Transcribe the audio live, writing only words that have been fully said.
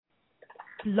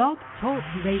Blog Talk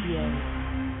Radio.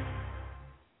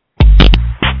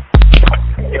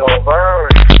 Yo,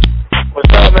 Bird.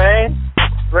 What's up, man?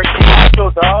 Ricky Macho,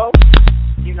 dog.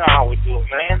 You know how we do it,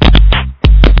 man.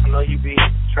 I know you be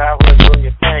traveling, doing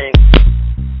your thing.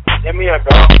 Hit me up,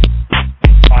 dog.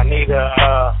 I need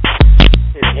an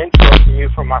intro from you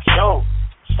for my show.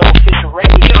 Soul Kitchen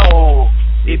Radio.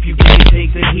 If you can't take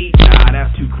the heat, nah,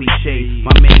 that's too cliche. My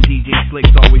man DJ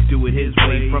Slicks always do it his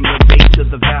way. From the bay to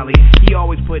the valley, he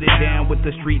always put it down with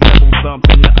the street level thump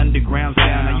and the underground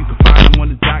sound. Now you can find him on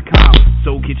the .com,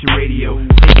 Soul Kitchen Radio.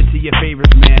 Take it to your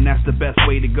favorites, man, that's the best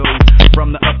way to go.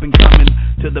 From the up and coming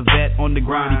to the vet on the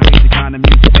grind, he plays the kind of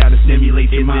music that'll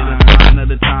stimulate your mind. Is it a sign of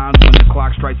the times when the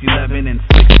clock strikes 11 and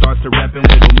Slicks starts to reppin'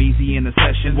 with Omeezy in the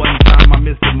session? One time I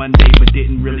missed it Monday, but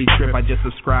didn't really trip. I just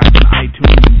subscribed on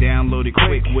iTunes and downloaded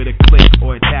quick with a click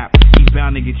or a tap. He's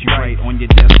bound to get you right on your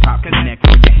desktop, connect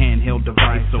with your handheld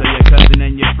device. So your cousin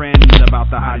and your friends about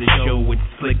the hottest show with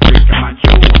Slick Rick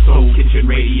Camacho on Soul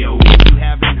Kitchen Radio. If you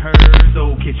haven't heard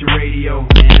Soul Kitchen Radio,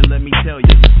 man, let me tell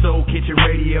you, Soul Kitchen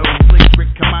Radio, Slick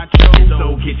Rick Camacho,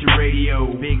 Soul Kitchen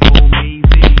Radio, Big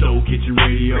Omeezy, Soul Kitchen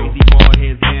Radio, Crazy Bald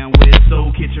Heads down with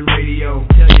Soul Kitchen Radio.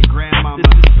 Tell your grandmama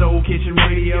this is Soul Kitchen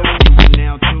Radio. You are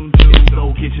now tuned to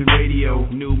Soul Kitchen Radio.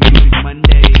 New Music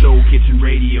Monday, Soul Kitchen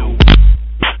Radio.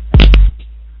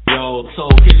 Yo,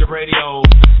 Soul Kitchen Radio.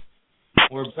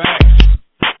 We're back.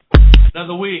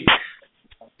 Another week.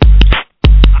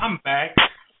 I'm back.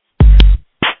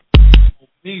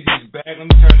 Meezy's back. Let me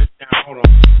turn this down. Hold on.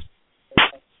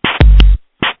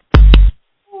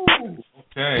 Ooh,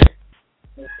 okay.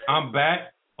 I'm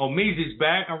back. Meezy's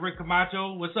back. I'm Rick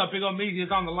Camacho. What's up, Big Omeezy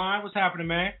is on the line. What's happening,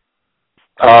 man?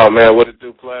 Oh, man, what it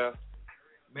do, player?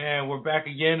 Man, we're back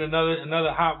again.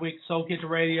 Another hot week, Soul Kitchen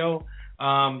Radio.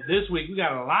 This week we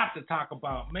got a lot to talk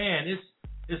about. Man,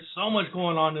 it's so much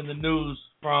going on in the news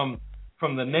from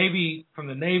the Navy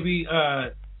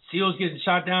SEALs getting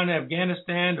shot down in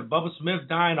Afghanistan to Bubba Smith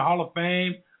dying in the Hall of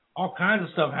Fame. All kinds of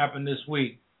stuff happened this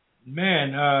week.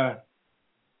 Man,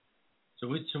 so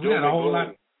we got a whole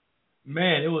lot.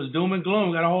 Man, it was doom and gloom.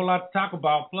 We got a whole lot to talk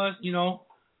about. Plus, you know,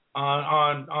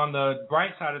 on the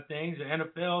bright side of things, the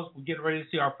NFL's we're getting ready to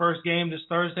see our first game this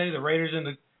Thursday. The Raiders and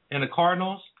the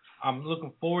Cardinals. I'm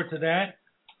looking forward to that.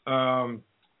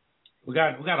 We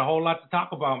got a whole lot to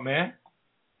talk about, man.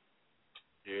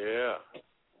 Yeah.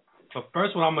 But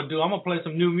first, what I'm gonna play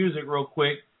some new music real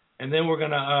quick, and then we're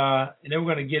gonna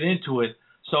get into it.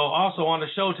 So also on the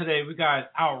show today, we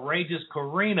got Outrageous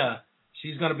Karina.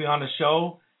 She's gonna be on the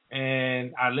show,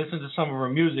 and I listened to some of her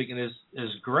music, and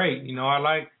it's great. You know, I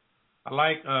like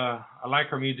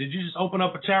her music. Did you just open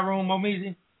up a chat room,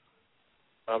 Omeezy?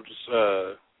 I'm just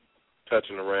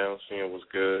touching around, seeing what's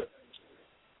good.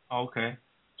 Okay,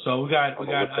 so we got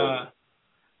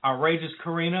Outrageous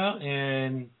Karina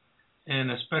and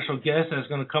a special guest that's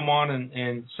going to come on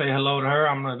and say hello to her.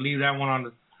 I'm going to leave that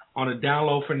one on the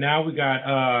download for now. We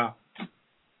got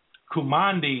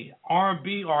Kumandae,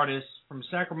 R&B artist from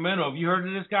Sacramento. Have you heard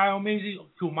of this guy, Omeezy?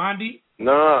 Kumandae?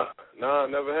 Nah,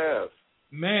 never have.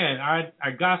 Man, I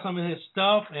got some of his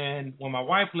stuff, and when my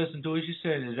wife listened to it, she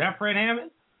said, "Is that Fred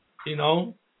Hammond?" You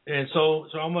know. And so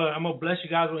I'm gonna bless you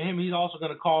guys with him. He's also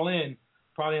gonna call in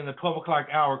probably in the 12 o'clock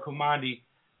hour, Kumandae.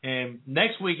 And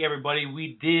next week, everybody,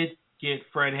 we did get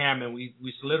Fred Hammond. We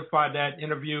solidified that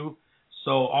interview.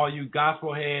 So all you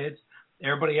gospel heads,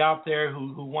 everybody out there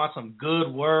who wants some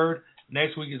good word,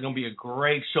 next week is gonna be a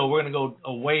great show. We're gonna go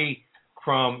away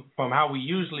from how we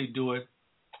usually do it.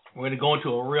 We're gonna go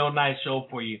into a real nice show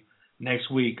for you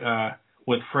next week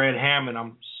with Fred Hammond.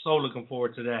 I'm so looking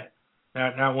forward to that.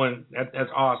 That one,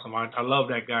 that's awesome. I love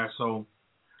that guy. So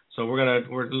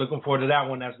we're looking forward to that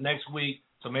one. That's next week.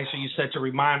 So make sure you set your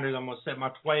reminders. I'm gonna set my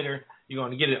Twitter. You're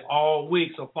gonna get it all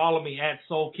week. So follow me at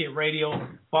Soul Kid Radio.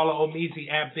 Follow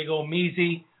Omeezy at Big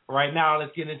Omeezy. Right now,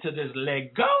 let's get into this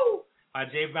 "Let Go" by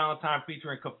Jay Valentine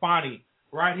featuring Kafani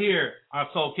right here on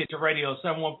Soul Kitchen Radio.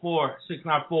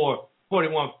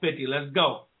 714-694-4150. Let's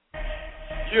go.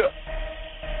 Yeah.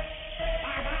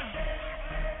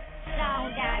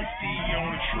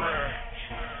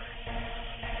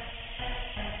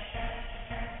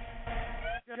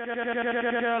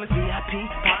 Girl, it's VIP,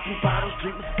 popping bottles,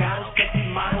 drink Moscato, sexy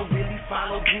model, really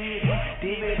follow good.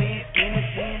 DVD, skin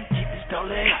is in, keep it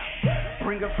stolen out.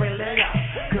 Bring a friend, let out.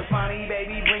 Kafani,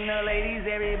 baby, bring the ladies,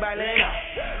 everybody let out.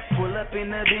 Pull up in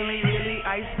the Bentley, really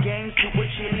ice game, super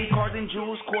chilly. Cars and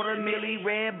jewels, $250,000,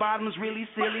 red bottoms, really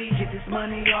silly. Get this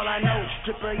money, all I know.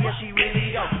 Stripper, yeah, she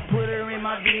really go. Put her in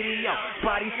my video,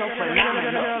 body so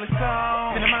phenomenal. Girl, it's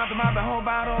on. In the mouth, the whole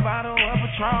bottle of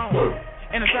Patron.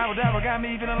 And the travel devil got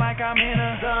me feeling like I'm in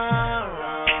a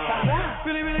zone.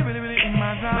 Really, really, really, really in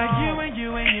my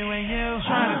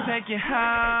take you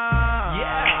home.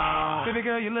 Yeah. Baby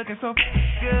girl, you looking so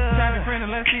good. Tap your friend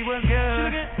and let's see what's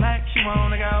good. Like she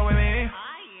wanna go with me.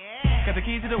 Got the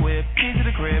keys to the whip, keys to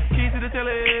the crib, keys to the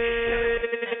telly.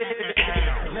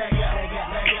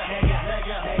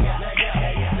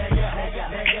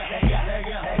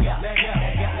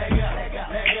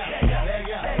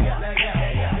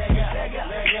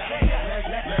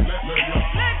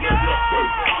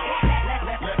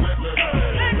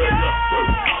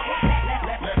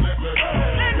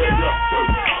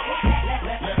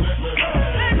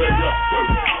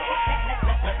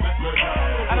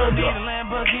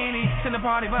 Send the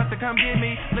party bus to come get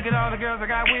me. Look at all the girls I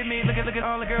got with me. Look at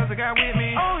all the girls I got with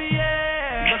me. Oh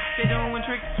yeah. Look, they doing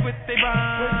tricks with they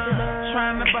bums.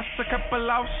 Trying to bust a couple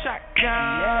off shotguns.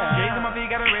 Yeah. Jason my feet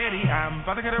got her ready. I'm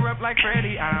about to cut her up like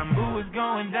Freddy. Ooh, it's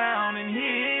going down in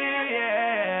here,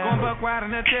 yeah. Going buck wide in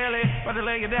the telly. About to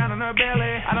lay it down on her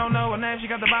belly. I don't know her name, she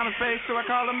got the bomber's face, so I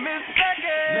call her Miss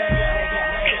Becky.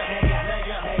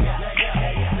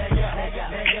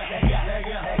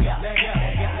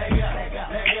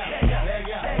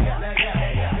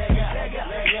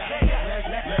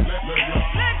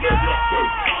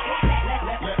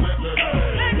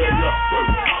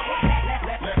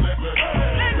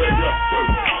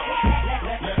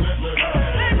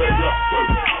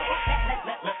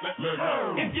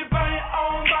 If you buy your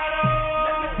own bottle,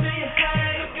 let me see your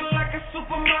hand. Looking like a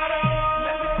supermodel.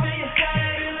 Let me see your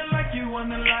hand. Feeling like you won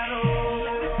the lotto.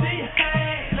 Let me see your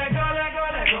hand. Let go, let go,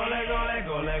 let go, let go, let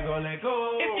go, let go, let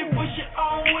go. If you push your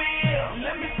own wheel,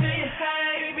 let me see your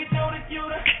hand. Baby, know that you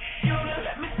the.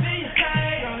 Let me see your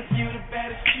hand. Know that you the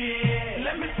baddest chick.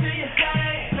 Let me see your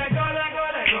hand. Let go, let go,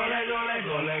 let go, let go, let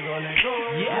go, let go, let go.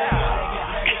 Yeah.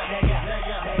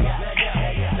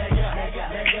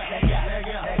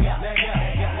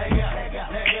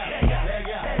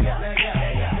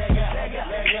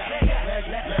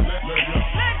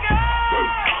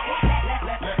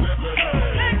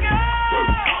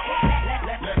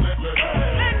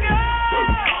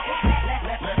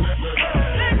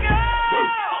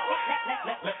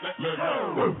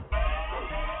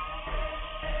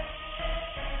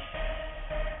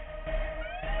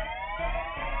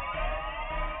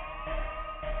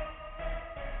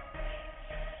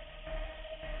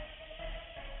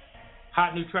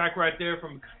 Hot new track right there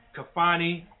from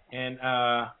Kafani and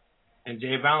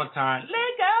Jay Valentine.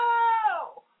 Let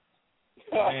go!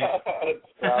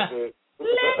 Stop it.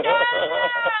 Let go!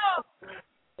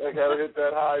 I gotta hit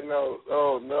that high note.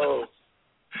 Oh no.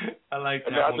 I like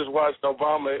that. I just watched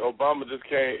Obama. Obama just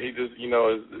came. He just,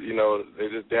 they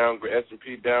just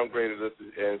S&P downgraded us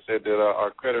and said that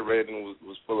our credit rating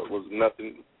was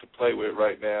nothing to play with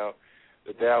right now.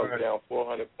 The Dow was down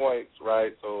 400 points,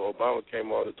 right? So Obama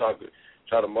came on to try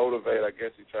to motivate. I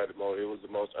guess he tried to motivate. It was the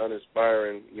most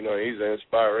uninspiring. He's an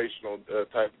inspirational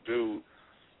type of dude.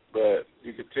 But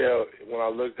you could tell when I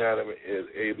looked at him,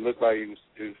 it looked like he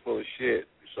was full of shit.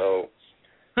 So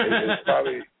it's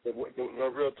probably the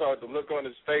real talk. The look on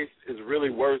his face is really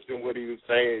worse than what he was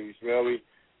saying. You smell me?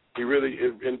 He really,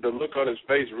 and the look on his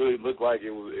face really looked like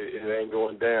it ain't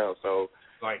going down. So.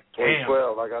 Like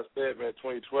 2012, like I said, man,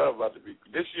 2012 about to be.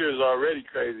 This year is already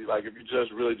crazy. Like if you just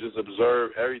really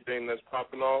observe everything that's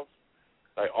popping off,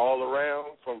 like all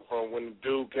around, from when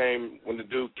the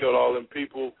dude killed all them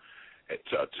people,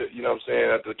 to you know what I'm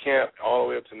saying, at the camp, all the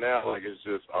way up to now, like it's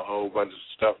just a whole bunch of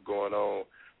stuff going on.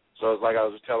 So it's like I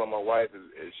was just telling my wife,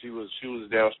 she was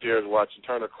downstairs watching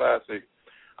Turner Classic.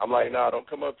 I'm like, nah, don't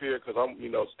come up here because I'm,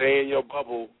 stay in your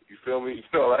bubble. You feel me?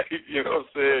 What I'm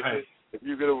saying. Right. If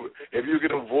you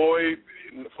could avoid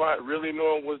really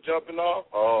knowing what's jumping off,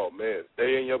 oh man,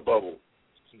 stay in your bubble.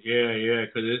 Yeah,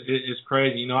 because it's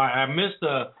crazy. I missed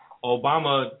the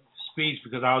Obama speech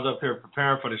because I was up here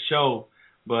preparing for the show,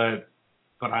 but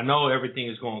I know everything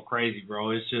is going crazy,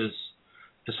 bro. It's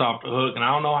off the hook, and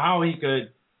I don't know how he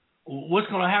could. What's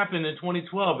going to happen in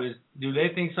 2012 is, do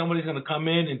they think somebody's going to come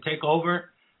in and take over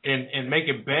and make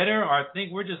it better, or I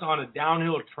think we're just on a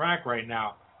downhill track right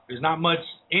now? There's not much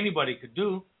anybody could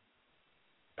do.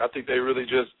 I think they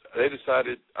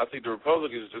decided, I think the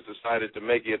Republicans just decided to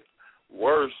make it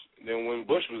worse than when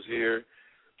Bush was here,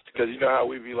 because you know how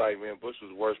we be like, man, Bush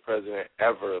was the worst president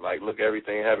ever. Like, look,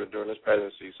 everything happened during his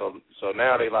presidency. So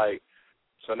now they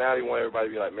want everybody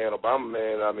to be like, man, Obama,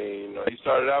 man, I mean, he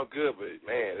started out good, but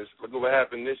man, look what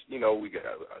happened. We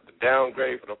got the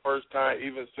downgrade for the first time,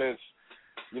 even since,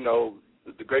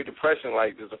 the Great Depression.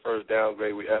 Like, this is the first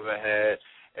downgrade we ever had.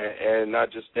 And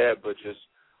not just that, but just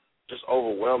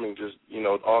overwhelming,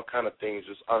 all kind of things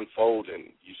just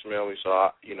unfolding. You smell me? So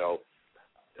I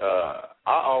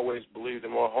always believed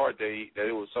in my heart that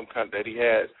it was that he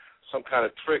had some kind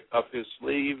of trick up his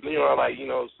sleeve. You know,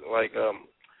 like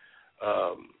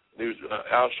Al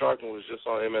Sharpton was just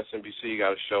on MSNBC,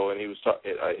 got a show, and he was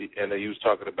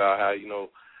talking about how he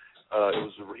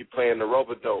playing the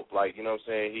rope-a-dope, like, you know what I'm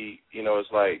saying?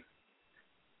 It's like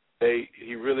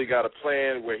he really got a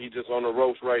plan where he just on the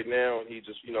ropes right now, and he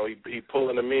just he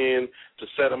pulling them in to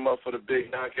set them up for the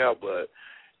big knockout. But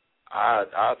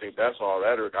I think that's all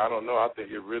rhetoric. I don't know. I think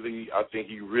they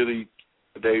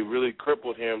really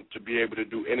crippled him to be able to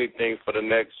do anything for the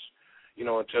next,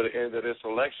 until the end of this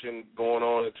election, going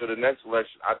on into the next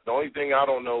election. The only thing I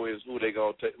don't know is who they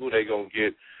gonna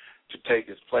get to take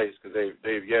his place, because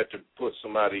they've yet to put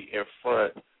somebody in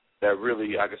front that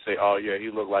really I could say, oh yeah,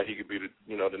 he looked like he could be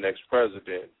the next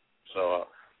president. So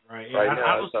right now,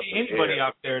 I don't see anybody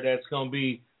out there that's gonna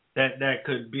be that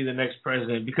could be the next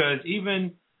president, because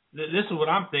even this is what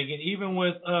I'm thinking. Even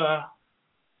with the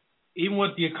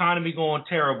economy going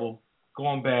terrible,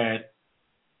 going bad,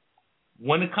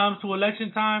 when it comes to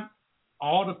election time,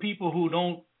 all the people who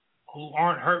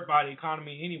aren't hurt by the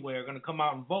economy anyway are going to come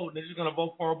out and vote. They're just going to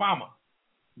vote for Obama,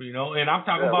 And I'm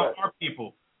talking about our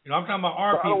people. I'm talking about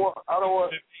our people. But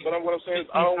what I'm saying is,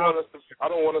 I don't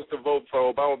want us to vote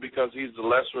for Obama because he's the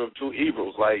lesser of two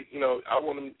evils. Like, I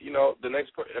want him. The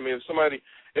next.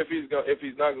 If he's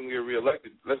not going to get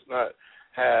reelected, let's not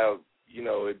have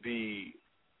it be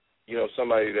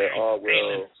somebody that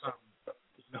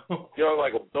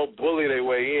like don't bully their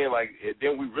way in. Like,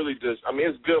 then we really just.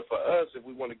 It's good for us if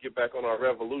we want to get back on our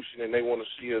revolution and they want to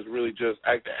see us really just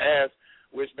act the ass.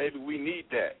 Which maybe we need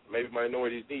that. Maybe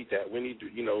minorities need that. We need to,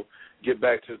 get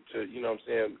back to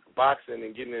boxing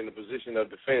and getting in a position of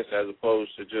defense as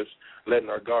opposed to just letting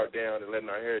our guard down and letting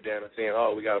our hair down and saying,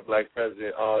 oh, we got a black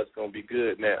president. Oh, it's going to be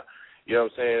good now. You know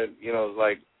what I'm saying? It's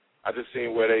like I just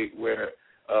seen where a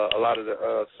lot of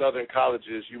the southern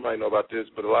colleges, you might know about this,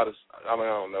 but a lot of, I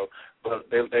don't know, but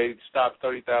they stopped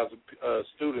 30,000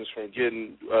 students from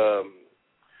getting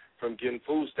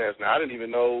food stamps. Now, I didn't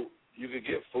even know you could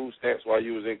get food stamps while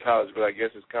you was in college, but I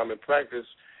guess it's common practice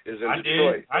is in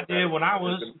Detroit. I did when I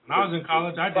was in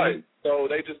college. I did. Right.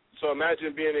 So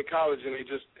imagine being in college and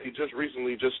he just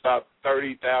recently stopped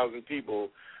 30,000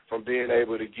 people from being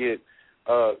able to get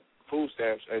food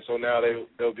stamps, and so now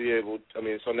they'll be able.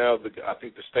 So now I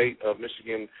think the state of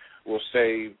Michigan will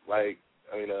save like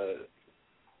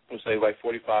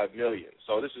 45 million.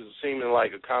 So this is seeming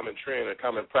like a common trend, a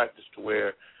common practice to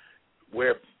where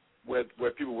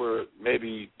people were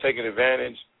maybe taking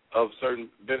advantage of certain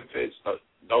benefits,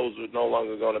 those are no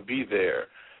longer going to be there.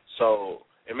 So,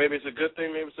 and maybe it's a good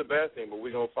thing, maybe it's a bad thing, but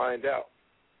we're going to find out.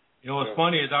 What's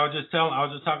funny is I was just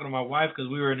talking to my wife because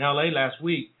we were in L.A. last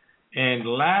week, and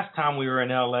last time we were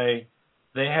in L.A.,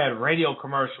 they had radio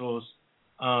commercials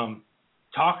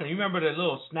talking. You remember the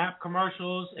little Snap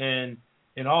commercials and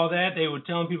all that? They were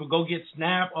telling people, go get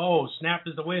Snap. Oh, Snap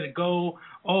is the way to go.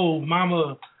 Oh,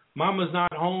 Mama's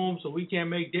not home, so we can't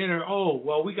make dinner. Oh,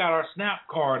 well, we got our SNAP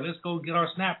card. Let's go get our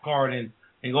SNAP card and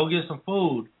go get some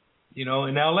food. In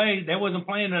L.A., they wasn't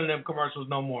playing none of them commercials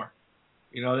no more.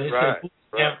 They said food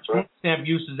stamp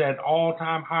use is at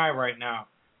all-time high right now,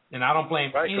 and I don't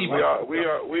blame anybody. We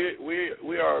are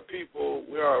a people.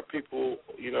 We are a people.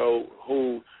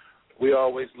 Who we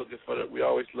always looking for the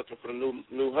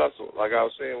new hustle. Like I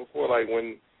was saying before, like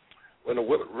when the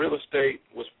real estate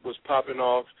was popping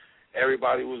off.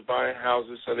 Everybody was buying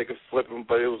houses so they could flip them,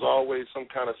 but it was always some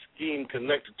kind of scheme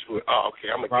connected to it. Oh, okay,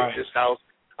 I'm gonna get this house.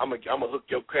 I'm gonna hook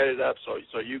your credit up so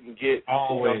you can get.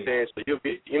 Always. So you'll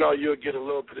get a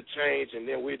little bit of change, and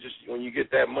then when you get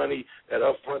that money, that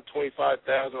upfront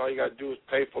 $25,000, all you gotta do is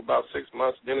pay for about 6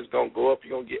 months. Then it's gonna go up.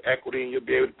 You're gonna get equity, and you'll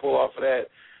be able to pull off of that.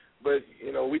 But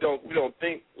we don't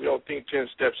think 10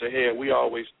 steps ahead. We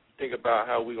always think about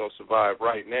how we're gonna survive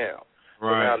right now.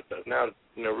 Right. So now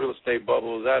real estate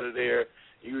bubble is out of there.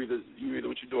 You either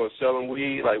what you doing, selling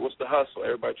weed, like what's the hustle?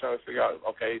 Everybody trying to figure out,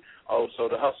 okay, so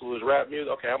the hustle is rap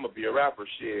music. Okay, I'm gonna be a rapper,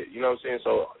 shit. You know what I'm saying?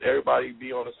 So everybody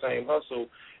be on the same hustle,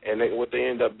 and what they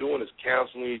end up doing is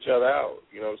canceling each other out.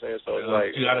 You know what I'm saying? So it's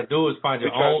like what you gotta do is find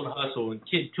your own hustle and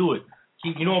get to it.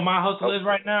 You know what my hustle is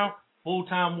right now?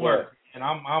 Full-time work, and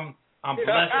I'm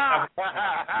blessed.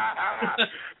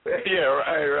 Yeah,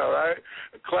 right.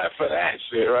 Clap for that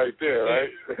shit right there, right?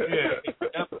 Yeah,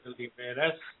 definitely, man.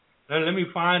 Let me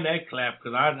find that clap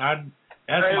because that's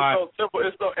it's so simple.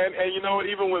 It's so and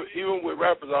even with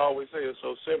rappers, I always say it's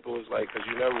so simple. It's like because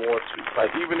you never want to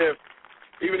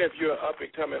even if you're an up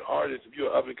and coming artist,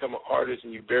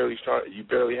 and you barely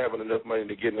having enough money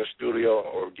to get in the studio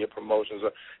or get promotions.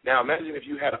 Now imagine if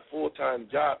you had a full-time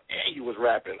job and you was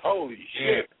rapping. Holy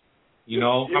shit.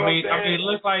 It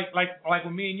looks like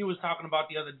what me and you was talking about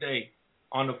the other day.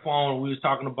 on the phone. We was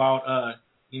talking about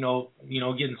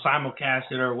getting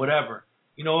simulcasted or whatever.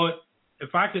 You know what?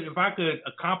 If I could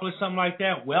accomplish something like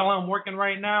that while I'm working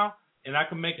right now, and I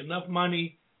can make enough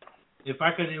money, if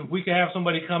we could have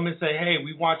somebody come and say, hey,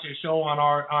 we want your show on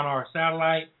our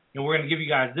satellite, and we're gonna give you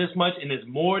guys this much, and it's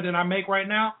more than I make right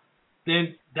now,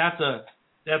 then that's a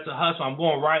hustle. I'm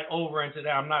going right over into that.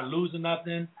 I'm not losing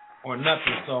nothing or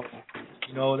nothing. So,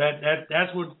 you know,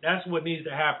 that's what needs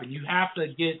to happen. You have to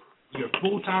get your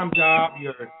full-time job.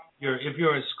 If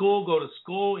you're in school, go to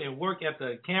school and work at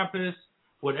the campus.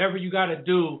 Whatever you got to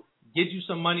do, get you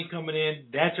some money coming in.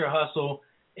 That's your hustle,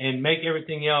 and make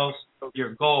everything else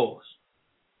your goals.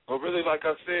 Well, really, like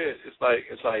I said, it's like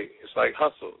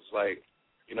hustle. It's like,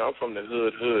 you know, I'm from the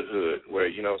hood, where,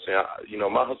 you know what I'm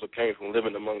saying, my hustle came from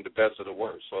living among the best of the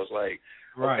worst. So it's like,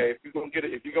 right. Okay, if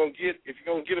you're gonna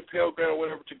get a Pell Grant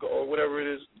or whatever it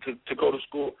is to go to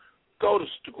school, go to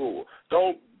school.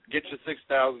 Don't get your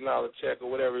 $6,000 check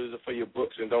or whatever it is for your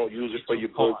books and don't use it for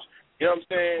your books. You know what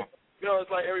I'm saying? You know,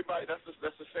 it's like everybody. That's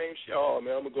the same shit. Oh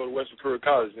man, I'm gonna go to Western Career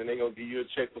College and they're gonna give you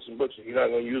a check for some books. And you're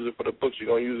not gonna use it for the books.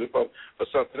 You're gonna use it for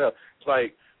something else. It's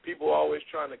like people always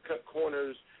trying to cut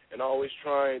corners and always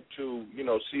trying to, you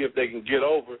know, see if they can get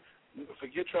over.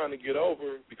 Forget trying to get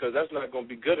over, because that's not going to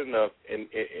be good enough in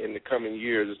the coming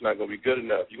years. It's not going to be good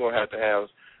enough. You're going to have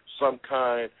some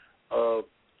kind of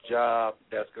job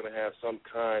that's going to have some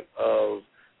kind of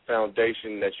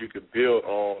foundation that you could build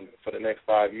on for the next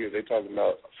 5 years. They're talking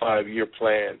about a 5-year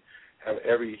plan.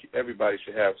 Everybody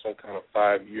should have some kind of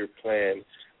 5-year plan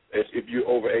if you're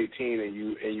over 18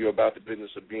 and you're about the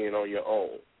business of being on your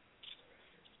own.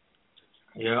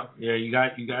 Yeah, you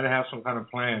got to have some kind of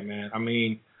plan, man. I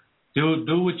mean, do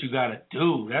what you got to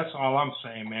do. That's all I'm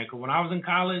saying, man. Because when I was in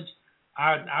college,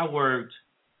 I worked.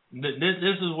 This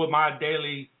is what my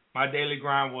daily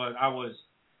grind was.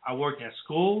 I worked at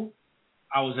school.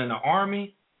 I was in the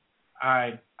Army.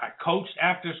 I coached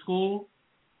after school,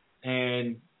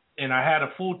 and I had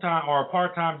a full-time or a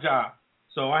part-time job.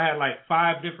 So I had like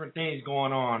 5 different things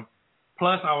going on.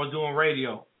 Plus, I was doing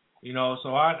radio. You know,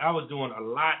 so I was doing a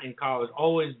lot in college,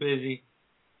 always busy.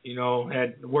 You know,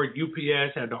 had worked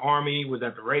UPS, had the Army, was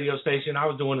at the radio station. I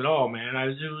was doing it all, man.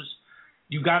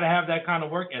 You got to have that kind of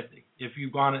work ethic if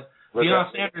you want to. Deion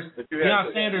Sanders said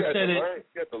it.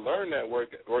 You have to learn that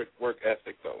work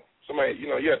ethic, though. Somebody, you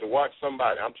know, you have to watch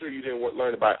somebody. I'm sure you didn't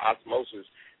learn it by osmosis.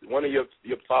 One of your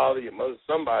father, your mother,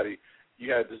 somebody,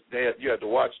 you had to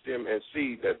watch them and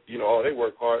see that, you know, oh, they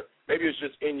work hard. Maybe it's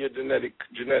just in your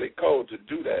genetic code to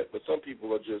do that, but some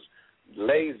people are just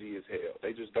lazy as hell.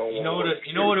 They just don't want to work.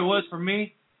 You know what it was for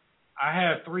me? I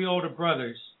had 3 older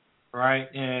brothers, right?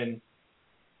 And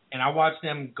I watched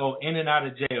them go in and out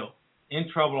of jail, in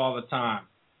trouble all the time.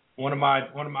 One of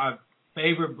my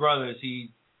favorite brothers,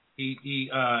 he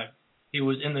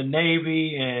was in the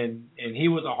Navy and he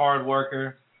was a hard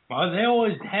worker. They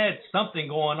always had something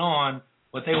going on,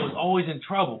 but they was always in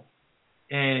trouble.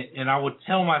 And I would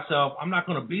tell myself, I'm not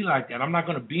going to be like that. I'm not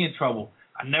going to be in trouble.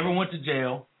 I never went to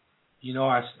jail. You know,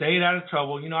 I stayed out of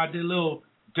trouble. You know, I did a little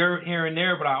dirt here and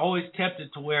there, but I always kept it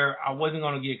to where I wasn't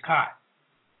going to get caught.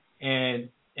 And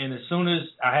as soon as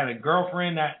I had a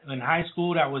girlfriend that in high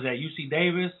school that was at UC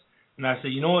Davis, and I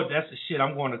said, you know what, that's the shit.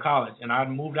 I'm going to college. And I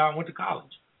moved out and went to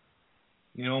college.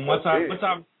 You know, once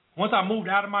I moved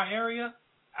out of my area,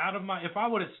 if I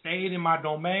would have stayed in my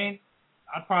domain,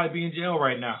 I'd probably be in jail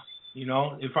right now. You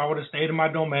know, if I would have stayed in my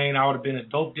domain, I would have been a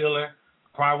dope dealer.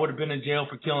 Probably would have been in jail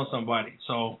for killing somebody.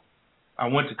 So I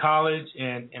went to college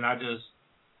and I just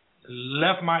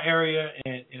left my area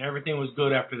and everything was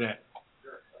good after that.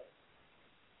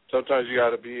 Sometimes you got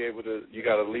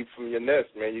to leap from your nest,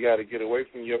 man. You got to get away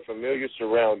from your familiar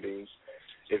surroundings.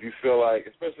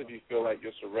 Especially if you feel like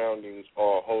your surroundings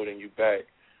are holding you back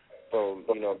from,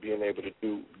 you know, being able to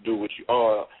do what you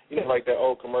are. You know, like that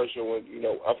old commercial when, you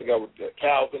know, I forgot what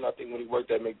Calvin, I think when he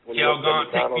worked at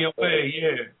McDonald's. Take me away,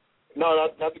 yeah. No,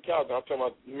 not the Calvin. I'm talking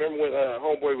about, remember when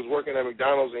homeboy was working at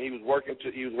McDonald's and he was walking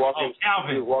to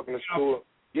school.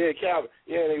 Yeah, Calvin.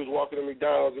 Yeah, and he was walking to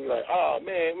McDonald's and he was like, oh,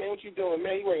 man, what you doing,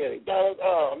 man? You working at McDonald's?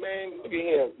 Oh, man, look at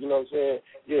him. You know what I'm saying?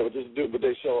 Yeah, but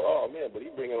they show, oh, man, but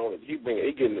he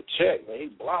getting the check, man.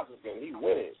 He blocking and he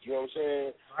winning. You know what I'm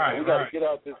saying? Right, we got to get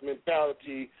out this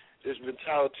mentality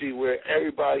where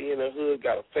everybody in the hood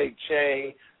got a fake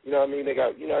chain. You know what I mean? They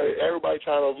got, you know, everybody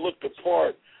trying to look the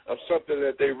part of something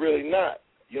that they really not.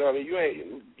 You know what I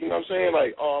mean? You know what I'm saying?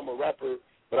 Like, oh, I'm a rapper,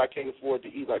 but I can't afford to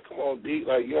eat. Like, come on, D.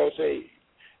 Like, you know what I'm saying?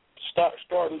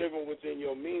 Start living within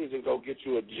your means and go get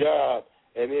you a job.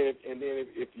 And then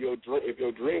if your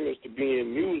dream is to be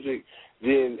in music,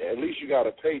 then at least you got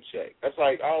a paycheck. That's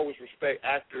like, I always respect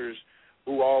actors who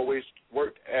who always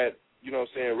worked at, you know what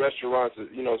I'm saying, restaurants,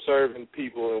 you know, serving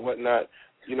people and whatnot,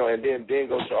 you know, and then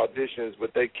go to auditions,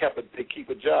 but they keep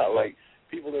a job. Like,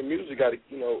 people in music got to,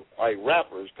 you know, like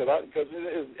rappers, because I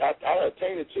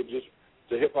attain it to just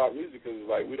to hip-hop music because,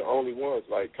 like, we the only ones.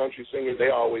 Like, country singers, they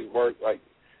always work. Like,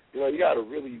 you know, you got to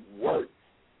really work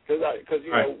because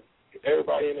you know,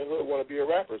 everybody in the hood want to be a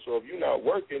rapper. So if you're not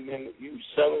working, then you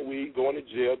selling weed, going to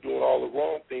jail, doing all the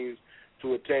wrong things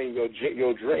to attain your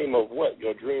dream of what?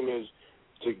 Your dream is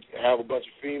to have a bunch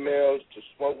of females, to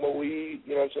smoke more weed.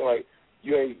 You know what I'm saying? Like,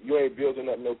 you ain't building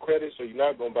up no credit, so you're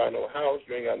not gonna buy no house.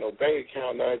 You ain't got no bank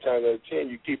account. 9 times out of 10,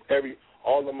 you keep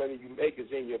all the money you make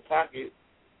is in your pocket.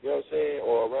 You know what I'm saying,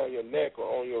 or around your neck or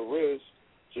on your wrist.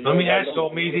 So let me ask you,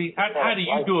 Meezy, how do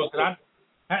you do it?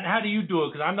 How do you do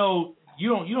it? Because I know you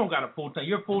don't got a full-time.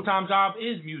 Your full-time job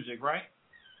is music, right?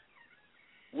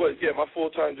 Well, yeah, my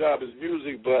full-time job is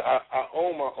music, but I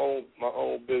own my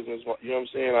own business. You know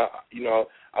what I'm saying?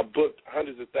 I booked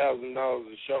hundreds of thousands of dollars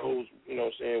of shows. You know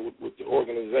what I'm saying, with the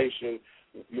organization.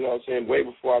 You know what I'm saying, way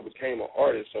before I became an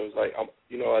artist. So it's like I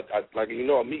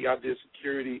did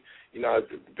security. You know,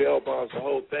 bail bonds, the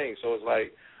whole thing. So it's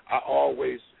like I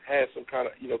always had some kind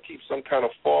of, you know, keep some kind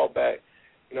of fallback.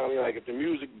 You know what I mean? Like, if the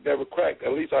music never cracked,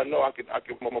 at least I know I could.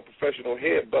 I'm a professional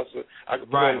head buster. I could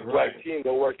put on the black team,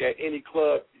 go work at any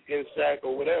club in SAC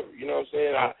or whatever. You know what I'm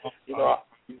saying? You know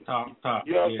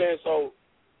what I'm saying? So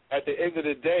at the end of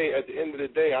the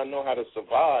day, I know how to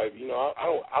survive. You know,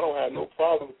 I don't have no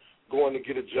problem going to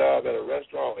get a job at a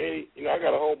restaurant. You know, I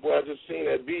got a homeboy I just seen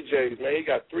at BJ's. Man, he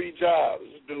got 3 jobs.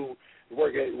 This dude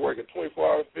work at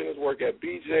 24-hour fitness, work at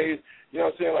BJ's. You know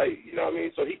what I'm saying? Like, you know what I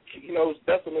mean? So he, you know,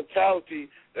 that's a mentality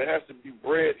that has to be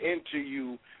bred into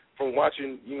you from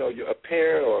watching, you know, a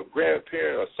parent or a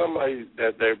grandparent or somebody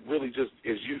that really just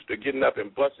is used to getting up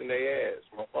and busting their ass.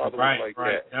 My father was like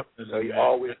that. Definitely. So he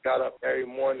always got up every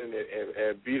morning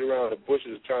and beat around the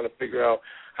bushes trying to figure out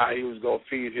how he was going to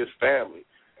feed his family.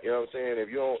 You know what I'm saying? If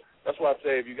you don't, that's why I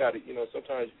say if you got to, you know,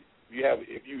 sometimes if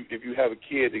you have a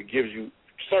kid that gives you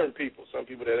certain people, some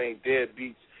people that ain't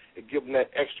deadbeats, it give them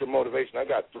that extra motivation. I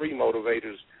got 3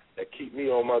 motivators that keep me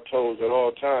on my toes at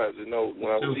all times. You know,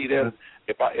 when I see them,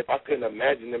 if I couldn't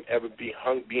imagine them ever being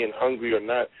hungry or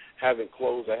not having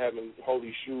clothes or having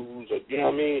holy shoes, or, you know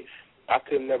what I mean, I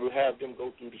could never have them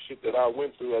go through the shit that I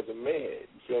went through as a man.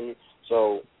 You feel me?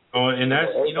 So. Oh, and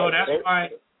that's that's why.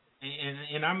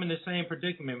 And I'm in the same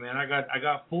predicament, man. I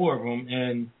got 4 of them,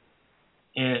 and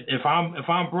if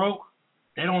I'm broke,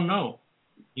 they don't know.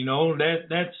 You know,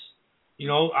 that's, you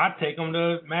know, I take them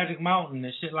to Magic Mountain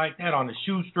and shit like that on a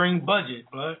shoestring budget,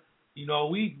 but, you know,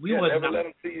 we wasn't never let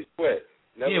them see you sweat.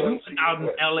 We went out in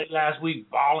L.A. last week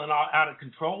balling out of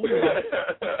control.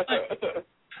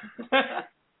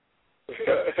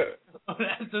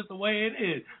 That's just the way it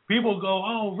is. People go,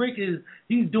 oh, Rick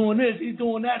he's doing this, he's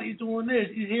doing that, he's doing this,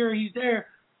 he's here, he's there.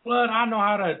 But I'm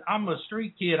a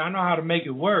street kid. I know how to make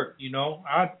it work, you know.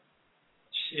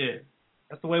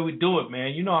 That's the way we do it,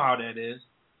 man. You know how that is.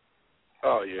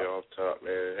 Oh yeah, off top,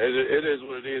 man. It is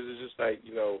what it is. It's just like,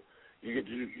 you know, you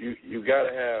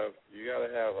gotta have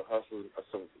a hustle.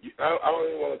 I don't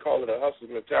even want to call it a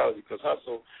hustle mentality, because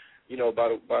hustle, you know,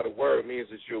 by the word means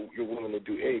that you're willing to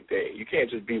do anything. You can't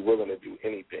just be willing to do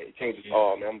anything. You can't just,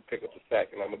 oh man, I'm gonna pick up a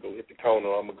sack and I'm gonna go hit the corner.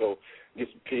 Or I'm gonna go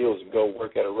get some pills and go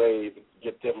work at a rave and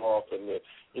get them off, and then,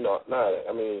 you know,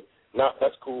 I mean.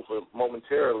 That's cool for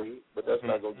momentarily, but that's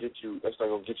not gonna get you. That's not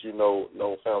gonna get you no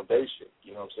foundation.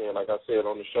 You know what I'm saying? Like I said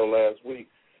on the show last week,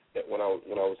 that when I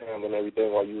was handling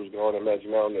everything while you was going to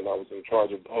Magic Mountain and I was in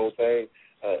charge of the whole thing,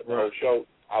 the whole show,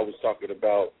 I was talking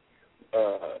about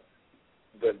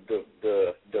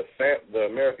the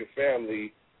American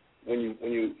family. When you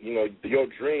know, your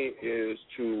dream is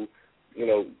to, you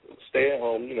know, stay at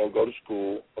home, you know, go to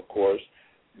school, of course,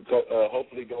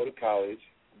 hopefully go to college,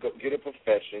 get a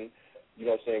profession. You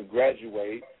know what I'm saying,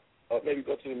 graduate, maybe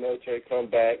go to the military, come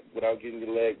back without getting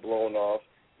your leg blown off,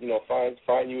 you know,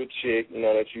 find you a chick, you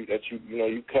know, that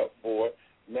you cut for,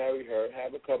 marry her,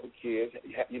 have a couple kids,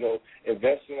 you know,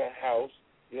 invest in a house,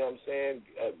 you know what I'm saying,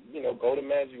 you know, go to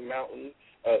Magic Mountain,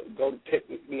 go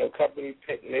to company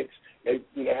picnics, maybe,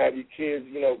 you know, have your kids,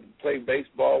 you know, play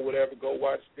baseball, whatever, go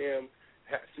watch them,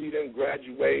 see them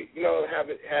graduate, you know, have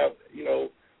you know,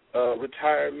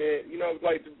 retirement, you know,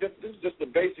 like this is just the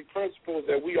basic principles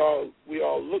that we all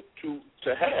look to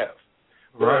have.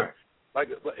 Right. Like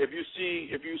if you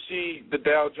see the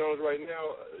Dow Jones right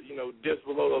now, you know, dips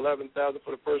below 11,000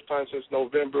 for the first time since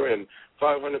November and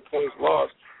 500 points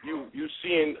lost, you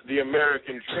seeing the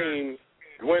American dream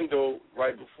dwindle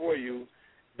right before you.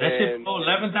 That shit below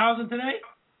 11,000 today?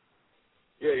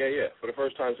 Yeah. For the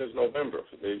first time since November.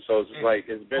 So it's like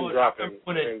it's been dropping.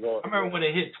 I remember when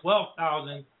it hit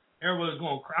 12,000, everybody was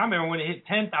going crazy. I remember when it hit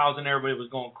 10,000, everybody was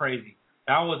going crazy.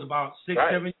 That was about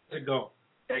 6-7 years ago.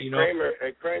 And you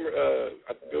Kramer,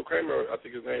 Bill Kramer, I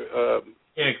think his name.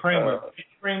 Kramer.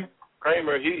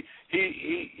 Kramer, he,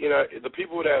 the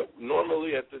people that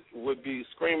normally would be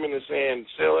screaming and saying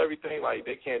sell everything, like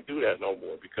they can't do that no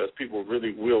more because people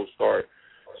really will start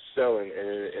selling,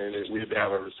 and we'd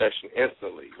have a recession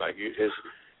instantly. Like it's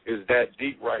that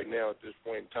deep right now at this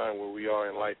point in time where we are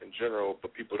in life in general,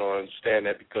 but people don't understand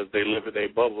that because they live in their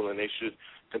bubble and they should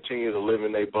continue to live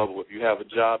in their bubble. If you have a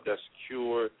job that's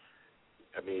secure,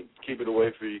 I mean, keep it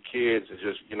away from your kids and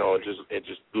just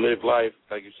live life,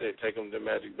 like you said, take them to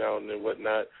Magic Mountain and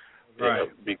whatnot, right?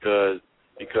 Because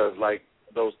like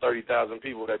those 30,000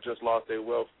 people that just lost their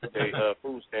wealth, their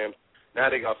food stamps, now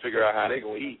they got to figure out how they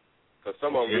gonna eat. Because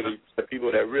some of them the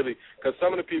people that really, because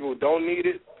some of the people don't need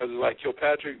it, because like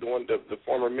Kilpatrick, the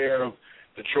former mayor of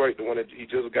Detroit, the one that he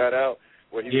just got out,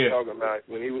 where he was talking about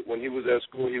when he was at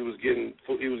school, he was getting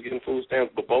food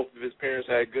stamps, but both of his parents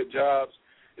had good jobs.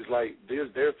 It's like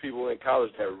there's people in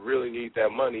college that really need that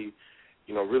money,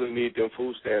 really need them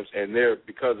food stamps, and they're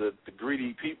because of the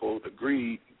greedy people, the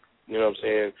greed,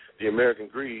 the American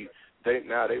greed. They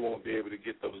won't be able to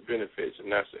get those benefits,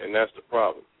 and that's the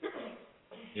problem.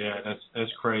 Yeah,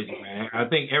 that's crazy, man. I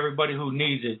think everybody who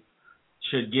needs it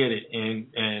should get it, and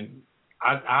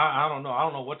I don't know. I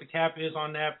don't know what the cap is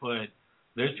on that, but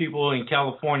there's people in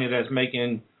California that's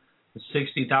making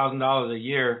 $60,000 a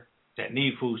year that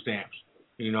need food stamps.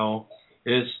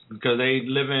 It's because they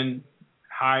live in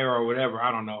higher or whatever.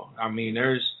 I don't know. I mean,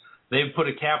 they've put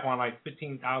a cap on like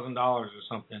 $15,000 or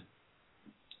something.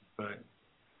 But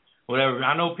whatever.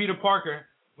 I know Peter Parker.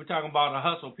 We're talking about a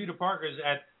hustle. Peter Parker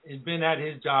has been at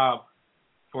his job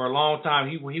for a long time.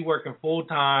 He working full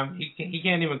time. He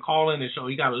can't even call in the show.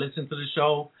 He got to listen to the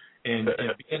show and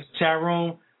be in the chat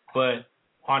room. But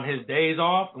on his days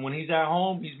off and when he's at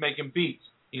home, he's making beats.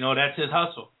 That's his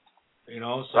hustle.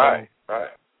 So right.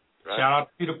 Shout out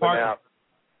to Peter Parker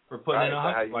for putting in a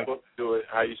hustle.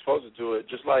 How you supposed to do it?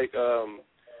 Just like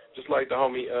the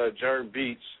homie Jern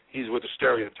Beats. He's with the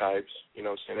Stereotypes. You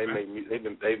know what I'm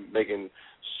saying? They making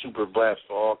super blasts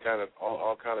for all kind of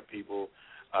people.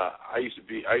 I used to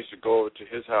go over to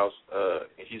his house.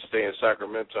 He stay in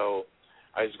Sacramento.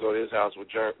 I used to go to his house with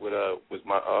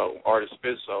my artist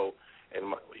Spizzo,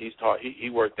 and he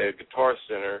worked at Guitar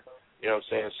Center. You know what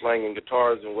I'm saying, slanging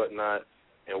guitars and whatnot.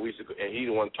 And he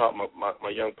the one taught my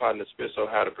young partner Spizzo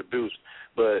how to produce.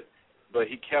 But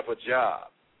he kept a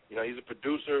job. He's a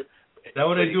producer. Is that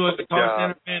what they do at Guitar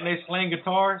Center, man? They slang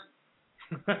guitars?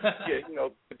 Yeah,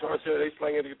 Guitar Center, they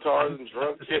slanging the guitars and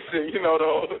drum kits and, the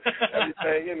whole,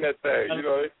 everything in that thing. They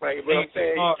slanging. But I'm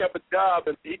saying he kept a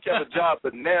job,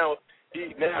 but now he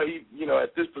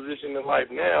at this position in life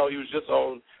now, he was just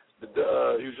on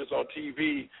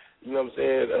TV, you know what I'm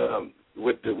saying,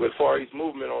 with Far East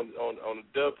Movement on the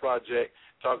Dub Project,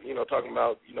 talking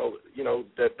about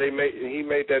that he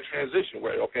made that transition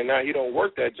where now he don't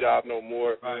work that job no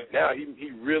more. Right. Now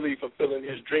he really fulfilling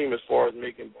his dream as far as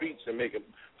making beats and making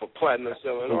for platinum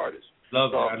selling artists. I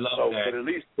love that.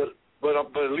 But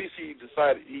at least he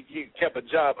decided he kept a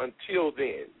job until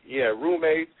then. He had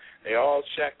roommates. They all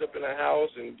shacked up in the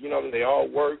house, and they all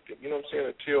worked. You know what I'm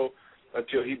saying?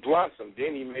 Until he blossomed,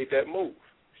 then he made that move.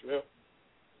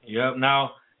 Yep.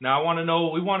 Now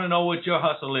we want to know what your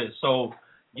hustle is. So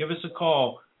give us a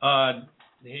call.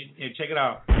 Here, check it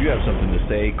out. If you have something to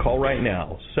say, call right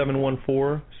now.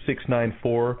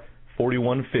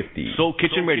 714-694-4150. Soul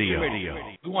Kitchen Radio.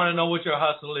 We want to know what your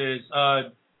hustle is.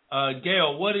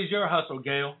 Gail, what is your hustle,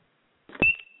 Gail?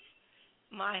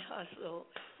 My hustle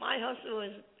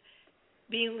is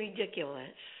being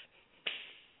ridiculous.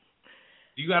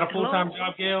 You got a full-time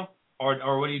job, Gail?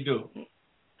 Or what do you do?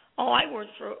 Oh, I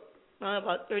worked for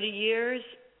about 30 years,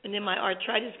 and then my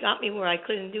arthritis got me where I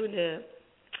couldn't do the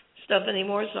stuff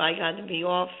anymore, so I got to be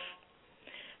off.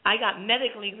 I got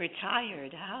medically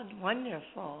retired. How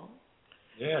wonderful.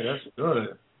 Yeah, that's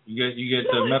good. You get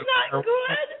the medical. It's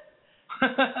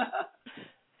not good.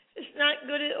 It's not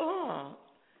good at all.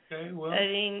 Okay, well. I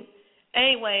mean,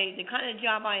 anyway, the kind of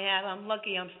job I have, I'm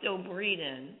lucky I'm still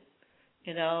breathing.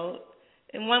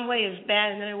 In one way it's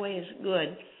bad, another way it's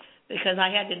good. Because I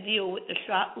had to deal with the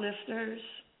shoplifters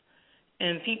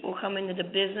and people come into the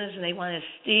business and they want to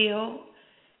steal.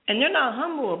 And they're not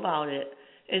humble about it.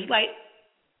 It's like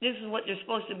this is what they're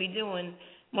supposed to be doing.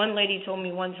 One lady told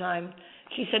me one time,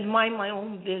 she said, mind my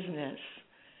own business.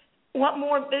 What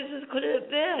more business could it have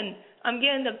been? I'm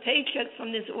getting the paycheck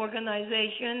from this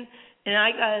organization, and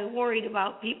I got worried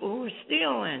about people who are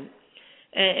stealing.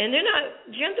 And they're not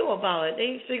gentle about it.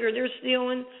 They figure they're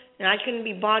stealing, and I shouldn't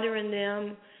be bothering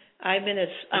them. I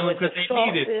was because they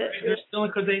need it. They're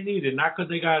stealing because they need it, not because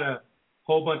they got a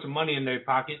whole bunch of money in their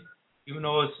pocket. Even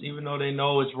though they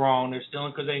know it's wrong, they're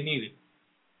stealing because they need it.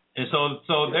 And so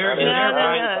they're in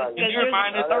their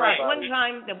mind it's right. One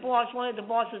time, one of the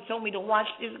bosses told me to watch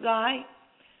this guy.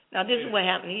 Now this is what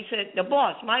happened. He said,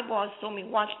 my boss told me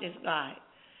watch this guy,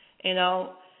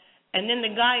 And then the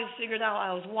guy figured out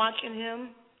I was watching him,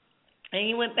 and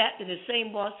he went back to the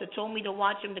same boss that told me to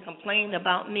watch him to complain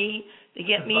about me, to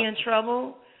get me in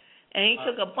trouble. And he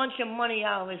took a bunch of money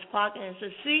out of his pocket and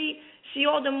said, see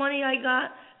all the money I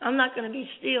got? I'm not going to be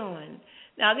stealing.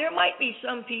 Now, there might be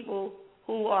some people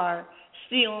who are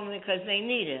stealing because they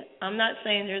need it. I'm not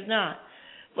saying there's not.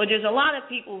 But there's a lot of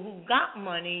people who got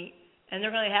money, and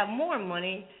they're going to have more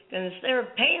money, and instead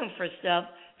of paying for stuff,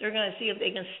 they're going to see if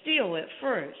they can steal it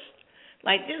first.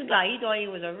 Like this guy, he thought he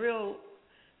was a real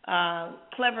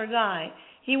clever guy.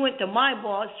 He went to my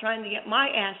boss trying to get my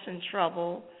ass in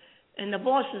trouble, and the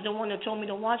boss is the one that told me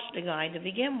to watch the guy to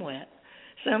begin with.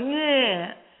 So,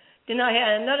 Then I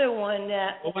had another one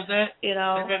that... What was that? Say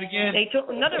that again. They took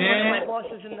another one of my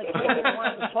bosses in the court and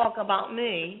wanted to talk about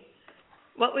me.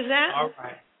 What was that? All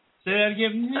right. Say that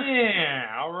again.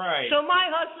 Yeah, all right. So my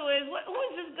hustle is, who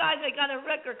is this guy that got a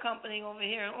record company over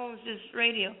here and owns this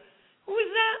radio? Who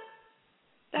is that?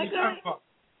 That guy?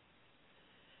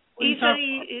 He said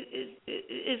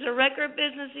it's a record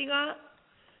business he got.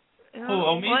 Me?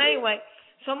 Well, anyway,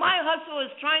 so my hustle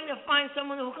is trying to find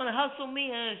someone who's going to hustle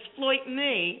me and exploit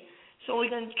me so we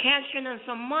can cash in on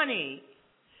some money.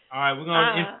 All right, we're going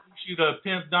to introduce you to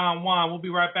Pimp Don Juan. We'll be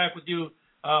right back with you.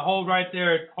 Hold right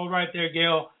there,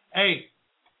 Gail. Hey,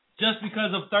 just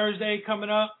because of Thursday coming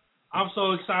up, I'm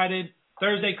so excited.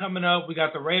 Thursday coming up, we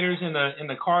got the Raiders and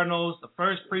the Cardinals, the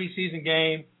first preseason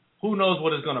game. Who knows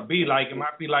what it's going to be like? It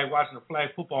might be like watching a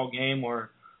flag football game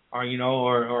or crazy.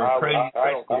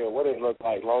 I don't care what it looks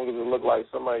like, as long as it looks like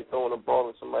somebody throwing a ball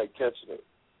and somebody catching it.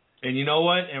 And you know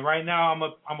what? And right now, I'm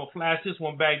gonna flash this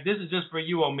one back. This is just for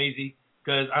you, Omizi,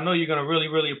 because I know you're gonna really,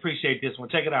 really appreciate this one.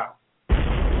 Check it out.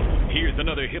 Here's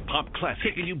another hip hop classic,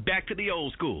 taking you back to the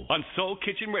old school on Soul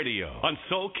Kitchen Radio. I'm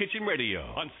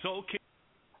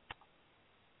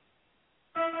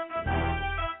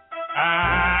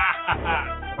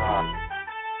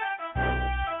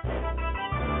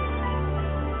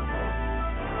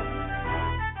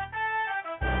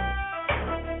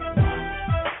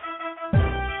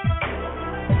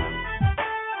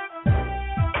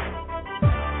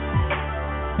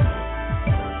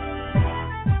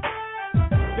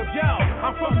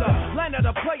from the land of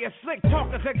the players, slick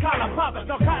talkers and collar poppers,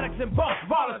 narcotics and boss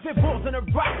ballers, pit bulls and the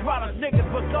rock rollers, niggas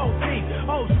with gold teeth,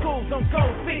 old schools on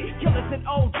gold feet, killers and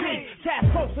OG, task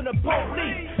force in the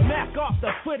police, Mac off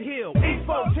the foothill, East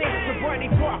 14,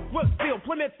 Sobrani Park, Brookfield,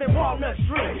 Plymouth and Walnut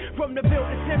Street, from the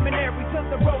building seminary to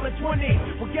the rolling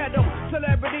 20, we ghetto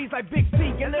celebrities like Big C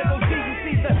and Little G, you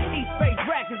see the East Face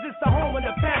Rackers, it's the home of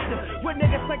the pastor, with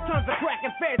niggas like tons of crack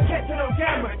and feds catching on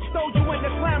camera, stole you in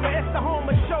the clamor, it's the home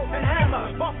of Show and Hammer.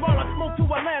 Boss Roller moved to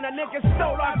Atlanta, niggas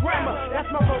stole our grammar. That's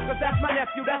my brokers, that's my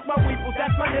nephew, that's my weeples,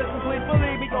 that's my nizzles. Please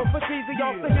believe me, go for cheesy,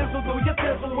 off the hizzle, do your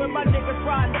thistle. With my niggas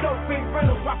riding dope, big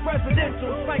rentals, rock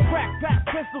residential. Like crack, pap,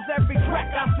 pistols, every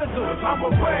track I sizzle. I'm a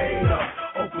Raider,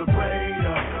 Oakland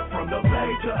Raider, from the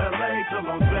Bay to LA to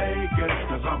Las Vegas.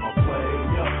 Cause I'm a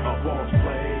player, a boss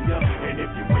player. And if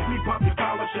you with me, pop your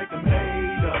collar, shake them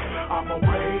haters. I'm a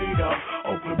Raider,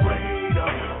 Oakland Raider,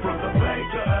 from the Bay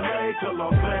to LA to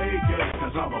Las Vegas.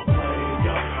 Cause I'm a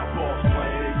player, boss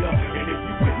player. And if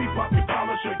you with me, pop your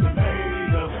collar, shake them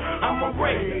haters. I'm a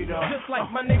Raider. Just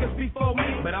like my niggas before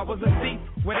me, but I was a thief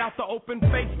without the open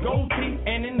face, gold teeth,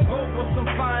 and in gold was some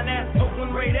fine ass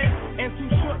Oakland Raiders. And Too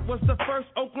Short was the first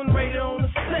Oakland Raider on the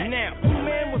set. Now,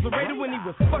 Two-Man was a Raider when he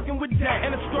was fucking with that.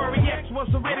 And Story X was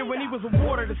a Raider when he was a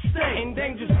water to stay. And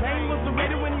Dangerous Zane was a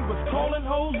Raider when he was calling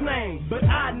hoes names. But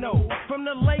I know, from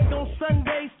the lake on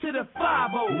Sundays to the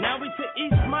 5-0. Now we to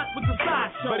Eastmont with the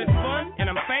sideshow. But it's fun, and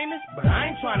I'm famous, but I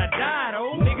ain't trying to die,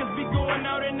 though. Niggas be going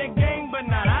out in the game, but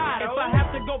not I, though. If I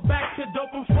have to go back to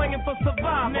dope, I'm slinging for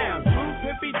survival. Now, true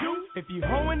pimpy do, if you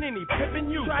hoeing, then he pimping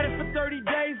you. Tried it for 30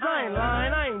 days, I ain't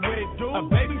lying, I ain't with it, dude. A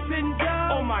babysitting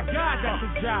job? Oh my God, that's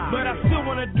a job. But I still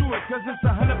wanna do it, cause it's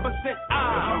 100%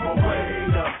 I'm a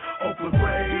Raider, Oakland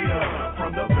Raider,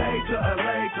 from the Bay to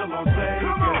LA to Las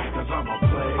Vegas. Cause I'm a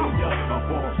player, a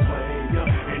boss player.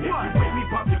 And if you with me,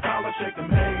 pop your collar, shake them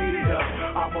haters.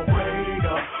 I'm a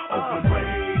Raider, Oakland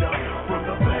Raider, from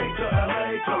the Bay to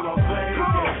LA to Las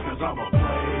Vegas. Cause I'm a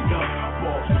player,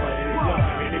 boss player.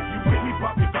 And if you with me,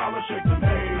 pop your collar, shake them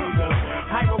haters.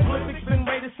 Hieroglyphics been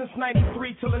raided since 93.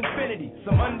 free till infinity.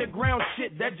 Some underground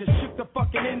shit that just shook the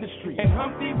fucking industry. And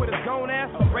Humpty with his own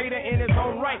ass, a raider in his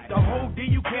own right. The whole D,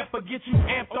 you can't forget you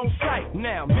amped on sight.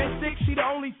 Now, Mystic, she the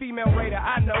only female raider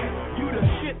I know. You the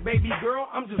shit, baby girl,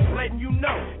 I'm just letting you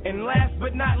know. And last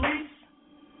but not least,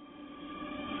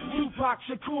 Tupac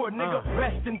Shakur, nigga,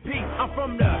 rest in peace. I'm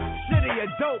from the city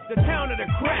of dope, the town of the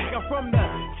crack. I'm from the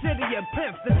city of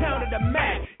pimps, the town of the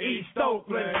Mac. East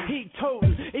Oakland, heat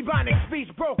toting, Ebonic speech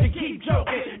broken, keep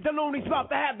joking. The loonies about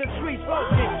to have the streets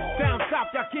smoking. Down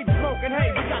south, y'all keep smoking.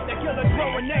 Hey, we got the killer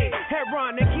throwing A's,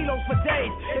 heroin and kilos for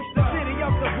days. It's the city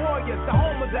of the warriors, the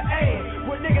home of the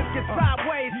A's, where niggas get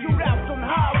sideways, shootouts on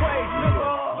highways,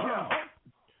 nigga.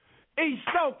 East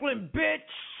Oakland,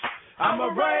 bitch. I'm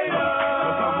a raider,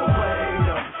 'cause I'm a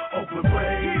raider, open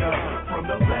raider, from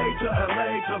the Bay to LA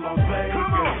to Las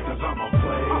Vegas, 'cause I'm a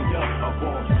player, a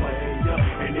boss player,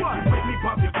 and if you with me,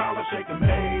 pop your collar, shake a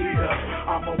mater.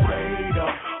 I'm a raider,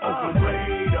 open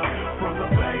raider, from the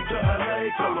Bay to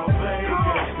LA to Las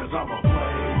Vegas, 'cause I'm a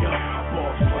player,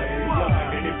 boss player,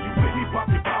 and if you with me, pop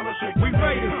your collar, shake a mater. We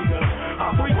raiders,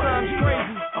 I'm 3 times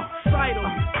crazy, Sidle,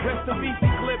 rest in peace,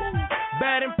 Eclipse,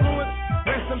 bad influence.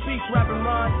 Rest in peace, Rapping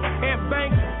Ron, Amp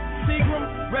Banks,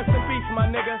 Seagram, rest in peace, my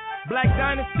nigga. Black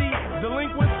Dynasty,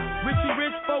 Delinquents, Richie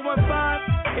Rich, 415,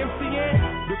 MCN,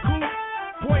 The Coop,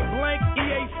 Point Blank,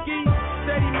 EA Ski,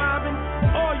 Steady Mobbin,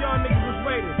 all y'all niggas was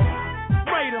Raiders.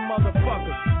 Raider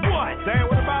motherfuckers. What? Damn,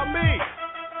 what about me?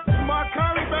 Mark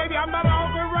Curry, baby, I'm not an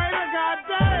Oakland Raider,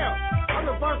 goddamn. I'm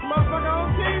the first motherfucker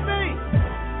on TV.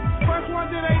 First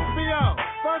one did HBO.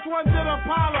 First one did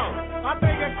Apollo. I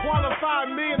think it qualified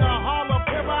me in the Hall of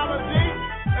Pimology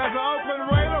as an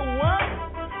Oakland Raider. What?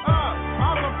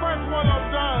 I'm the first one on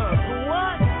Dubs.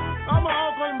 What? I'm an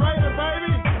Oakland Raider,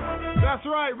 baby. That's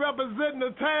right, representing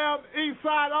the town, East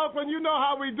Side Oakland. You know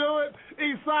how we do it.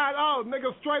 East Side,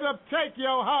 nigga, straight up take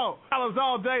your hoe. Dollars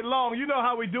all day long. You know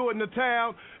how we do it in the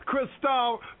town.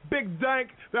 Crystal, Big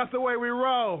Dank. That's the way we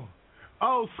roll.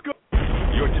 Old school.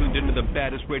 You're tuned into the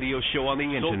baddest radio show on the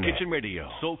internet. Soul Kitchen Radio.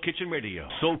 Soul Kitchen Radio.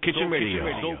 Soul Kitchen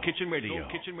Radio. Soul Kitchen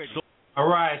Radio. All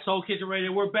right, Soul Kitchen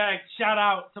Radio. We're back. Shout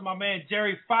out to my man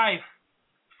Jerry Fife.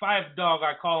 Fife Dog,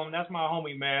 I call him. That's my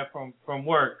homie, man, from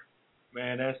work.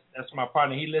 Man, that's my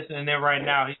partner. He listening in right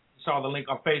now. He saw the link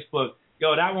on Facebook.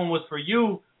 Yo, that one was for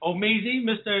you, Omeezy.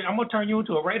 I'm gonna turn you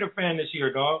into a Raider fan this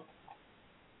year, dog.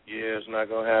 Yeah, it's not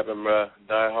going to happen, bro.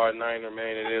 Die-hard Niner,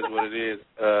 man. It is what it is.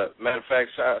 Matter of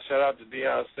fact, shout out to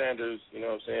Deion Sanders, you know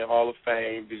what I'm saying, Hall of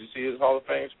Fame. Did you see his Hall of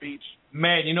Fame speech?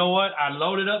 Man, you know what? I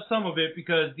loaded up some of it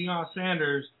because Deion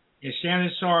Sanders and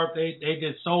Shannon Sharp, they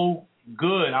did so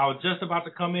good. I was just about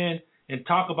to come in and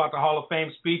talk about the Hall of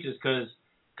Fame speeches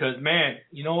because, man,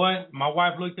 you know what? My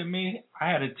wife looked at me. I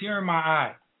had a tear in my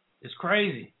eye. It's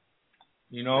crazy.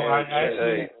 You know,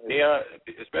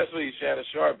 especially Shannon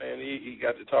Sharp, man. He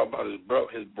got to talk about his bro,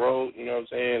 you know what I'm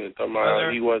saying, and talking about how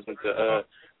he wasn't the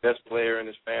best player in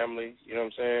his family. You know what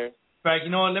I'm saying? In fact,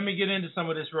 you know what? Let me get into some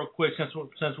of this real quick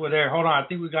since we're there. Hold on, I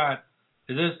think we got.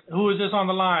 Who is this on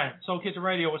the line? Soul Kitchen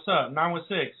Radio. What's up?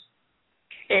 916.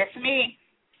 It's me.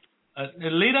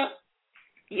 Alita?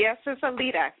 Yes, it's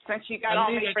Alita. Since you got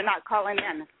on me for not calling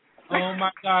in. Oh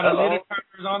my God, Alita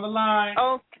Turner's on the line.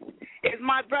 Oh, is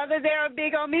my brother there,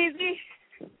 Big Omeezy?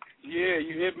 Yeah,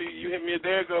 you hit me a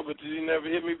day ago, but you never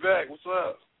hit me back. What's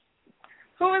up?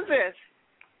 Who is this?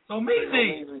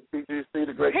 Omeezy. He said,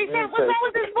 what's wrong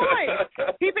with his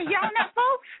voice? He been yelling at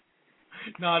folks?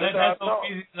 No,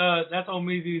 that's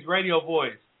Omeezy's radio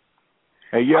voice.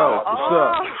 Hey, yo, what's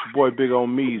up? It's your boy Big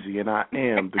Omeezy, and I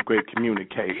am the great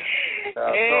communicator.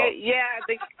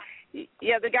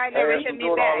 The guy never hit me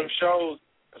back.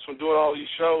 That's from doing all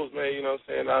these shows, man. You know what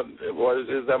I'm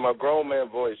saying? Is that my grown man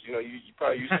voice? You know, you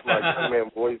probably used to like young man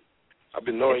voice. I've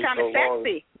been knowing you so long.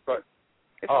 Sexy. But,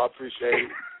 I appreciate it.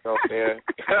 You know what I'm saying?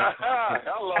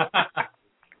 Hello.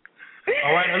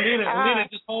 All right, Alita,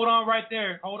 just hold on right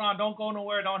there. Hold on. Don't go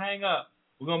nowhere. Don't hang up.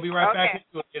 We're going to be right back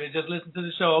into it. And just listen to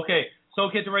the show. Okay,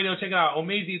 Soul Kitchen Radio, check it out.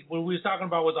 Omeezy, what we was talking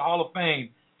about was the Hall of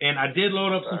Fame. And I did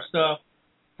load up some stuff.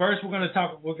 First, we're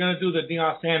gonna do the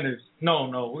Deion Sanders. No,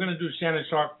 we're gonna do Shannon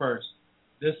Sharp first.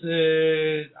 This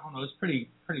is, I don't know, it's pretty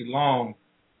long.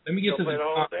 Let me get to the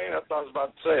whole thing. That's what I was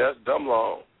about to say. That's dumb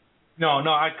long. No,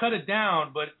 I cut it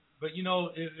down, but you know,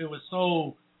 it was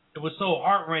so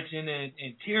heart wrenching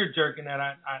and tear jerking that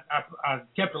I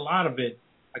kept a lot of it.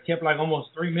 I kept like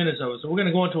almost 3 minutes of it. So we're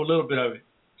gonna go into a little bit of it.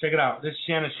 Check it out. This is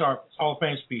Shannon Sharp's Hall of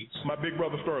Fame speech. My big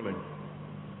brother Sterling.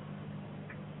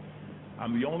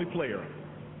 I'm the only player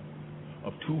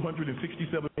of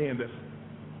 267 men that's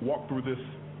walked through this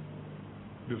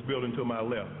building to my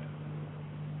left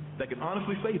that can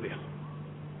honestly say this.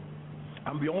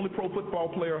 I'm the only pro football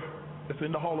player that's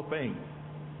in the Hall of Fame,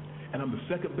 and I'm the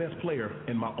second best player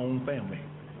in my own family.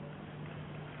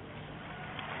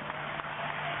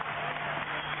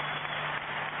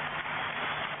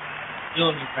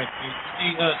 Feeling it right there.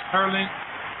 See,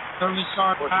 Sterling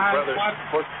Sharp. His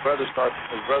brother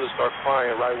started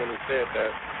crying right when he said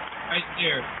that. Right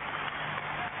there.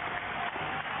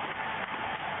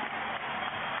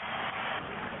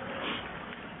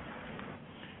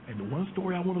 And the one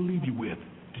story I want to leave you with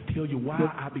to tell you why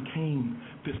I became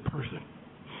this person.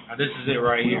 Now, this is it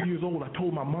right here. 12 years old, I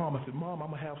told my mom, I said, Mom, I'm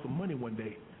going to have some money one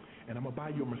day, and I'm going to buy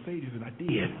you a Mercedes, and I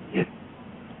did.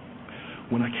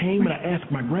 When I came and I asked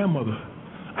my grandmother,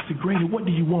 I said, Granny, what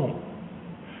do you want?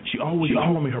 She always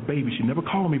called me her baby. She never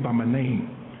called me by my name.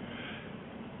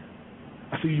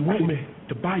 I said, you want me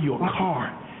to buy you a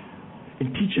car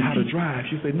and teach you how to drive?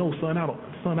 She said, no, son, I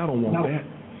don't want that.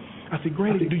 I said,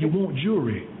 Granny, do you want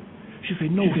jewelry? She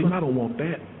said, no, son, I don't want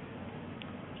that.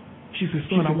 She said,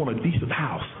 son, I want a decent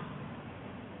house.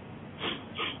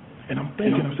 And I'm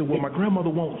thinking, I said, well, my grandmother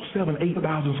wants 7,000 to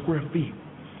 8,000 square feet.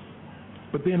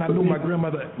 But then I knew my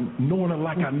grandmother, knowing her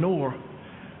like I know her,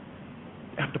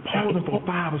 after pausing for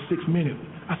 5 or 6 minutes,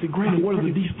 I said, Granny, what is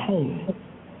a decent home?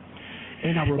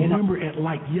 And I remember it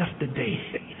like yesterday,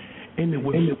 and it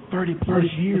was 30 plus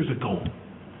years ago.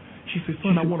 She said,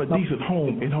 son, I want a decent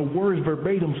home. And her words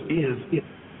verbatim is,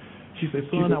 she said,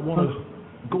 son, I want to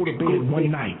go to bed one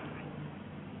night.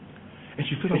 And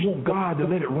she said, I want God to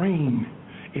let it rain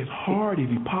as hard as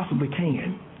he possibly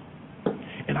can.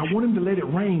 And I want him to let it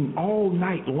rain all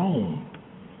night long.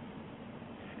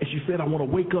 And she said, I want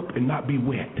to wake up and not be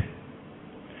wet.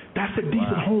 That's a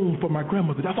decent home for my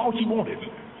grandmother. That's all she wanted.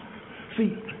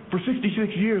 See, for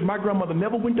 66 years, my grandmother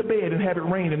never went to bed and had it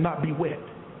rain and not be wet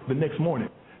the next morning.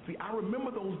 See, I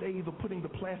remember those days of putting the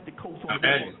plastic coats on the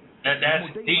doors.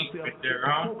 That's deep right there,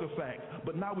 huh?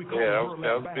 But now we call them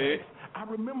burlap bags. I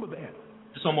remember that.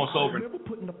 It's almost over. I remember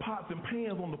putting the pots and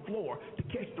pans on the floor to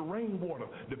catch the rainwater,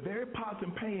 the very pots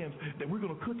and pans that we're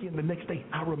going to cook in the next day.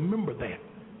 I remember that.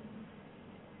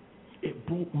 It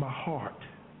broke my heart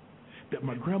that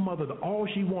my grandmother, all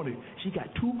she wanted, she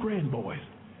got 2 grandboys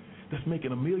that's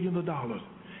making $1 million,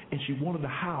 and she wanted a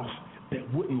house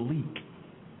that wouldn't leak.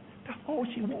 That's all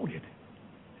she wanted.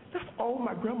 That's all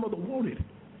my grandmother wanted.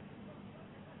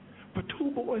 For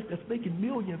 2 boys that's making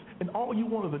millions, and all you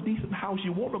want is a decent house,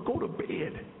 you want to go to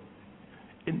bed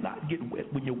and not get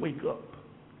wet when you wake up.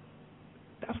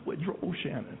 That's what drove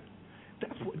Shannon.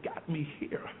 That's what got me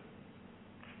here.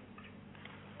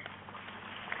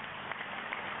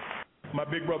 My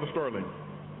big brother Sterling.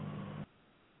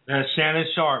 That's Shannon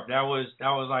Sharp. That was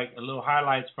like a little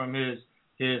highlights from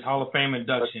his Hall of Fame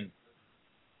induction.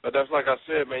 But that's like I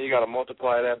said, man. You got to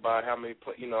multiply that by how many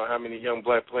young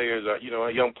black players are,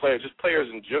 young players, just players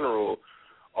in general,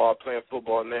 are playing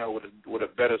football now with a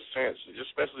better sense.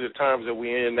 Especially the times that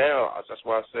we're in now. That's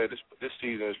why I said this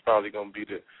season is probably going to be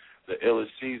the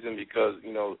illest season because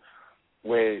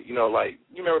when like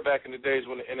you remember back in the days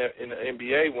when in the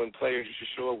NBA when players used to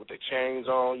show up with their chains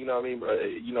on,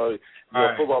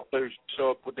 football players show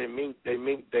up with their minks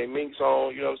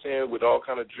on, you know what I'm saying, with all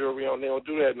kind of jewelry on. They don't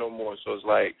do that no more. So it's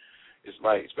like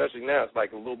especially now it's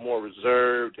like a little more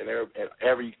reserved, and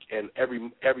every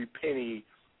penny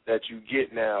that you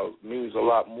get now means a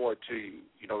lot more to you.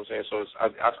 You know what I'm saying? So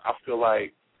I feel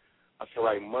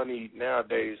like money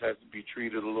nowadays has to be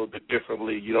treated a little bit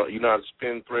differently. You're not a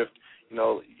spendthrift. I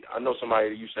know somebody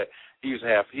that used to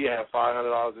have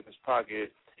 $500 in his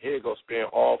pocket. He'd go spend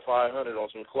all $500 on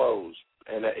some clothes,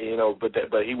 and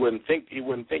but he wouldn't think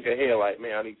ahead like,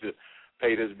 man, I need to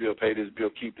pay this bill,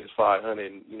 keep this $500,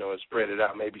 and spread it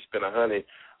out, maybe spend $100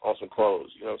 on some clothes.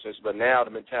 You know what I'm saying? But now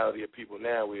the mentality of people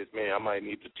now is, man, I might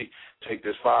need to take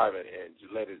this $5 and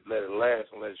just let it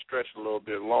last and let it stretch a little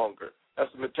bit longer.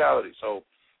 That's the mentality. So.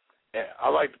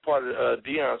 I like the part of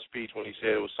Deion's speech when he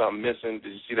said it was something missing.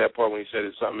 Did you see that part when he said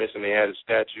it's something missing? They had a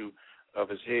statue of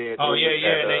his head. Oh yeah.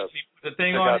 They put the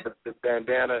thing on it. The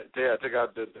bandana. Yeah, took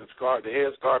out the scarf, the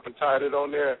head scarf, and tied it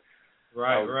on there.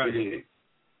 Right. Big.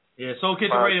 Yeah. Soul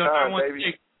Kitchen Radio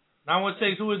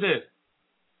 916. Who is this?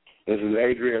 This is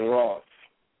Adrian Ross.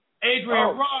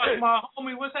 Adrian Ross, my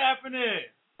homie. What's happening?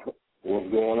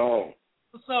 What's going on?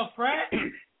 What's up, Frat?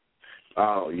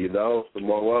 Oh, some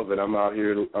more of it. I'm out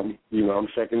here. I'm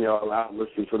checking y'all out,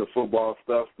 listening to the football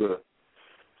stuff. The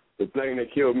thing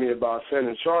that killed me about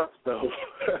Shannon Sharp though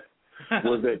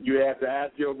was that you had to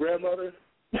ask your grandmother.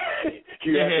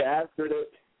 You had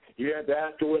to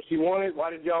ask her what she wanted. Why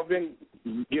did y'all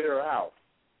get her a house?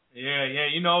 Yeah.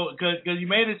 Because you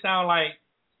made it sound like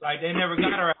they never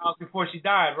got her a house before she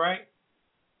died, right?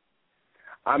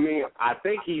 I mean, I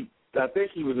think I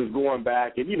think he was just going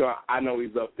back, and, I know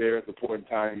he's up there at the point in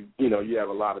time. You have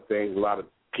a lot of things, a lot of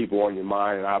people on your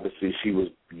mind, and obviously she was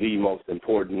the most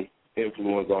important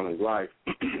influence on his life.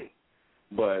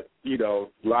 But, a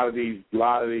lot of these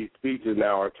speeches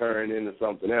now are turning into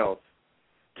something else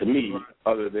to me,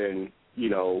 other than,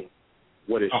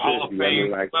 what it should be. I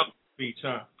mean, like, speech,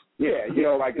 huh? Yeah,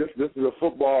 like this is a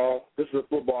football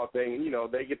thing, and,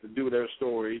 they get to do their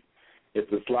story. It's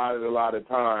a lot of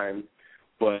time.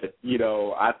 But,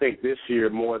 I think this year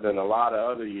more than a lot of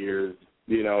other years,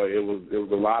 it was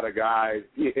a lot of guys.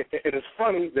 And it's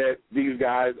funny that these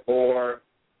guys are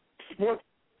sports.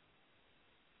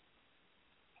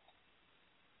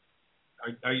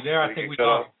 Are you there? I think we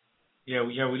lost. Yeah,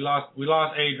 we lost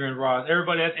Adrian Ross.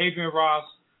 Everybody, that's Adrian Ross,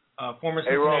 former.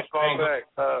 Hey Ross, call back.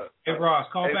 Hey Ross,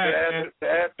 call back.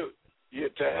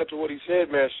 To add to what he said,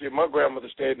 man, shit, my grandmother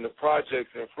stayed in the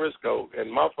projects in Frisco,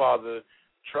 and my father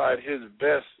tried his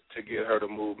best to get her to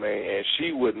move, man, and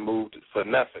she wouldn't move for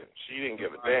nothing. She didn't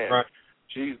give a damn. Right.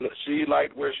 She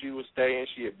liked where she was staying.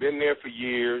 She had been there for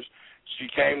years. She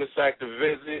came to Sac to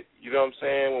visit, you know what I'm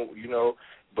saying?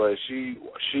 But she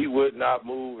would not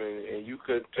move, and you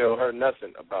couldn't tell her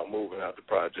nothing about moving out the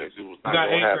projects. It was not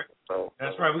going to happen. So.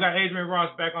 That's right. We got Adrian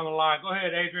Ross back on the line. Go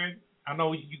ahead, Adrian. I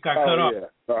know you got cut off. Yeah.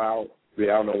 So I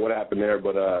don't know what happened there,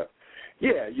 but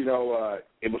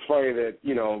it was funny that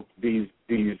these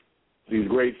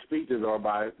great speeches are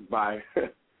by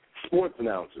sports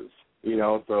announcers.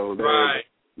 So they're right.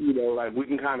 Like we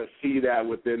can kind of see that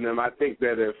within them. I think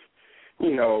that if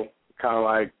kind of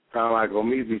like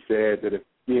Omizi said, that if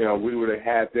we would have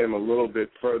had them a little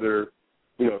bit further,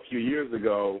 a few years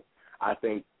ago, I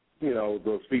think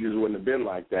those speeches wouldn't have been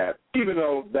like that. Even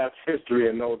though that's history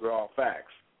and those are all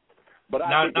facts. But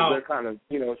I think that they're kind of,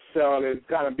 selling it,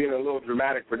 kind of being a little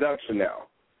dramatic production now.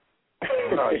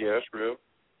 Oh yeah, that's real.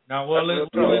 Now, well,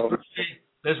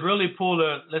 let's really pull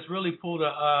the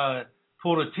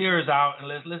tears out and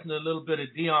let's listen to a little bit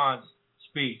of Dion's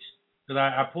speech. Because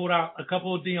I pulled out a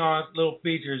couple of Dion's little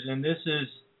features, and this is,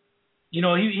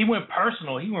 he went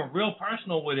personal. He went real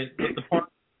personal with it, with the part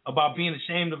about being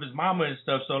ashamed of his mama and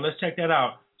stuff. So let's check that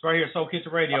out. It's right here, Soul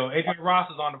Kitchen Radio. Adrian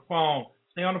Ross is on the phone.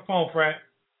 Stay on the phone, Fred.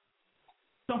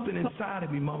 Something inside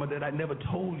of me, Mama, that I never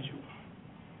told you,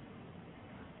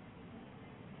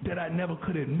 that I never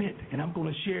could admit, and I'm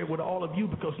going to share it with all of you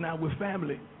because now we're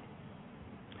family.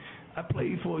 I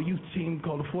played for a youth team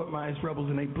called the Fort Myers Rebels,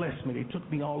 and they blessed me. They took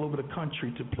me all over the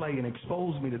country to play and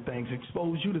expose me to things,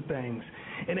 expose you to things.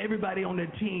 And everybody on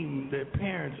their team, their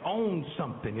parents owned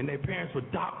something, and their parents were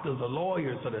doctors or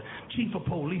lawyers or the chief of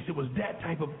police. It was that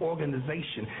type of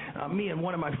organization. Me and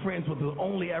one of my friends were the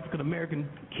only African-American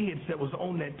kids that was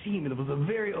on that team, and it was a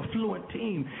very affluent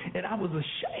team, and I was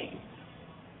ashamed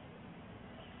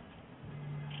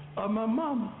of my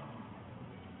mama.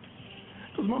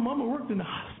 Because my mama worked in the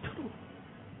hospital.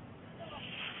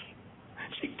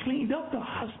 She cleaned up the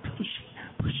hospital. She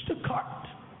pushed the cart.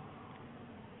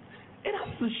 And I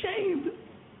was ashamed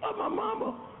of my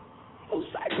mama who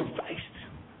sacrificed,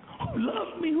 who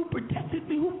loved me, who protected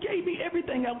me, who gave me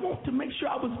everything I want to make sure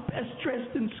I was best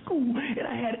dressed in school. And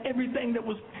I had everything that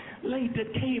was late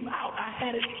that came out. I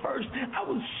had it first. I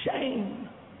was ashamed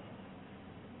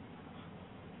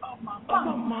of my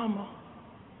mama.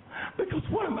 Because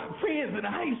one of my friends in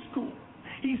high school,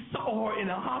 he saw her in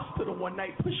a hospital one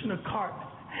night pushing a cart,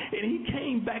 and he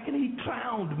came back and he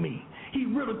clowned me. He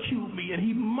ridiculed me and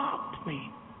he mocked me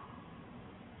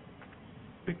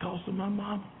because of my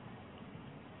mama.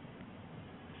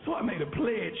 So I made a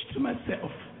pledge to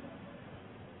myself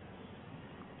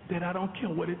that I don't care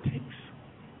what it takes.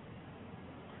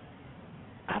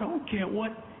 I don't care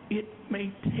what it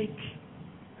may take.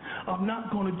 I'm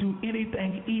not going to do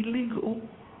anything illegal.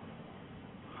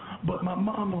 But my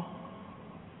mama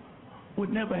would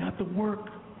never have to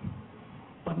work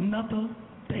another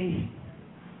day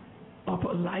of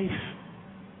her life.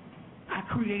 I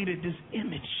created this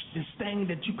image, this thing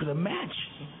that you could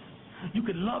imagine. You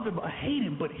could love him or hate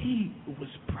him, but he was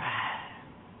pride.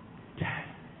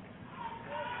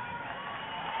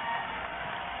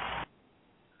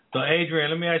 So, Adrian,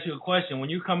 let me ask you a question.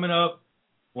 When you're coming up,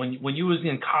 when you was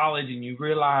in college and you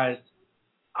realized,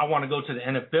 I want to go to the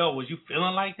NFL, was you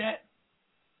feeling like that?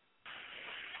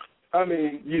 I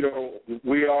mean,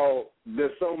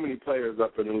 there's so many players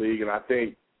up in the league, and I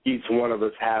think each one of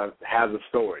us has a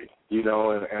story,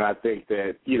 and I think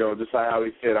that, just like how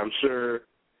he said, I'm sure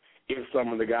if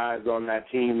some of the guys on that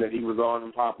team that he was on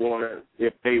in Pop Warner,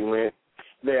 if they went,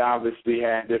 they obviously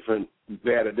had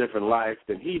a different life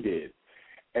than he did.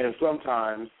 And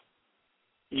sometimes,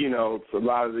 a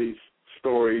lot of these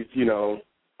stories,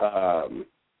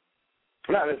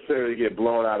 not necessarily get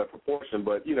blown out of proportion,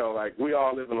 but, you know, like we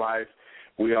all live in life.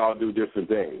 We all do different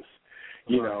things,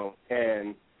 you know,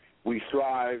 and we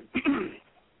strive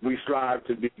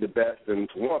to be the best and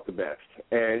to want the best.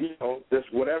 And, you know,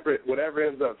 just whatever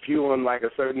ends up fueling like a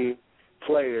certain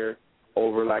player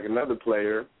over like another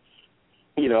player,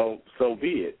 you know, so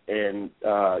be it. And,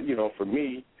 you know, for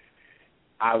me,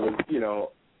 I wasn't,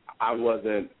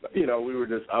 you know, we were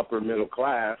just upper middle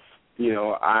class. You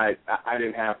know, I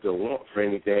didn't have to want for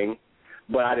anything,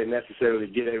 but I didn't necessarily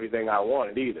get everything I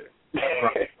wanted either.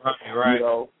 Right. You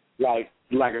know, like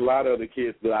a lot of the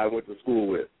kids that I went to school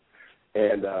with.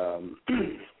 And,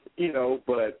 you know,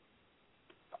 but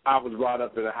I was brought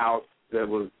up in a house that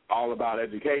was all about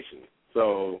education.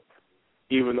 So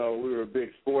even though we were a big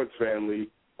sports family,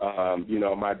 you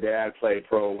know, my dad played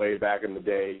pro way back in the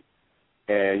day,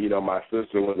 and, you know, my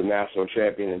sister was a national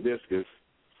champion in discus,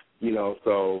 you know,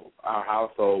 so our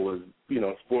household was, you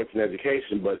know, sports and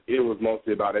education, but it was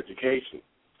mostly about education.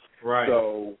 Right.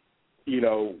 So, you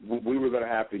know, we were going to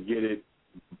have to get it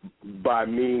by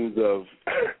means of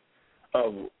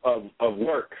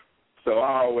work. So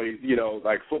I always, you know,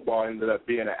 like football ended up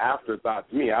being an afterthought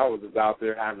to me. I was just out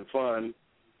there having fun,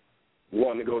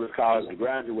 wanting to go to college and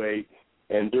graduate,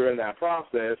 and during that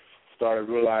process, started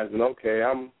realizing, okay,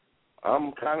 I'm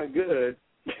kind of good,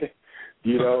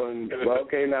 you know, and well,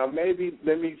 okay, now maybe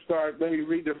let me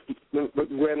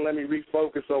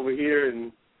refocus over here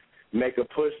and make a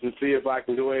push and see if I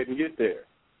can go ahead and get there.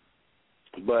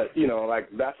 But, you know, like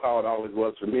that's how it always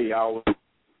was for me. I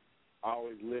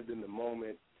always lived in the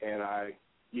moment, and I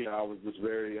was just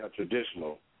very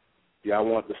traditional. Yeah, I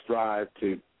wanted to strive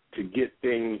to get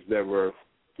things that were,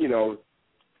 you know,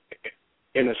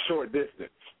 in a short distance.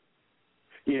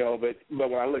 You know, but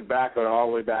when I look back on all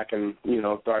the way back in, you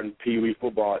know, starting Pee Wee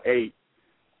football at 8,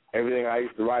 everything I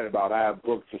used to write about, I have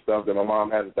books and stuff that my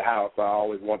mom has at the house. I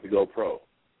always wanted to go pro.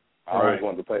 I always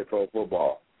wanted to play pro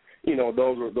football. You know,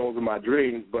 those were my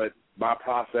dreams, but my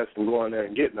process from going there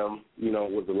and getting them, you know,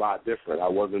 was a lot different. I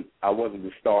wasn't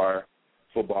the star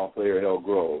football player at Elk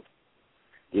Grove.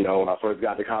 You know, when I first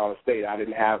got to College State, I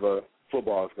didn't have a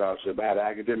football scholarship. I had an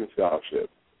academic scholarship.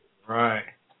 Right.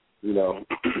 You know.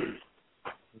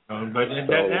 But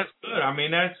that's good. I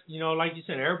mean, that's, you know, like you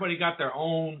said, everybody got their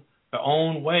own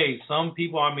way. Some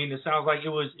people, I mean, it sounds like it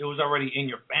was already in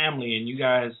your family, and you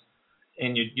guys,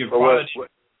 and your father,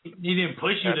 he didn't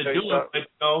push you to do it, but,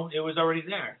 you know, it was already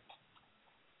there.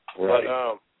 Right. But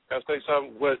I'll say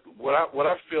something. What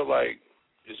I feel like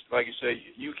is, like you said,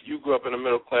 you grew up in a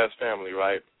middle class family,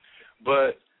 right?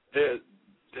 But there's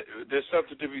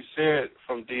something to be said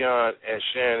from Dion and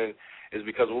Shannon, is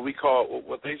because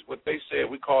what they said,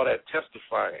 we call that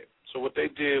testifying. So what they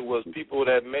did was people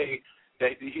that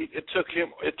it took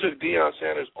Deion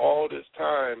Sanders all this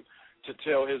time to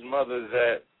tell his mother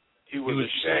that he was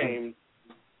ashamed.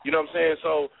 You know what I'm saying?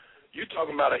 So you're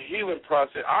talking about a healing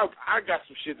process. I got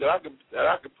some shit that I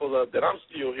could pull up that I'm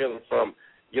still healing from.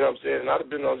 You know what I'm saying? And I've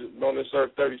been on this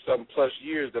earth 30-something plus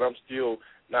years that I'm still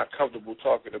not comfortable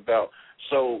talking about.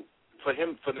 So for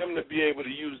them to be able to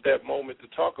use that moment to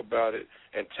talk about it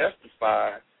and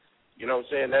testify, you know what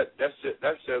I'm saying,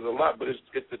 that says a lot. But it's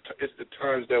the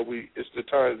times that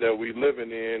we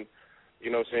living in, you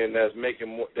know what I'm saying,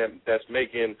 that's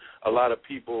making a lot of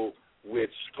people with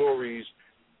stories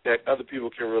that other people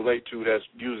can relate to, that's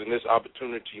using this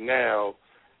opportunity now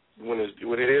when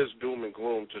it is doom and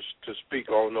gloom to speak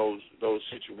on those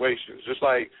situations. Just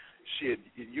like shit,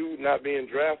 you not being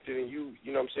drafted and you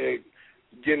know what I'm saying,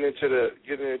 getting into the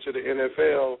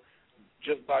NFL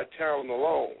just by talent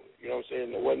alone. You know what I'm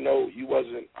saying? It wasn't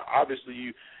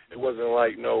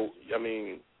like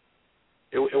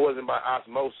it wasn't by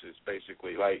osmosis,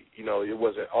 basically. Like, you know, it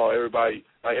wasn't everybody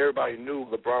knew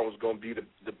LeBron was going to be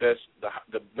the best,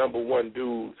 the number one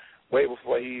dude way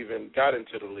before he even got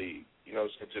into the league, you know,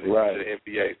 into the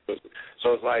NBA.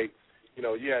 So it's like, you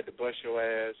know, you had to bust your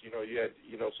ass, you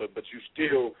know, but you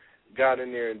still got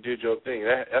in there and did your thing.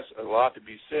 That's a lot to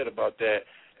be said about that.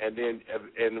 And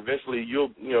eventually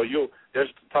there's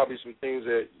probably some things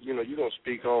that, you know, you're going to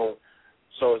speak on.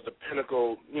 So it's the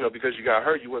pinnacle, you know, because you got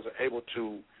hurt, you wasn't able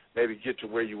to maybe get to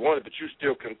where you wanted, but you're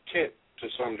still content to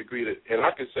some degree. And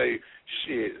I could say,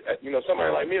 shit, you know,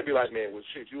 somebody like me would be like, man, well,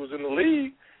 shit, you was in the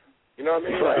league. You know what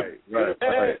I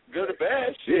mean? Good or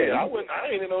bad, shit. I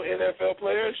ain't no NFL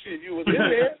player. Shit, you was in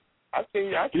there. I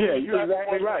seen you're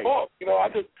exactly right. Falk. You know,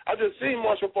 I just seen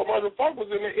Marshall Falk. Marshall Falk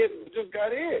was in there, just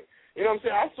got in. You know what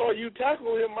I'm saying? I saw you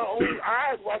tackle him, my own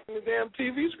eyes watching the damn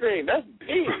TV screen. That's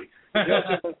big. You know what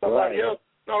I'm saying? Somebody else,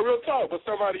 no, real talk, but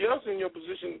somebody else in your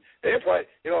position, they probably,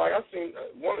 you know, like I seen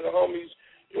one of the homies,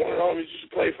 One of the homies used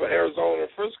to play for Arizona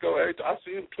and Frisco. I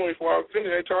see him 24-hour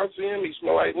finish. Every time I see him, he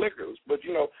smell like liquors. But,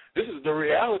 this is the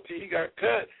reality. He got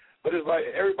cut. But it's like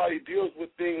everybody deals with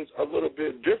things a little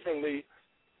bit differently.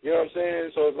 You know what I'm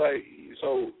saying? So it's like,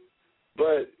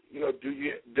 but,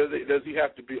 does he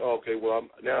have to be, okay, well,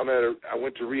 I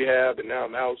went to rehab and now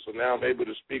I'm out, so now I'm able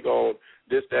to speak on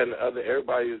this, that, and the other.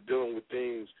 Everybody is dealing with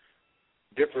things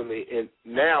differently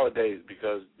nowadays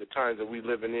because the times that we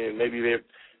living in, maybe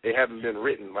they haven't been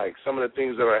written. Like some of the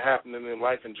things that are happening in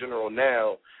life in general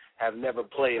now have never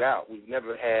played out. We've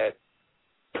never had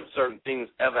certain things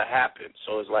ever happen.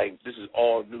 So it's like this is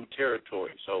all new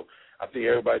territory. So I think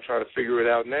everybody trying to figure it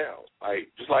out now. Like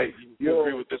just like you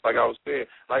agree with this, like I was saying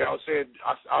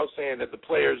that the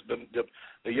players,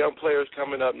 the young players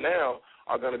coming up now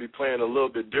are going to be playing a little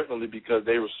bit differently because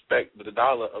they respect the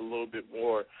dollar a little bit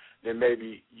more than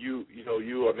maybe you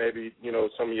or maybe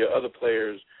some of your other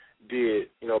players did.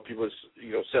 People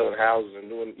selling houses and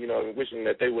doing and wishing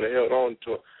that they would have held on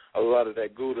to a lot of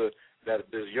that Gouda.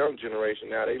 That this young generation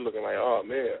now, they looking like, oh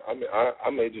man, I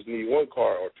may just need one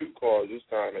car or two cars this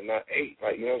time and not 8.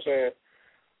 Like, you know what I'm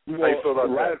saying? How you feel about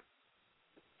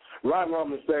that? Right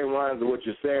along the same lines of what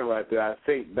you're saying right there. I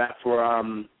think that's where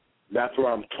I'm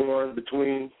torn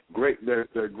between.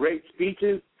 They're great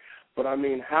speeches, but I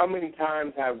mean, how many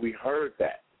times have we heard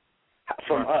that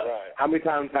from us? Right. How many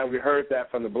times have we heard that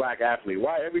from the black athlete?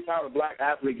 Why every time a black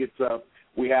athlete gets up,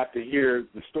 we have to hear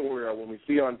the story, or when we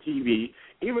see on TV,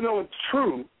 even though it's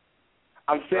true,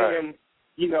 I'm saying,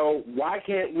 why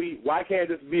can't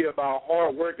this be about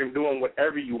hard work and doing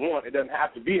whatever you want? It doesn't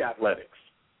have to be athletics.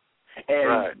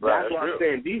 And that's what I'm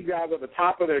saying. These guys are the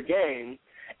top of their game,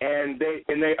 and they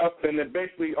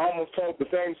basically almost told the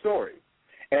same story.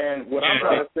 And what I'm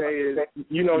trying to say is,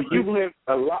 you've lived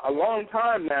a long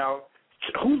time now.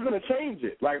 Who's going to change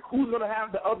it? Like, who's going to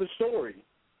have the other story?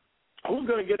 Who's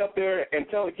going to get up there and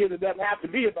tell the kids it doesn't have to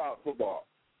be about football?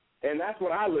 And that's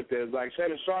what I looked at. Like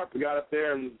Shannon Sharp got up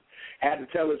there and had to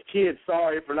tell his kids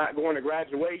sorry for not going to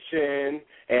graduation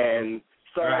and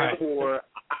sorry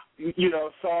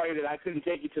sorry that I couldn't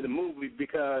take you to the movie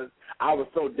because I was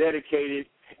so dedicated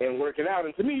and working out.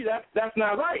 And to me, that's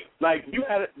not right. Like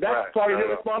that's part of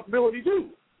your responsibility too.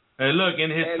 Hey, look,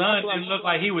 and his son didn't look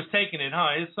like he was taking it,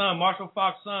 huh? His son, Marshall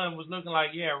Faulk's son, was looking like,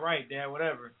 yeah, right, Dad,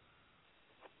 whatever.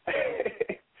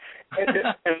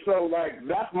 and so, like,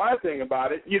 that's my thing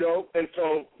about it, and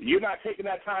so you're not taking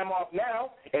that time off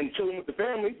now and chilling with the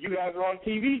family. You guys are on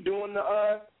TV doing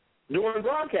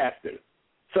broadcasting.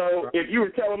 So if you were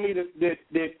telling me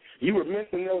that you were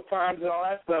missing those times and all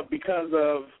that stuff because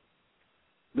of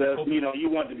you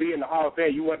want to be in the Hall of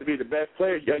Fame, you want to be the best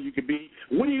player you could be,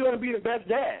 when are you going to be the best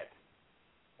dad?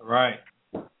 Right.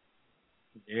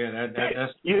 Yeah,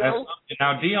 that's something.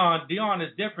 Now, Deion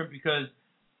is different because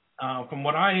from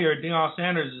what I hear, Deion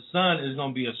Sanders' son is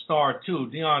going to be a star too.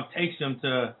 Deion takes him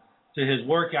to his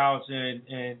workouts,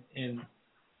 and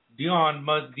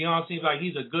Deion seems like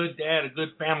he's a good dad, a good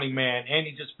family man, and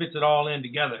he just fits it all in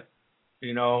together,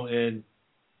 And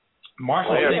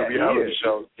Marshall, he had the reality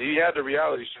show. He had the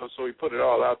reality show, so he put it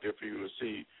all out there for you to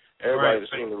see. Everybody's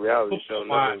seen the reality show.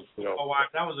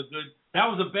 That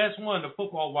was the best one, the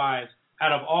Football Wives.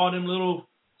 Out of all them little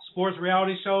sports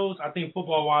reality shows, I think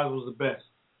Football Wives was the best.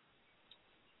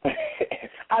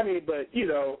 I mean, but,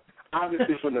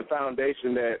 obviously from the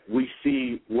foundation that we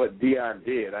see what Deion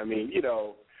did, I mean,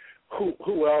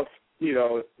 who else,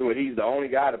 when he's the only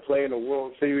guy to play in the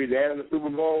World Series and in the Super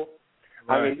Bowl?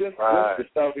 Right. I mean, just the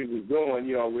stuff he was doing,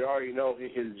 we already know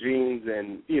his genes,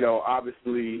 and,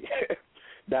 obviously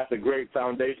that's a great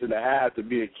foundation to have to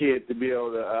be a kid, to be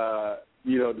able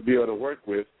to, work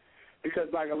with. Because,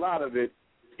 like, a lot of it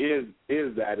is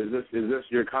this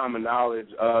your common knowledge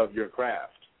of your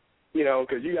craft?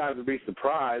 Because you guys would be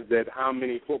surprised at how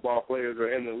many football players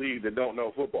are in the league that don't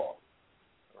know football.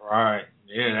 Right.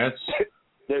 Yeah,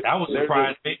 that was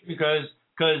surprising because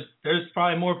there's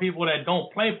probably more people that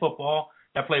don't play football,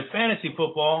 that play fantasy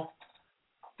football,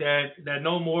 that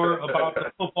know more about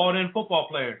the football than football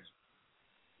players.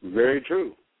 Very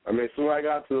true. I mean, as soon as I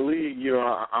got to the league,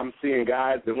 I'm seeing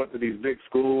guys that went to these big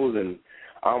schools, and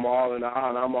I'm all in the aisle,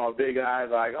 and I'm all big eyes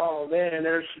like, oh, man,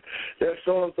 there's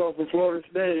so-and-so from Florida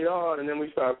State, and then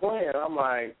we start playing. I'm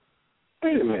like,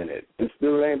 wait a minute, this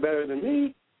dude ain't better than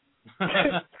me.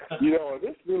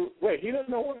 This dude, wait, he doesn't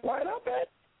know what to line up at?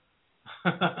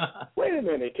 Wait a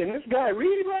minute, can this guy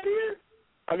read right here?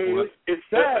 I mean, it's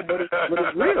sad, but it's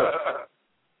real.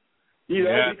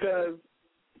 Because,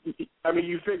 I mean,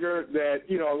 you figure that,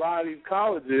 a lot of these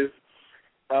colleges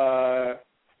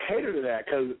cater to that,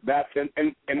 because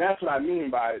and that's what I mean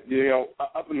by it.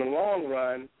 Up in the long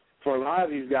run, for a lot of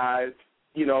these guys,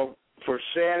 for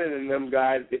Shannon and them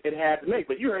guys, it had to make.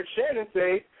 But you heard Shannon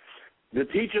say the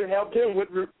teacher helped him with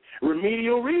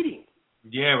remedial reading.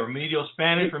 Yeah, remedial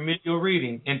Spanish, remedial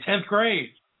reading in 10th grade.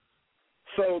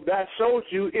 So that shows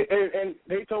you, and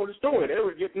they told the story. They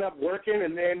were getting up, working,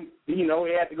 and then, he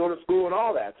had to go to school and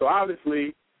all that. So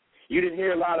obviously, you didn't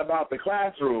hear a lot about the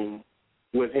classroom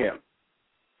with him.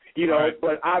 Right.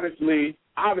 But obviously,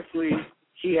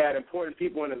 he had important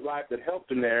people in his life that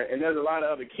helped him there, and there's a lot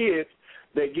of other kids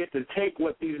that get to take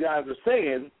what these guys are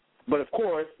saying, but of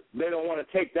course, they don't want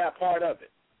to take that part of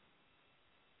it.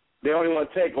 They only want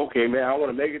to take, okay, man, I want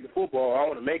to make it to football, I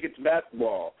want to make it to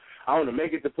basketball, I want to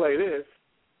make it to play this,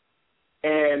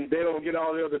 and they don't get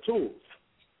all the other tools.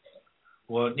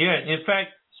 Well, yeah. In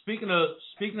fact, speaking of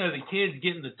the kids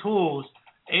getting the tools,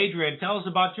 Adrian, tell us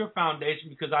about your foundation,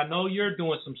 because I know you're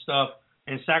doing some stuff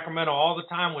in Sacramento all the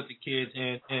time with the kids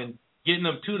and getting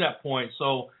them to that point.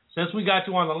 So since we got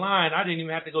you on the line, I didn't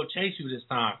even have to go chase you this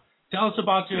time. Tell us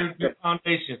about your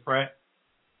foundation, Fred.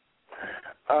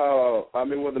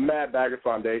 With the Matt Bagger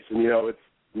Foundation, it's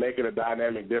making a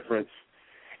dynamic difference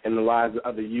in the lives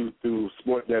of the youth through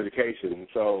sports and education.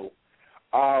 So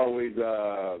I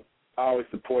always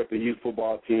support the youth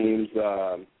football teams.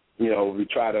 We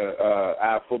try to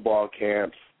have football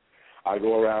camps. I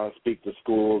go around and speak to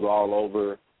schools all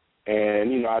over,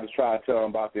 and, I just try to tell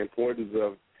them about the importance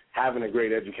of having a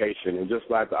great education and just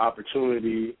like the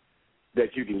opportunity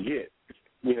that you can get.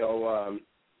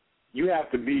 You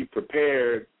have to be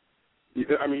prepared. You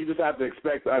just have to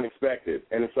expect the unexpected,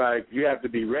 and it's like you have to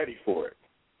be ready for it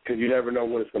because you never know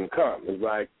when it's going to come. It's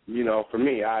like, for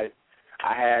me, I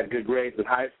had good grades in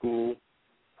high school.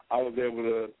 I was able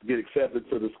to get accepted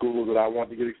to the schools that I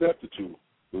wanted to get accepted to.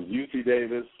 It was UC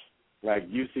Davis, like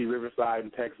UC Riverside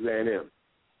and Texas A&M,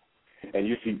 and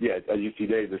UC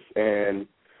Davis. And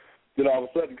then all of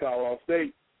a sudden, Colorado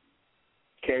State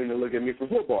came to look at me for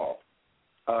football.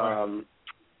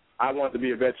 I wanted to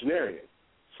be a veterinarian.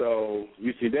 So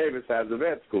UC Davis has a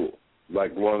vet school,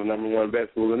 like one of the number one vet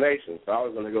schools in the nation. So I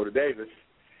was going to go to Davis.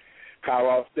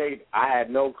 Colorado State, I had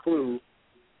no clue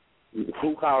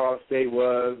who Colorado State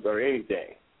was or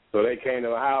anything. So they came to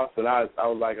my house, and I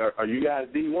was like, are you guys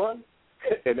D1?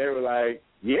 And they were like,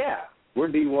 yeah, we're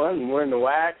D1, and we're in the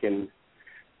WAC. And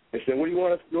they said, what do you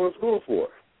want us to go to school for?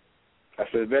 I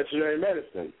said, veterinary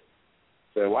medicine.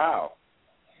 I said, wow,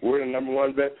 we're the number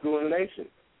one vet school in the nation.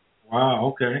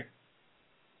 Wow, okay.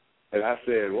 And I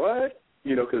said, what?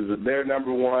 Because they're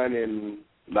number one in,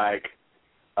 like,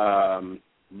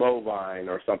 bovine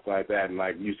or something like that, and,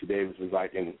 like, UC Davis is,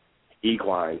 like, in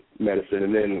equine medicine,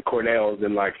 and then Cornell's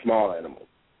in, like, small animals.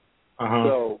 Uh-huh.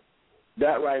 So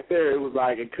that right there, it was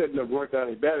like it couldn't have worked out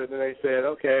any better. Then they said,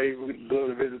 okay, we can go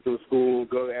to visit to a school,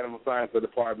 go to the animal science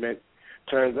department.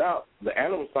 Turns out the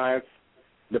animal science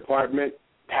department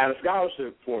had a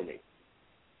scholarship for me.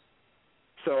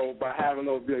 So by having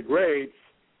those good grades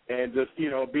and just,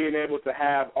 being able to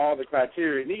have all the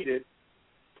criteria needed,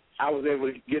 I was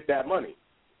able to get that money.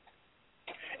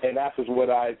 And that's just what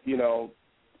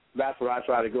that's what I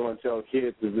try to go and tell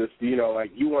kids is just,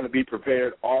 like you want to be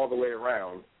prepared all the way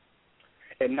around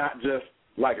and not just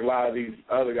like a lot of these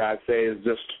other guys say is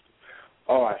just,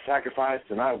 oh, I sacrificed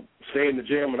and I stayed in the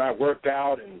gym and I worked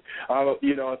out and,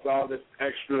 it's all this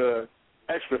extra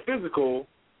physical,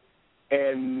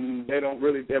 and they don't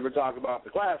really ever talk about the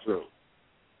classroom.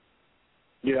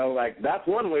 Like that's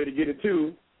one way to get it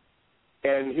too,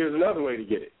 and here's another way to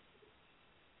get it.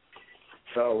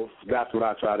 So that's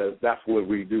what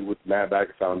we do with the Matt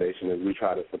Bagger Foundation is we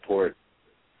try to support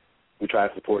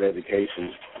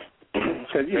education.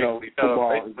 Because,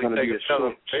 football is going to be a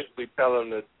short. Basically tell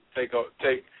them to take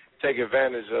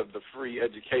advantage of the free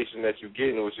education that you're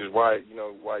getting, which is why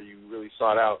you really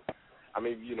sought out.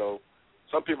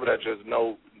 Some people that just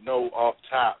know off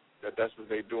top that that's what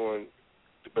they're doing,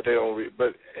 but they don't.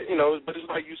 But it's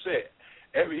like you said,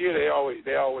 every year they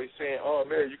always saying, oh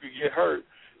man, you could get hurt.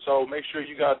 So make sure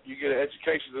you get an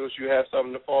education so that you have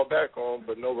something to fall back on,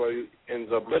 but nobody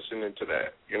ends up listening to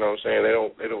that. You know what I'm saying?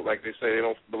 They don't like they say they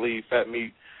don't believe fat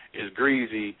meat is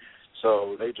greasy,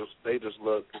 so they just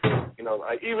look,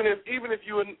 like even if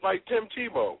you like Tim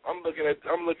Tebow, I'm looking at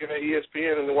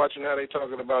ESPN and watching how they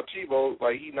talking about Tebow,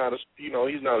 like he's not a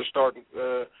starting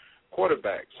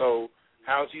quarterback. So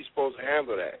how is he supposed to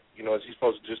handle that? Is he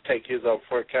supposed to just take his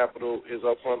upfront capital, his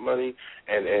upfront money,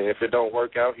 and if it don't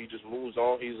work out, he just moves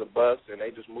on, he's a bust, and they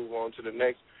just move on to the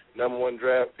next number one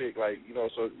draft pick?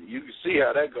 So you can see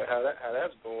how that's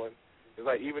going. It's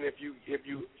like even if you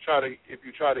try to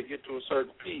get to a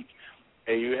certain peak,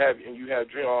 and you have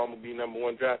dream, I'm gonna be number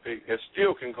one draft pick, it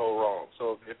still can go wrong.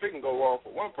 So if it can go wrong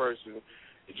for one person,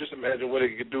 just imagine what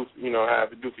it could do, how it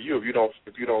could do for you if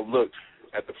you don't look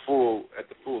at the full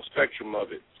spectrum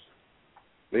of it.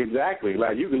 Exactly.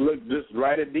 Like, you can look just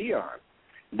right at Deion.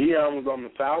 Deion was on the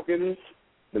Falcons,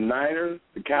 the Niners,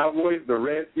 the Cowboys, the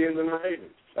Redskins, and the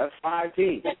Ravens. That's 5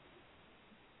 teams.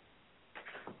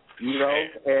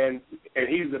 And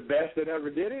he's the best that ever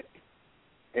did it,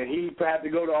 and he had to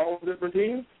go to all the different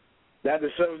teams. That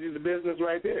just shows you the business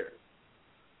right there.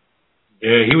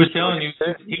 Yeah, he was telling you,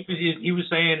 he was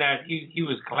saying that he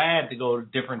was glad to go to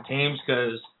different teams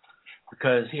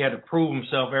because he had to prove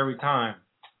himself every time.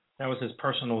 That was his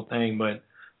personal thing, but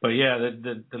yeah,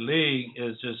 the league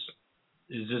is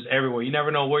just everywhere. You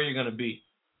never know where you're going to be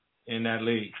in that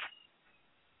league.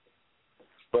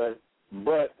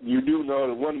 But you do know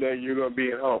that one day you're going to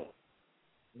be at home.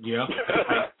 Yeah.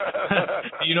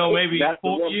 Maybe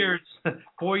 4 years from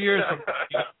now,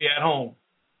 you'll be at home.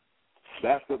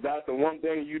 That's the one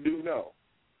thing you do know.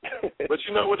 But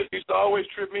you know what it used to always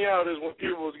trip me out is when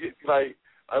people was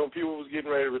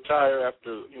getting ready to retire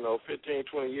after 15,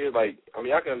 20 years. Like, I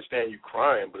mean, I can understand you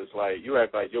crying, but it's like you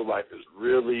act like your life is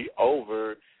really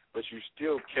over, but you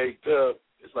still caked up.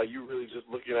 It's like you really just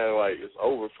looking at it like it's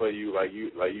over for you, like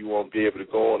you won't be able to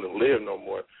go on and live no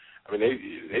more. I mean,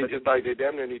 they just like they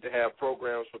damn near need to have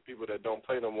programs for people that don't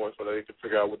play no more so that they can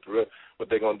figure out what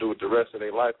they're gonna do with the rest of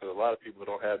their life. Because a lot of people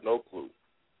don't have no clue.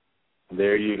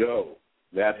 There you go.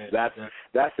 That's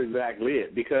exactly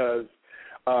it. Because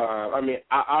I mean,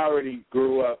 I already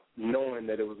grew up knowing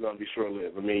that it was gonna be short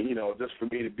lived. I mean, just for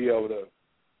me to be able to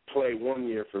play 1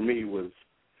 year for me was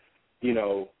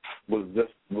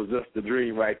just the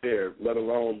dream right there. Let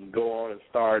alone go on and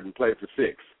start and play for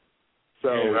 6.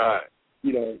 So. Yeah, right.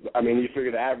 I mean, you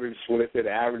figure the average, when they say the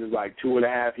average is like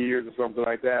 2.5 years or something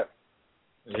like that.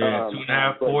 Yeah,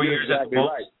 2.5, 4 years at the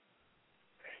most. Right.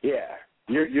 Yeah,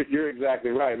 you're exactly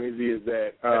right, Mizzy, is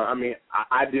that, I mean,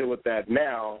 I deal with that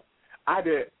now. I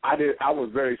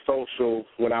was very social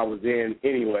when I was in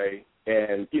anyway,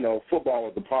 and, football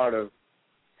was a part of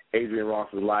Adrian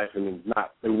Ross's life, and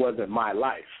it wasn't my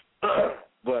life.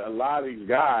 But a lot of these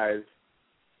guys,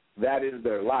 that is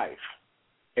their life.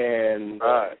 And,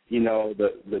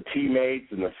 the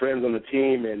teammates and the friends on the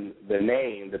team and the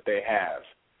name that they have.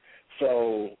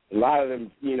 So a lot of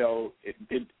them,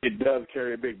 it does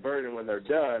carry a big burden when they're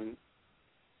done.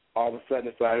 All of a sudden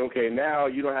it's like, okay, now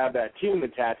you don't have that team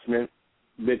attachment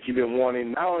that you've been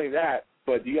wanting. Not only that,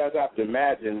 but you guys have to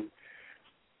imagine,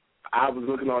 I was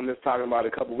looking on this talking about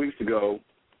a couple weeks ago,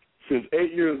 since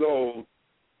 8 years old,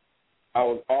 I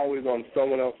was always on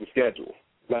someone else's schedule.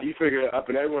 Like, you figure up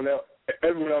in everyone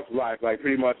else's life, like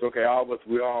pretty much, okay, all of us,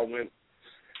 we all went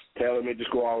to elementary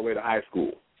school all the way to high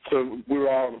school. So we were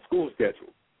all on the school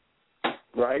schedule,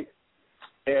 right?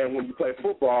 And when you play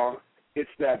football, it's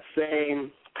that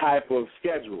same type of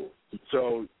schedule.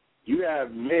 So you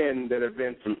have men that have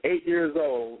been from 8 years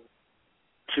old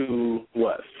to,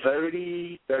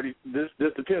 30, this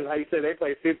depends how you say they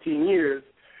play 15 years.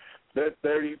 They're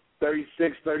 30,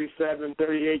 36, 37,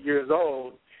 38 years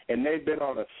old, and they've been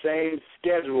on the same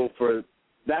schedule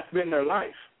that's been their life.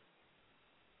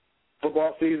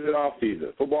 Football season, off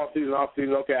season. Football season, off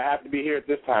season. Okay, I have to be here at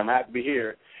this time. I have to be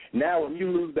here. Now, when you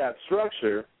lose that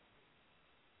structure,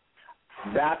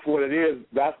 that's what it is.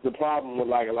 That's the problem with,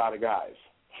 like, a lot of guys.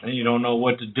 And you don't know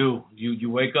what to do. You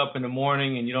wake up in the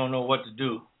morning and you don't know what to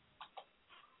do.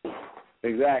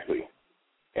 Exactly.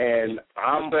 And it's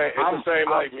the same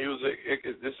like music.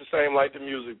 It's the same like the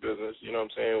music business. You know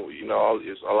what I'm saying?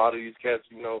 A lot of these cats,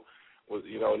 was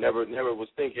never was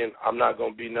thinking I'm not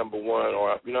going to be number one,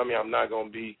 or I'm not going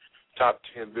to be top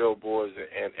 10 billboards.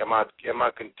 And am I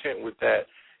content with that?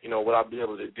 Will I be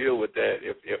able to deal with that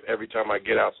if every time I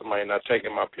get out somebody not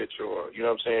taking my picture, or you know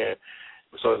what I'm saying?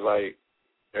 So it's like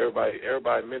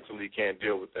everybody mentally can't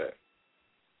deal with that.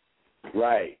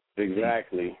 Right.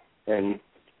 Exactly. And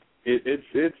it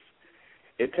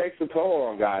takes a toll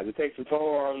on guys. It takes a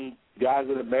toll on guys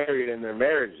that are married in their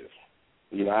marriages.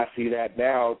 I see that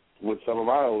now with some of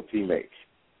my old teammates.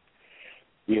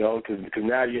 Because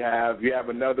now you have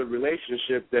another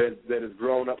relationship that has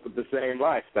grown up with the same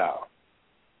lifestyle.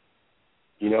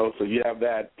 So you have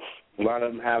that. A lot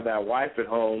of them have that wife at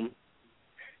home,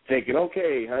 thinking,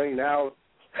 okay, honey, now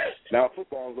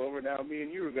football's over. Now me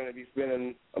and you are going to be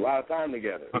spending a lot of time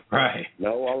together. Right.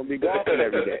 No, I'm going to be golfing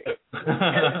every day.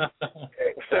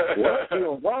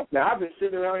 Golf now. I've been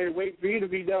sitting around here waiting for you to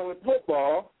be done with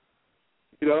football.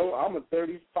 I'm a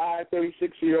 35,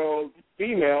 36-year-old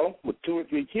female with 2 or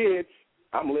 3 kids.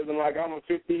 I'm living like I'm a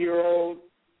 50-year-old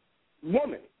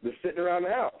woman that's sitting around the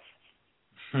house.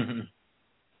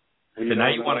 So now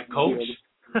you want to coach?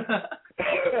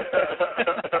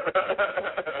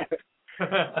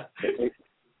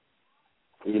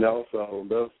 You know, so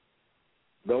those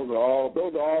are all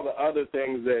the other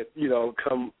things that, you know,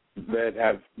 come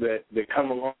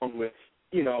along with,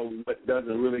 you know, what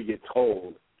doesn't really get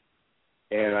told.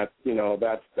 And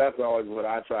that's always what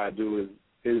I try to do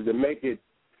is to make it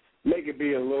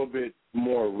be a little bit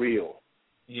more real.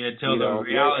 Yeah, tell the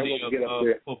reality of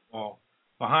football.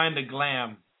 Behind the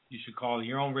glam, you should call it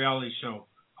your own reality show.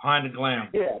 Behind the glam.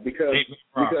 Yeah, because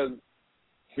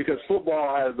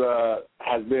football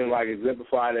has been like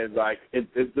exemplified as like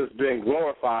it's just been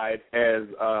glorified as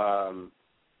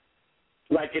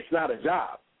like it's not a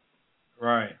job.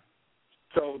 Right.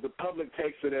 So the public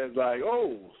takes it as like,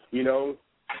 oh, you know,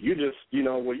 you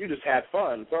just had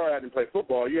fun. Sorry I didn't play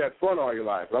football. You had fun all your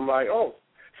life. I'm like, oh,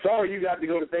 sorry you got to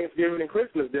go to Thanksgiving and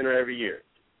Christmas dinner every year.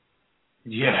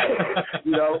 Yeah.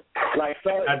 You know, like,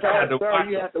 sorry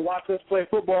you have to watch us play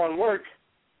football and work,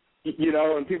 you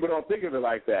know, and people don't think of it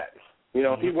like that. You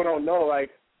know, people don't know,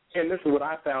 like, and this is what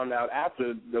I found out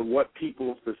after what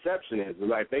people's perception is.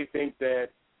 Like, they think that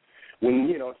when,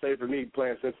 you know, say for me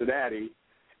playing Cincinnati,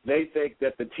 they think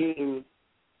that the team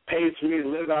pays for me to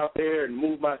live out there and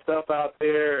move my stuff out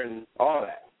there and all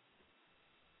that.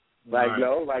 Like,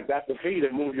 no, like that's a fee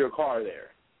to move your car there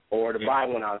or to buy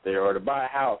one out there or to buy a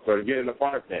house or to get an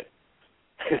apartment.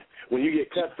 When you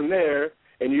get cut from there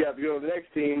and you have to go to the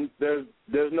next team, there's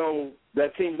no,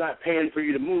 that team's not paying for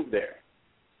you to move there.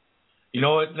 You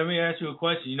know what? Let me ask you a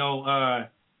question. You know,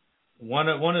 one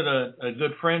of the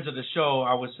good friends of the show,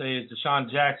 I would say, is Deshaun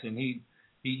Jackson.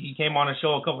 He came on the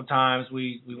show a couple of times.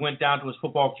 We went down to his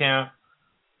football camp.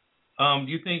 Do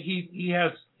you think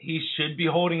he should be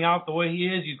holding out the way he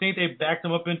is? You think they backed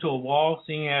him up into a wall,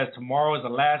 seeing as tomorrow is the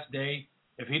last day?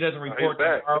 If he doesn't report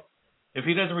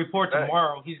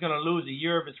tomorrow, he's going to lose a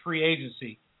year of his free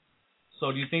agency.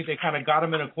 So do you think they kind of got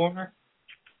him in a corner?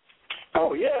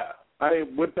 Oh yeah, I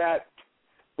mean with that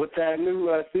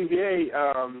new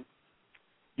CBA,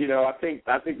 you know, I think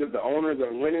that the owners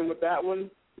are winning with that one.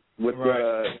 With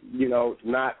you know,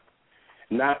 not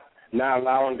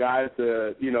allowing guys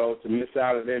to, you know, to miss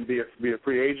out and then be a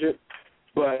free agent.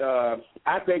 But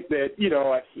I think that, you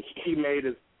know, he made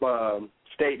his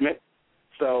statement.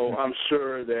 So I'm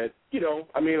sure that, you know,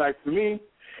 I mean, like for me,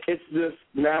 it's just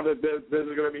now that there's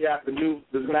going to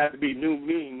have to be new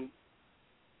means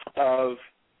of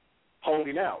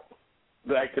holding out.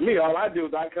 Like to me, all I do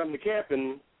is I come to camp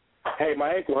and, hey,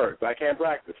 my ankle hurts. I can't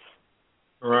practice.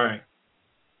 Right.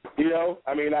 You know,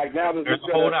 I mean, like now there's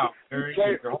hold out.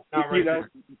 You know,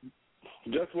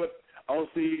 just what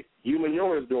OC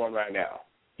Kumandae is doing right now.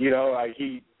 You know, like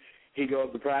he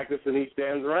goes to practice and he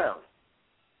stands around.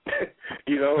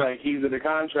 You know, like he's in a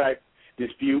contract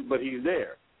dispute, but he's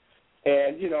there.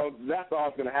 And you know, that's all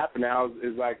that's going to happen now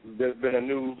is like there's been a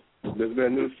new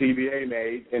CBA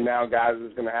made, and now guys are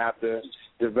going to have to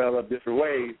develop different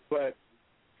ways, but.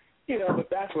 You know, but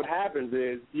that's what happens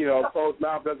is, you know, closed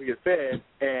mouth doesn't get fed,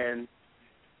 and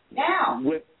now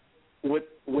with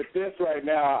this right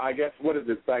now, I guess what is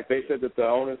it like? They said that the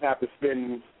owners have to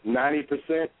spend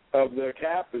 90% of their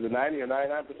cap. Is it 90 or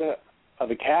 99% of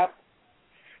the cap?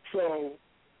 So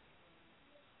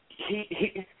he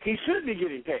should be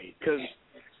getting paid because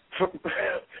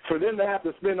for them to have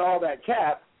to spend all that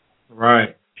cap,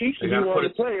 right? He should be one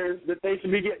of the players that they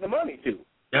should be getting the money to.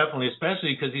 Definitely,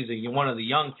 especially because he's one of the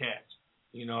young cats.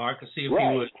 You know, I could see if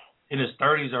he was in his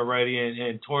 30s already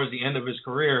and towards the end of his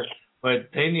career,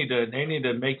 but they need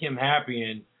to make him happy,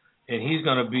 and he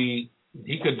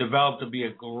could develop to be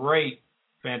a great,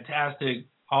 fantastic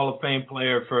Hall of Fame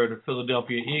player for the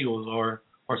Philadelphia Eagles or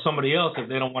somebody else if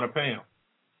they don't want to pay him.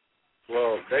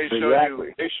 Well, they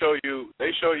show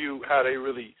you how they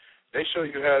really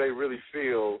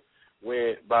feel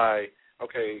when by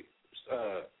okay.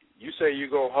 You say you're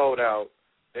going to hold out,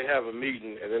 they have a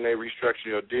meeting, and then they restructure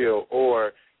your deal,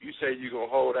 or you say you're going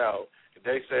to hold out,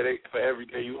 they say for every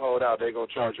day you hold out, they're going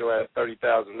to charge your ass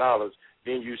 $30,000,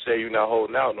 then you say you're not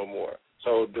holding out no more.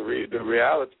 So the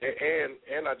reality,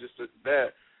 and not just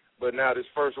that, but now this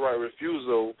first right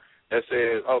refusal that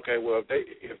says, okay, well,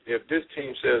 if this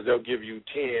team says they'll give you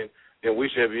 10, then we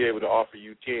should be able to offer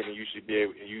you 10, and you should be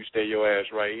able, and you stay your ass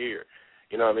right here.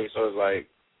 You know what I mean? So it's like,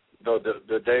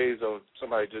 the days of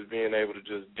somebody just being able to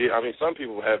just dip. I mean, some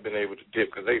people have been able to dip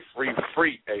because they free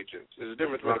agents. There's a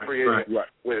difference between a free agent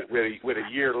with a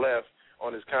year left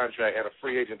on his contract and a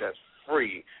free agent that's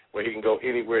free where he can go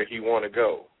anywhere he want to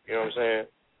go. You know what I'm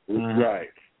saying?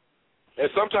 Right. And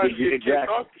sometimes you get kicked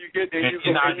off, you go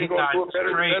to a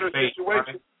better situation.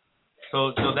 Right?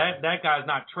 So that guy's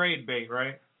not trade bait,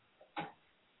 right?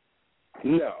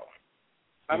 No.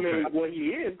 I mean, well,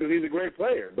 he is because he's a great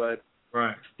player, but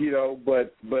Right. You know,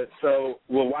 but so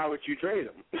why would you trade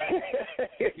him?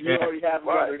 You already have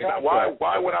another contract.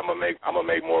 Why would I'm gonna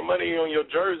make more money on your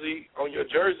jersey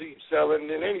selling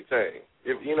than anything?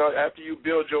 If you know, after you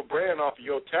build your brand off of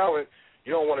your talent,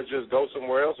 you don't want to just go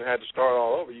somewhere else and have to start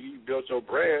all over. You built your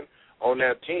brand on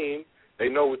that team. They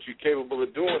know what you're capable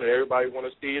of doing, and everybody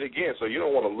want to see it again. So you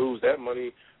don't want to lose that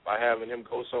money by having him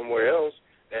go somewhere else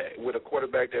with a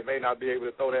quarterback that may not be able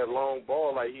to throw that long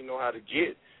ball like he know how to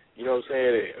get. You know what I'm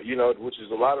saying? You know, which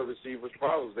is a lot of receivers'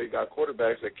 problems. They got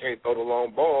quarterbacks that can't throw the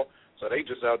long ball, so they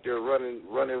just out there running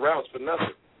routes for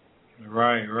nothing.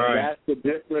 Right. And that's the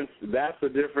difference. That's the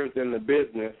difference in the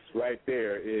business right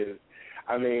there. Is,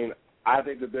 I mean, I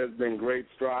think that there's been great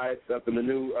strides up in the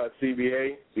new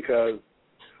CBA because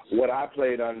what I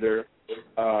played under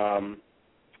and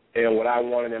what I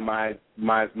wanted in my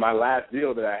last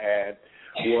deal that I had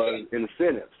was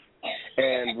incentives.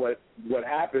 And what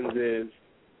happens is,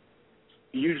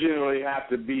 you generally have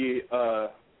to be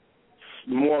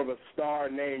more of a star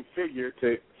name figure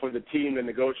for the team to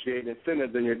negotiate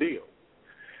incentives in your deal.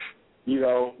 You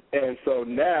know, and so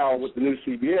now with the new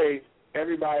CBA,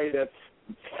 everybody that's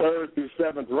 3rd through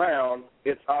 7th round,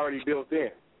 it's already built in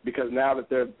because now that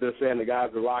they're saying the guys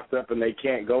are locked up and they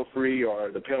can't go free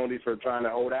or the penalties for trying to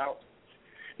hold out.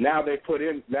 Now they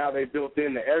built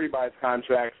into everybody's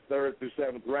contracts 3rd through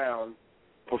 7th round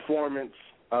performance.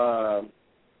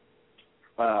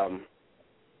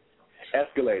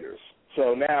 Escalators.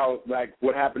 So now, like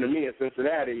what happened to me at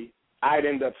Cincinnati, I'd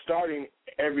end up starting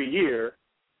every year,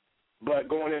 but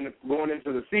going into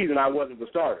the season, I wasn't the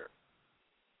starter.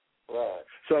 Right.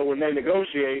 So when they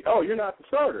negotiate, oh, you're not the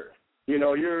starter. You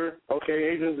know, you're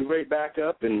okay. Adrian's a great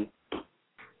backup, and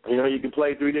you know you can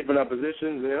play 3 different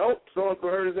positions. And so-and-so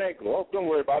hurt his ankle. Oh, don't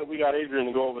worry about it. We got Adrian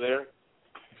to go over there.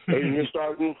 Adrian, you're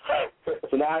starting.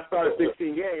 So now I started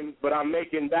 16 games, but I'm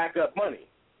making backup money.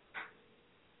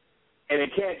 And it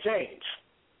can't change.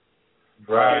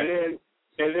 Right. And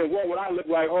then what would I look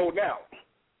like holding out?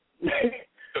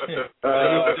 You'll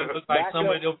look like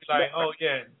somebody will be like, oh,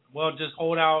 yeah, well, just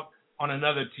hold out on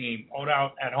another team. Hold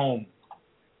out at home.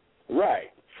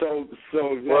 Right. So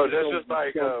well, that's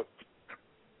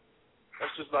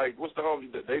just like what's the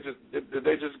homie that they just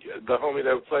the homie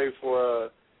that played for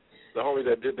the homie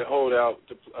that did the holdout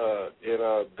for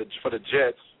the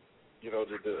Jets, you know,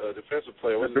 the defensive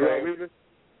player. What's his name?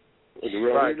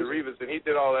 Right, the Reeves, and he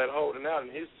did all that holding out,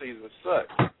 and his season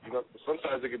sucked. You know,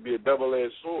 sometimes it could be a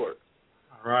double-edged sword.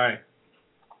 Right.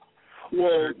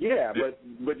 Well, yeah,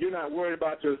 but you're not worried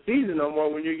about your season no more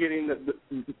when you're getting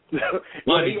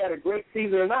whether he had a great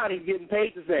season or not, he's getting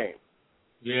paid the same.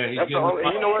 Yeah, he's that's getting the only,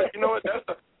 you know what?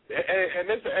 That's and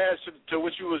this adds to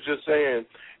what you was just saying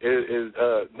is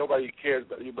nobody cares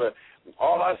about you, but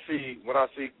all I see when I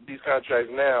see these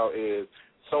contracts now is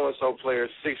so-and-so player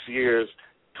 6 years,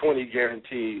 20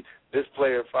 guaranteed. This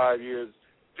player 5 years,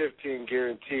 15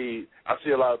 guaranteed. I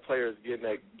see a lot of players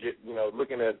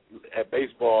looking at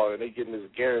baseball and they getting this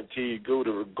guaranteed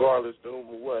Gouda regardless to whom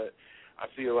or what. I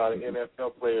see a lot of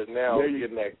NFL players now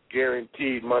getting that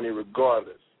guaranteed money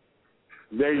regardless.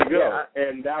 There you go. Yeah.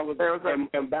 And that was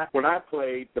and back when I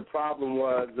played, the problem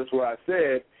was that's what I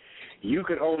said. You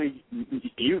could only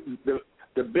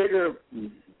the bigger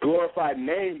glorified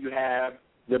name you have,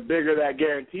 the bigger that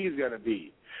guarantee is going to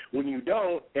be. When you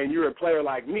don't, and you're a player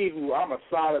like me, who I'm a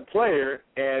solid player,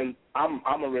 and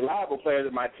I'm a reliable player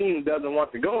that my team doesn't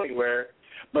want to go anywhere,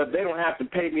 but they don't have to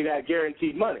pay me that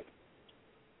guaranteed money.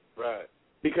 Right.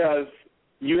 Because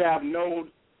you have no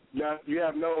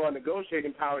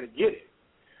negotiating power to get it.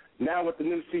 Now with the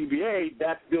new CBA,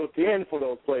 that's built in for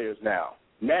those players now.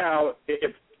 Now,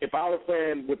 if I was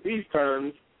playing with these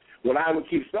terms, when I would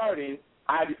keep starting,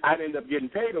 I'd end up getting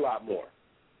paid a lot more.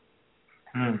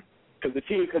 Because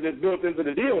it's built into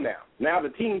the deal now. Now the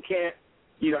team can't,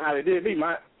 you know how they did me.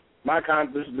 My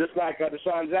contract, just like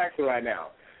Deshaun Jackson right now.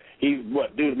 He's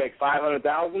make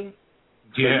 $500,000?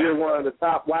 Yeah. You're one of the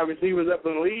top wide receivers up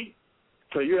in the league.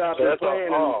 So you're out there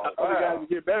playing, and other guys who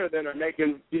get better than are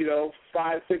making,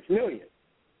 $5-6 million.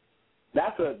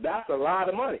 That's a lot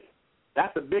of money.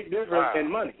 That's a big difference in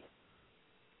money.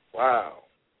 Wow.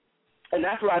 And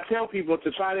that's what I tell people,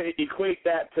 to try to equate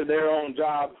that to their own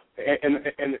jobs and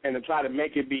to try to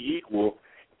make it be equal.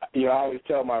 I always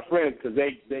tell my friends because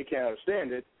they can't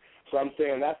understand it. So I'm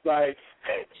saying that's like,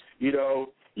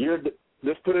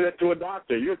 let's put it to a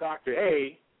doctor. You're Dr.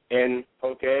 A, and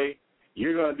okay,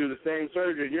 you're going to do the same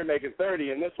surgery. You're making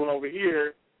 $30, and this one over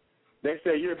here, they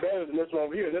say you're better than this one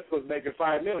over here. This one's making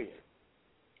 $5 million.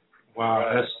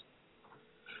 Wow, this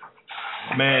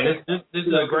is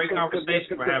a great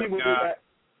conversation we're having, guys.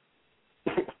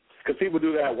 Because people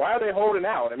do that. Why are they holding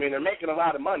out? I mean, they're making a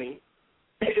lot of money.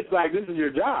 It's like, this is your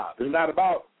job. It's not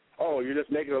about, oh, you're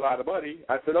just making a lot of money.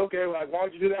 I said, okay, well, why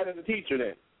don't you do that as a teacher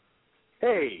then?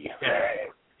 Hey.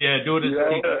 Yeah, do it as a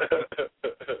teacher.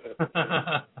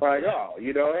 Like, oh,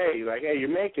 hey, you're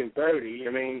making 30.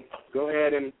 I mean, go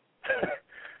ahead and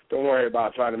don't worry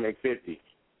about trying to make 50.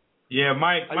 Yeah,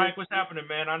 Mike, what's happening,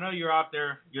 man? I know you're out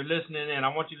there. You're listening in.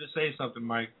 I want you to say something,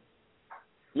 Mike.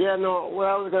 Yeah, no, what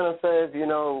I was going to say is,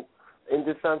 in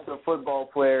defense of football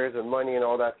players and money and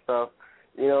all that stuff,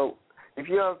 if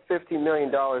you have $50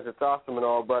 million, it's awesome and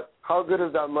all, but how good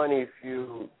is that money if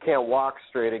you can't walk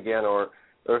straight again or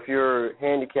if you're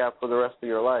handicapped for the rest of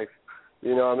your life?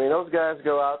 Those guys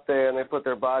go out there and they put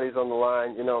their bodies on the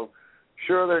line.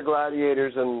 Sure, they're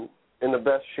gladiators and in the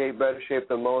best shape, better shape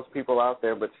than most people out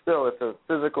there, but still, it's a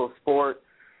physical sport.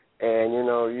 And,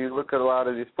 you look at a lot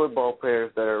of these football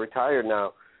players that are retired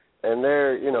now, and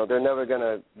they're never going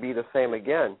to be the same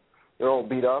again. They're all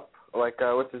beat up. Like,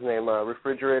 what's his name,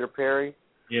 Refrigerator Perry?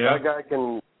 Yeah. That guy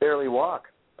can barely walk.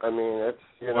 I mean, it's,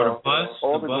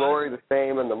 all the glory, the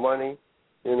fame, and the money.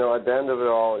 At the end of it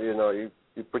all, you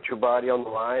put your body on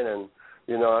the line, and,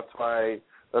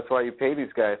 that's why you pay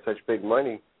these guys such big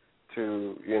money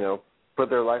to, put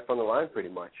their life on the line pretty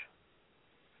much.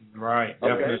 Right.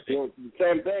 Okay.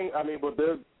 Same thing. I mean, but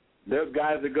there's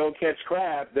guys that go catch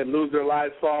crabs that lose their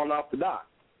lives falling off the dock.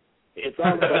 It's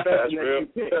all the profession that you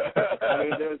pick. I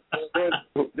mean,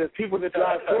 there's people that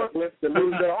drive forklifts that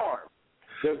lose their arm.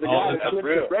 There's the guy that slips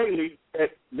the Braley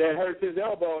that hurts his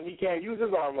elbow and he can't use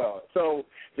his arm well. So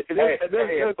there's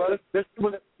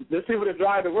people that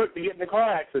drive to work to get in a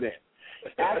car accident.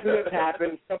 Accidents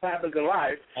happen. Stuff happens in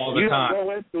life. All the time. You don't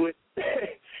go into it.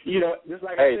 Just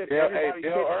like I said, everybody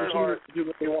gets to do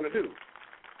what they want to do.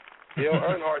 Dale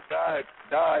Earnhardt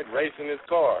died racing his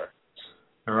car.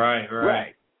 Right.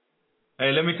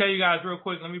 Hey, let me tell you guys real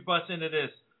quick. Let me bust into this.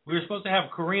 We were supposed to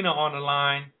have Karina on the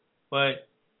line, but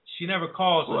she never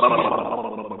called. So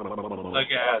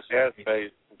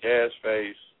gas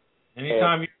face.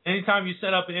 Anytime you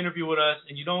set up an interview with us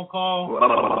and you don't call, you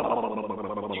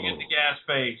get the gas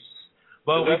face.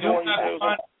 But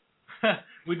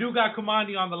we do got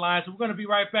Kumandae on the line, so we're going to be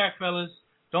right back, fellas.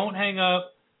 Don't hang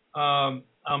up.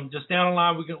 Just stay on the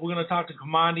line. We're going to talk to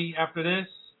Kumandae after this.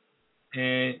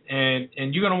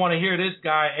 And you're gonna want to hear this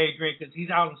guy, Adrian, because he's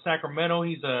out in Sacramento.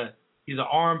 He's a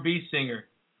R&B singer,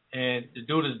 and the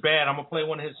dude is bad. I'm gonna play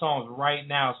one of his songs right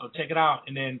now, so check it out,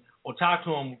 and then we'll talk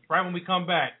to him right when we come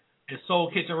back. It's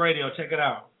Soul Kitchen Radio. Check it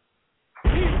out.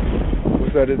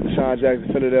 What's up? This is Deshaun Jackson,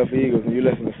 Philadelphia Eagles, and you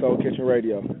listen to Soul Kitchen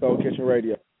Radio. Soul Kitchen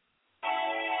Radio.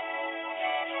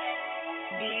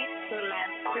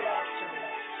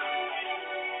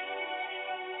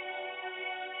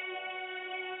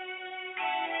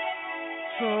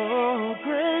 So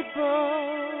grateful.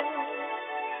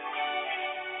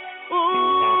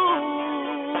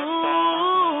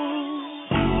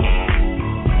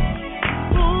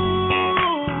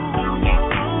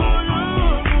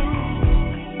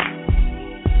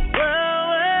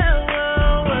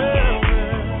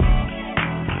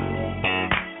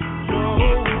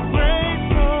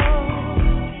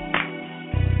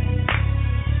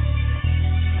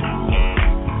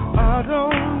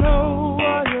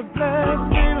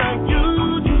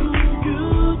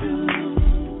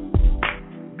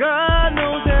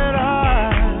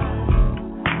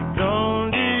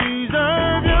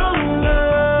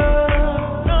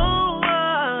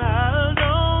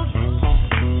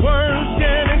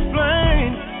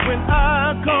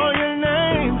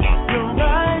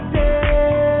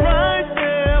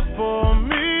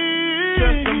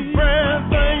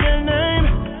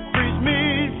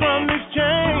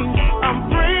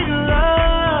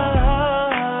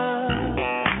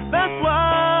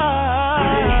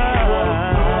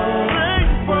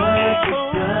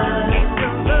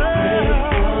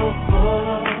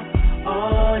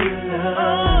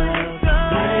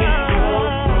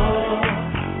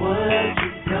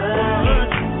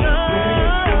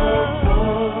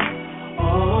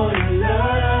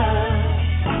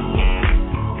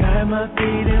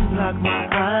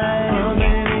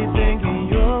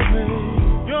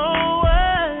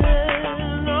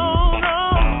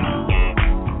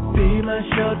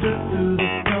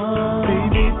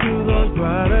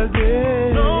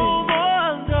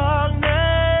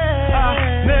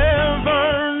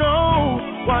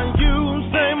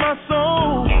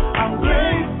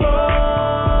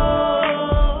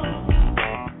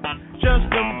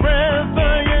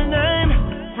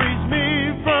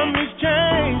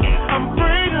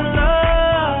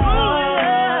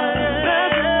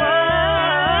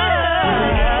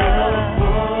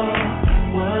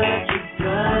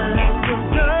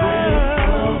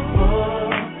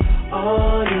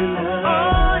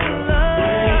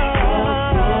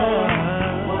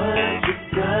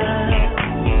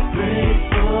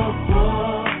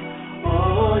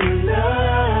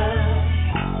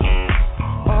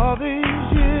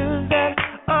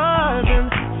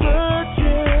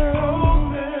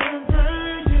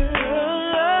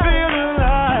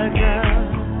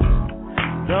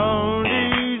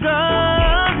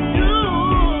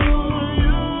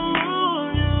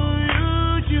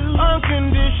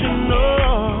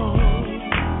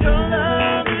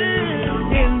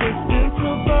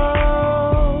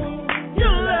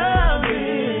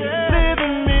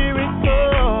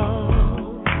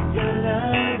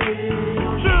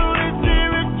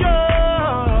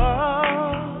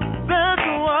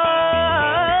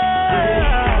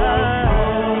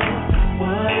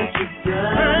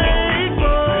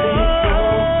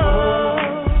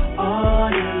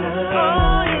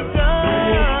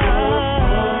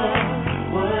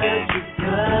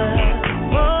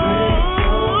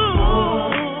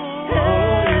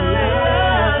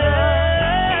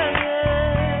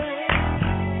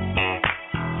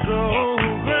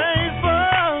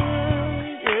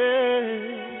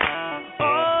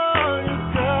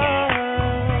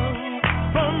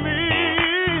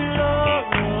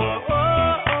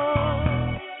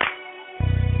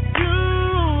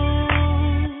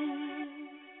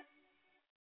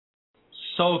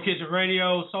 Soul Kitchen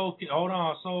Radio. Soul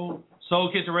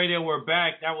Kitchen Radio. We're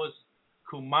back. That was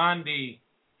Kumandae,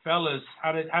 fellas.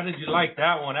 How did you like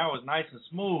that one? That was nice and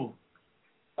smooth.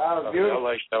 That was beautiful.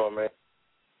 I like that one, man.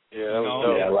 Yeah, that was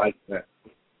dope. Yeah, I like that.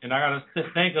 And I gotta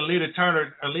thank Alita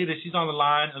Turner. Alita, she's on the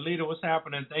line. Alita, what's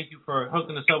happening? Thank you for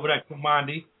hooking us up with that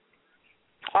Kumandae.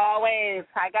 Always,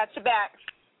 I got your back.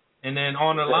 And then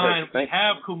on the line we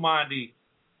have Kumandae.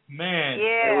 Man,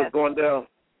 yeah. It was going down.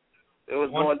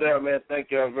 Going down, man. Thank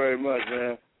y'all very much,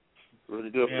 man. Really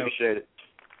do appreciate it.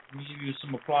 Let me give you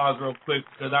some applause real quick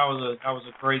because that was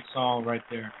a great song right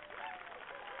there.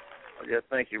 Yeah,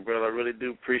 thank you, brother. I really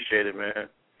do appreciate it, man.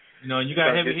 You know, you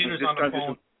got heavy hitters on the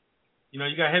phone. You know,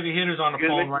 you got heavy hitters on the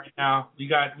phone right now. We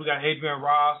got Adrian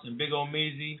Ross and Big Ol'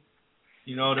 Meezy.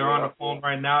 You know, they're on the phone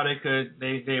right now.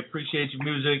 They appreciate your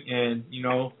music, and you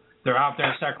know they're out there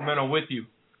in Sacramento with you.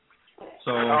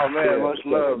 So. Oh man, much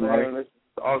love, man. That's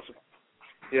awesome.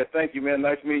 Yeah, thank you, man.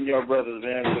 Nice meeting y'all brothers,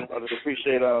 man. I just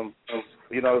appreciate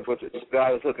you know, what the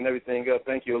guy is hooking everything up.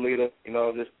 Thank you, Alita. You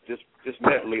know, just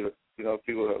met Alita, you know,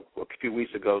 a few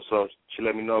weeks ago. So she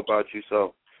let me know about you.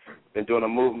 So been doing a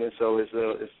movement. So it's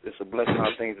a blessing how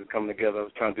things are coming together. I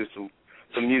was trying to do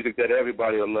some music that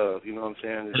everybody will love. You know what I'm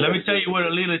saying? And let me tell you what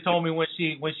Alita told me when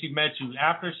she met you.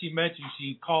 After she met you,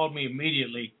 she called me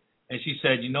immediately and she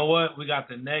said, "You know what? We got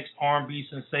the next R&B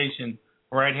sensation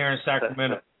right here in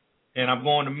Sacramento, and I'm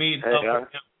going to meet up with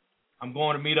him. I'm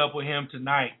going to meet up with him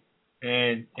tonight."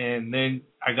 And then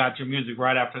I got your music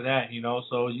right after that, you know.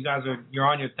 So you're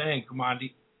on your thing,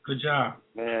 Kumandae. Good job.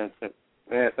 Man,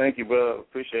 thank you, bro.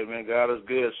 Appreciate it, man. God is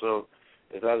good. So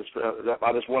I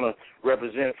just want to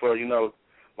represent for, you know,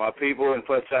 my people and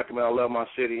for Sacramento. I love my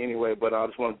city anyway, but I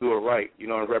just want to do it right, you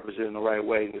know, and represent in the right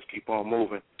way and just keep on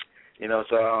moving. You know,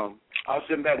 so I was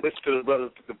sitting back listening to the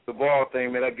brothers, the ball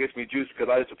thing, man. That gets me juicy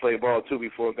because I used to play ball too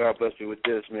before. God bless me with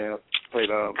this, man. I played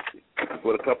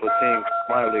with a couple of teams,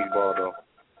 minor league ball though.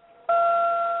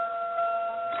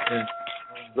 Yeah.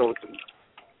 So,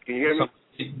 can you hear me?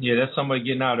 Yeah, that's somebody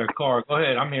getting out of their car. Go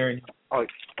ahead, I'm hearing you. Oh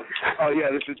yeah,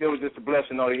 it was just a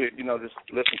blessing. You know, just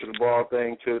listen to the ball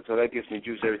thing too. So that gets me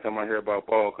juicy every time I hear about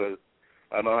ball because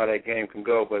I know how that game can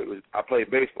go. But I played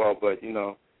baseball, but you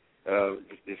know,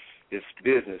 it's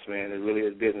business, man. It really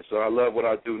is business. So I love what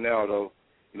I do now, though.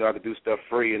 You know, I can do stuff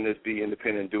free and just be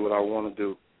independent and do what I want to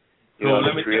do. You know,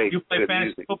 let me create. You play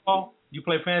fantasy football? You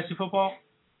play fantasy football?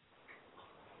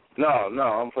 No,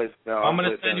 I'm playing. No, I'm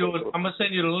gonna send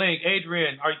you the link,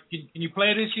 Adrian. Can you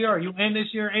play this year? Are you in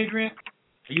this year, Adrian?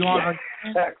 Are you on?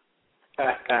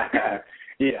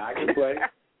 Yeah, I can play.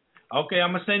 Okay,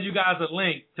 I'm gonna send you guys a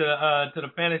link to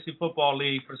the fantasy football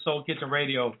league for Soul Kitchen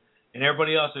Radio and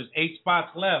everybody else. There's 8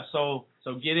 spots left, so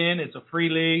get in. It's a free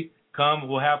league. Come,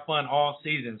 we'll have fun all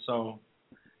season. So,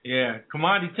 yeah,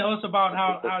 Kumandae, tell us about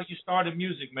how you started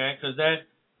music, man. Because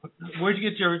where'd you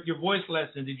get your voice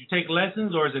lessons? Did you take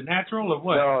lessons, or is it natural, or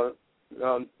what?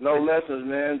 No lessons,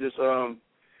 man. Just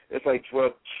it's like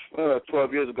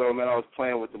 12 years ago, man. I was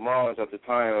playing with the Marlins at the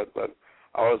time, but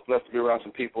I was blessed to be around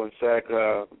some people in Sac.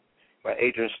 Like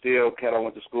Adrian Steele, cat I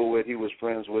went to school with, he was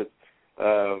friends with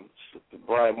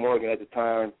Brian Morgan at the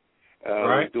time.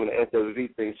 Right. Doing the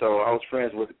SWV thing, so I was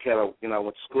friends with the cat I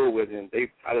went to school with, and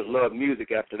I just loved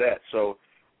music after that. So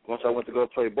once I went to go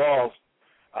play ball,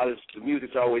 the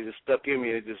music's always just stuck in me.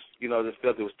 It just just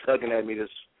felt it was tugging at me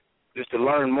just to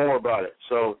learn more about it.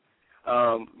 So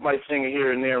might sing it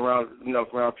here and there around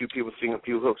a few people, sing a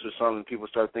few hooks or something. People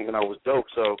started thinking I was dope,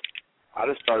 so I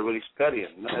just started really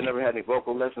studying. I never had any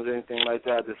vocal lessons or anything like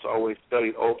that. I just always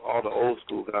studied all the old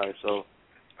school guys. So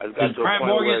I just got to a Brian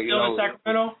point Morgan where still in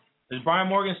Sacramento? Is Brian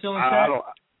Morgan still in Sac?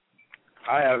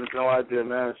 I have no idea,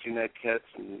 man. I haven't seen that cat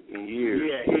in years.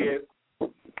 Yeah,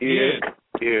 he is.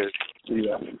 Years.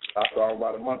 Yeah, I saw him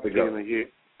about a month ago.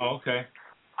 Oh, okay.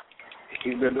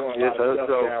 He's been doing a lot of stuff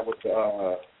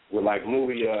now with like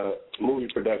movie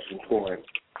production touring.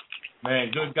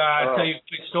 Man, good guy. I'll tell you a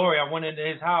quick story. I went into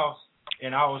his house,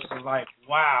 and I was like,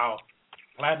 wow,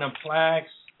 platinum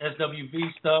plaques,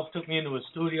 SWV stuff, took me into a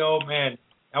studio. Man,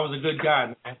 that was a good guy,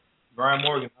 man. Brian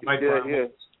Morgan. I like Brian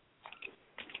Morgan.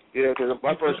 Yeah, because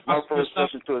my first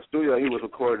session to a studio, he was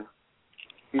recording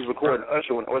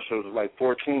Usher when Usher was like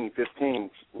 14, 15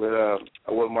 with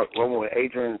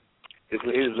Adrian. It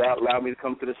allowed me to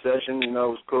come to the session, it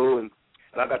was cool, and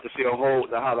I got to see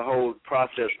how the whole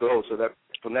process goes. So that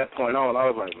from that point on, I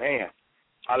was like, man,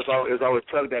 it was always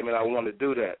tugged at me, and I wanted to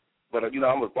do that. But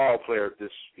I'm a ball player.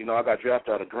 I got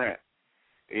drafted out of Grant,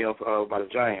 by the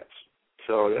Giants.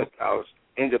 So I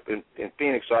ended up in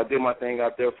Phoenix. So I did my thing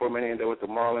out there for a minute, ended up with the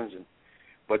Marlins,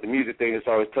 but the music thing has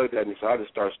always tugged at me. So I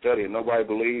just started studying. Nobody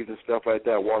believed and stuff like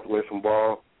that. I walked away from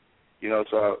ball, You know,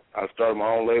 so I started my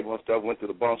own label and stuff, went to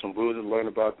the Bumps and Bruises, learned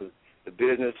about the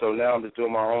business. So now I'm just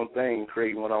doing my own thing,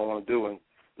 creating what I want to do, and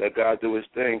let God do his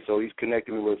thing. So he's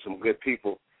connecting me with some good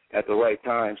people at the right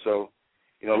time. So,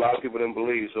 you know, a lot of people didn't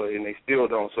believe, so and they still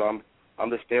don't. So I'm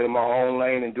just staying in my own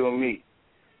lane and doing me.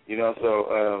 You know,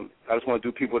 so I just want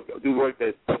to do work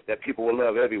that people will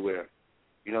love everywhere.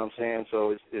 You know what I'm saying?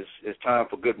 So it's time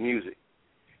for good music.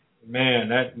 Man,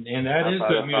 that is good music.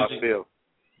 That's how I feel.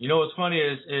 You know what's funny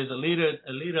is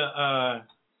Alita,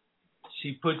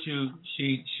 she put you,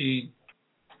 she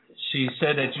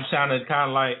said that you sounded kind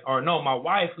of like, or no, my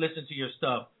wife listened to your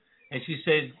stuff, and she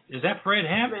said, "Is that Fred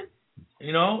Hammond?"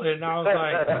 You know, and I was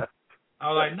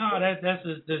like, no, that's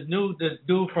this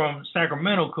dude from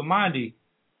Sacramento, Kumandae,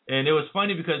 and it was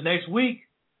funny because next week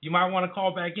you might want to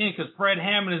call back in because Fred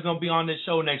Hammond is going to be on this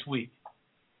show next week.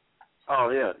 Oh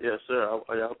yeah, yes sir.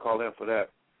 I'll call in for that.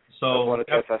 So that's one of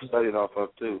the tests I studied off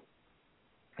of too.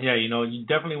 Yeah, you know, you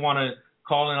definitely want to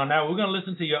call in on that. We're going to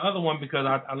listen to your other one because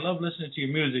I love listening to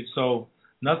your music. So,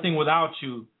 Nothing Without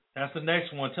You, that's the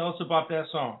next one. Tell us about that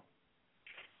song.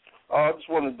 I just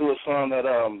want to do a song that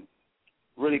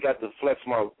really got to flex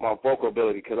my vocal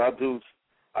ability because I do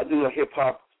a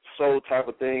hip-hop soul type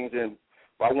of things, and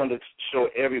I wanted to show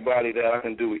everybody that I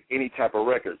can do any type of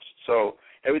records. So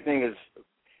everything is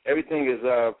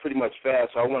pretty much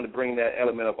fast. So I wanted to bring that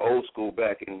element of old school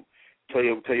back and tell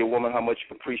your woman how much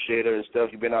you appreciate her and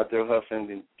stuff. You've been out there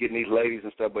hustling and getting these ladies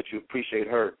and stuff, but you appreciate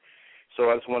her. So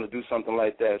I just want to do something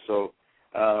like that. So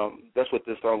that's what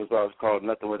this song is about. It's called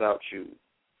Nothing Without You.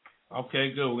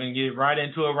 Okay, good. We're going to get right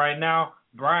into it right now.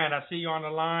 Brian, I see you on the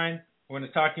line. We're going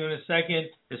to talk to you in a second.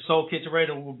 It's Soul Kitchen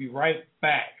Radio. We'll be right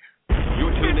back.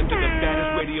 You're tuned into the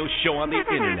baddest radio show on the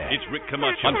internet. It's Rick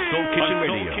Camacho on Soul Kitchen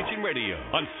Radio. Soul Kitchen Radio.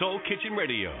 On Soul Kitchen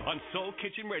Radio. On Soul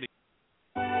Kitchen Radio.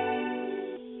 I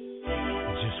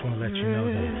just want to let you know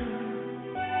that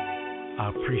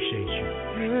I appreciate you.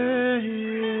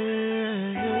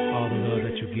 All the love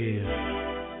that you give.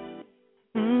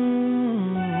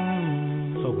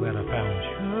 So glad I found you.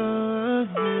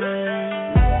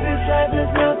 This life is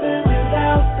nothing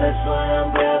without. That's why I'm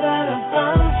glad that I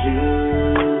found you.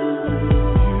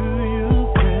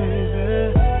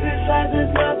 This life is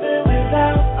nothing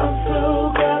without. I'm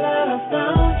so glad that I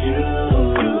found you.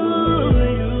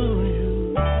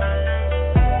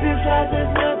 This life is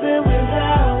nothing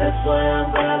without. That's why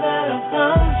I'm glad that I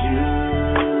found you.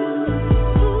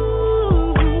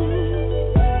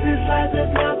 This life is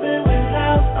nothing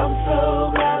without. I'm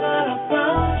so glad that I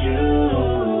found you.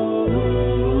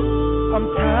 I'm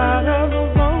tired of the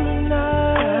lonely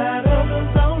night.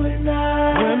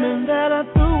 Women that I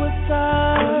threw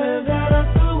aside.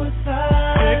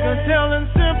 Sick of telling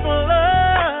simple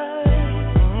lies.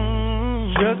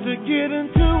 Just to get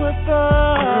into a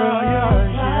thought.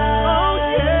 Oh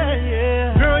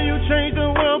yeah. Girl, you changed the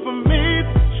world for me.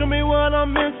 Show me what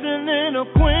I'm missing in a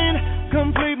queen.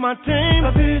 Complete my team.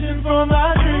 A vision for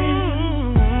my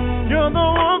dreams. You're the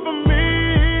one for me.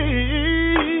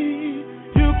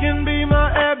 You can be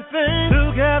my everything.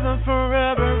 Together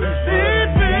forever.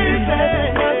 Receive me.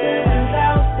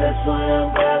 That's why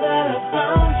I'm glad that I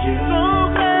found you.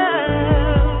 So glad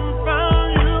I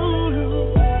found you.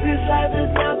 This life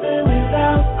is nothing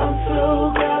without. I'm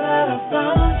so glad that I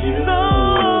found you. So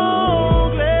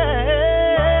glad.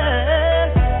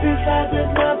 This life is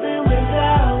nothing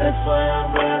without. That's why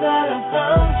I'm glad that I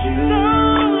found you. So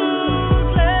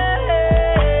glad.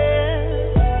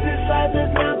 This life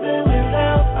is nothing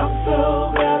without. I'm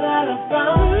so glad that I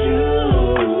found you.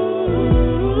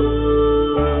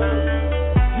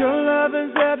 Your love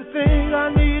is everything I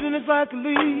need in this life to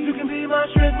lead. You can be my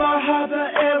strength, my heart, the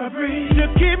air I breathe. You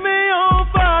keep me on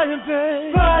fire,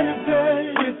 babe.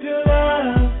 With your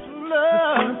love.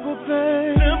 Simple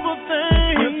things.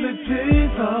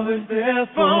 Simplicity's always there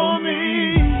for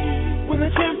me. When the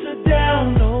chips are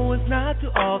down, no, it's not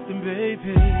too often,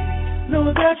 baby.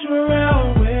 Know that you're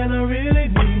around when I really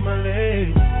need my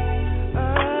legs. I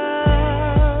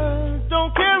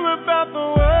don't care about the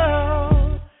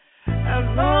world as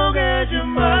long as you're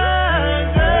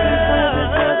mine, girl.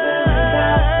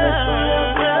 That's why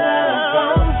I'm glad that I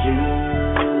found you.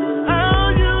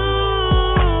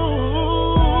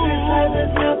 This life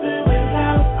is nothing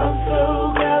without. I'm so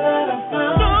glad that I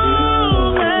found you.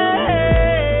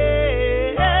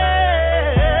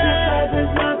 This life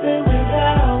is nothing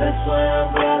without. That's why I'm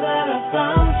glad that I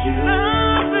found you.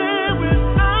 Nothing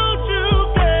without you,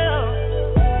 girl.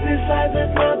 This life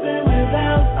is nothing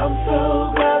without. I'm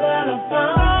so glad that I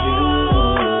found you.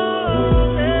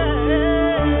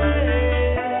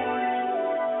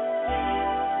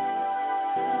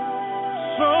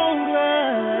 So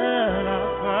glad I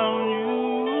found you.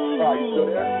 Are you still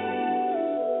there?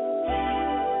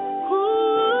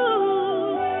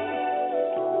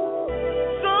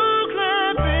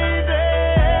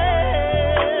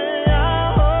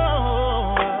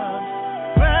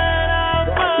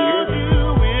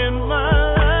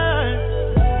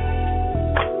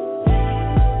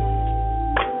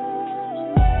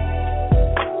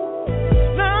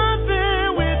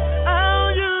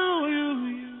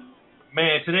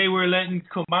 Today we're letting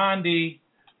Kumandae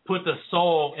put the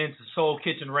soul into Soul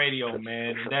Kitchen Radio,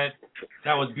 man, and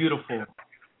that was beautiful.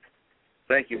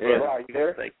 Thank you, brother. Are you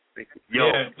there? Thank you. Yo,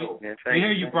 we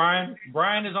hear you, Brian.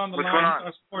 Brian is on the line. He's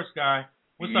our sports guy.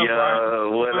 What's up,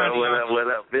 Brian? What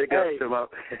up? Big up to my...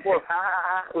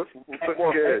 What's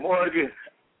good? Morgan.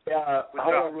 No,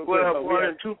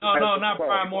 not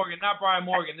Brian Morgan. Not Brian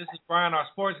Morgan. This is Brian, our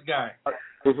sports guy.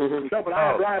 No, but I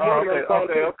have Brian Morgan on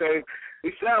the phone. Okay. We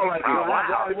sound like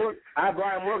you. I have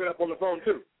Brian Morgan up on the phone,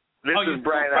 too. This is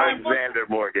Brian Alexander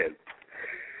Morgan.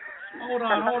 Hold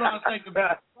on a second.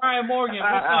 Brian Morgan,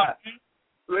 what's up, man?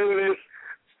 Look at this.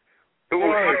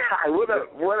 What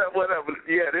up?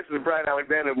 Yeah, this is Brian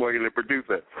Alexander Morgan, the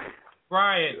producer.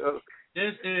 Brian,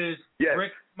 this is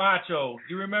Rick Macho.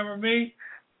 You remember me?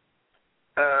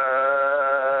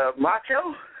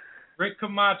 Macho? Rick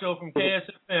Camacho from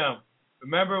KSFM.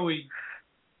 Remember we...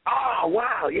 Oh,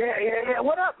 wow. Yeah.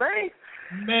 What up, man?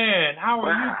 Man, how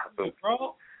are you,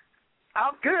 bro?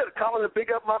 I'm good. Calling to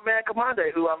pick up my man Kumandae,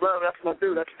 who I love. That's my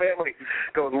dude. That's family.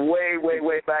 Goes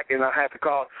way back, and I had to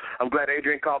call. I'm glad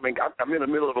Adrian called me. I'm in the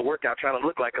middle of a workout trying to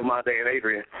look like Kumandae and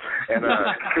Adrian. And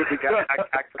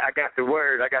I got the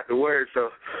word. So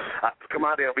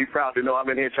Kumandae will be proud to know I'm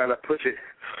in here trying to push it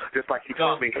just like he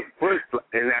taught me.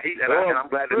 And I'm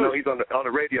glad to know he's on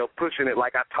the radio pushing it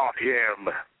like I taught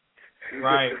him.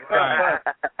 Right.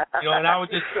 And I was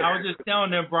just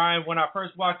telling them, Brian, when I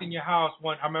first walked in your house,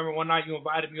 I remember one night you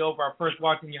invited me over. I first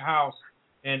walked in your house,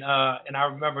 and I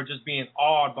remember just being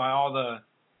awed by all the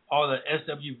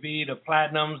SWV, the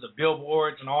platinums, the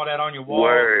billboards, and all that on your wall.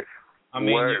 Word.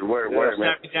 You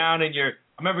sat me down in your.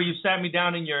 I remember you sat me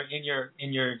down in your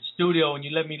studio and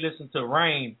you let me listen to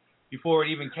Rain before it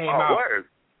even came out. Word.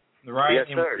 Right?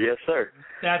 Yes, sir.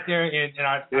 Sat there and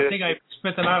I think I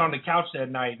spent the night on the couch that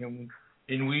night and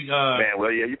we man, well,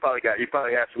 yeah, you probably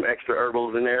had some extra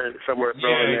herbals in there somewhere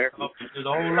thrown in there. There's a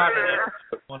whole lot of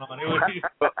that going on. It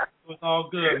was all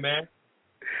good, man.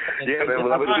 Man.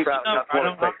 Well, I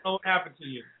don't know what happened to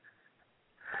you.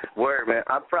 Word, man.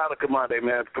 I'm proud of Kumandae,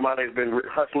 man. Kumandae's been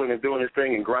hustling and doing his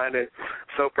thing and grinding.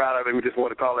 So proud of him. We just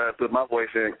want to call out and put my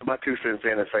voice in, my 2 cents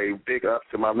in, and say big ups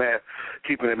to my man,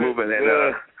 keeping it moving.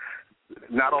 And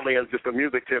not only as just a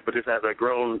music tip, but just as a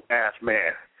grown-ass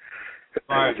man.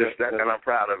 Right. And I'm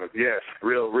proud of him. Yes,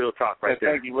 real talk right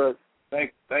there. Thank you, brother.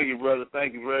 Thank you, brother.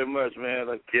 Thank you very much, man.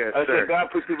 Yes, I sir. said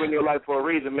God put people in your life for a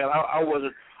reason, man. I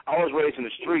was raised in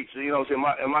the streets. You know what I'm saying?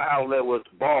 And my outlet was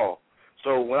ball.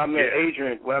 So when I met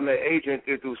Adrian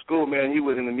through school, man, he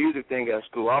was in the music thing at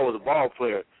school. I was a ball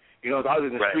player. You know, I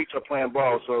was in the streets of playing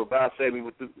ball. So God saved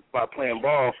me by playing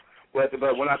ball. But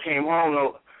when I came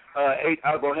home,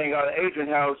 I would go hang out at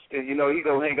Adrian's house, and he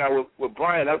go hang out with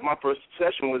Brian. That was my first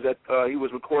session. Was that he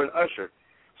was recording Usher.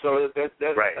 So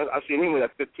I seen him when I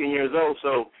was 15 years old.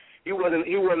 So he wasn't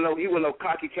no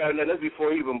cocky cat. That's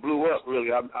before he even blew up.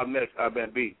 Really, I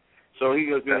met B. So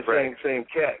he was being the same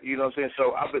cat. You know what I'm saying?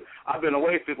 So I've been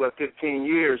away for 15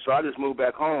 years. So I just moved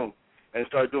back home and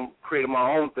started creating my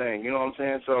own thing. You know what I'm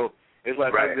saying? So it's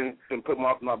like I've been putting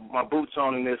my boots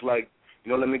on in this. Like,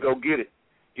 let me go get it.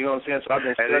 You know what I'm saying? So I've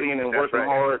been studying and working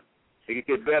hard to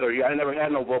get better. I never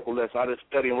had no vocal lessons. I just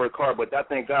study and work hard. But I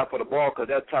thank God for the ball because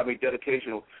that taught me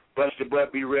dedication. Bust your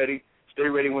butt, be ready, stay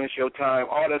ready when it's your time.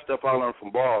 All that stuff I learned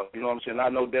from ball. You know what I'm saying? I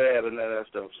know dad and that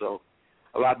stuff. So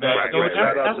a lot of that.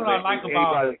 That's what I like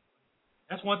about.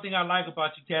 That's one thing I like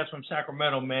about you cats from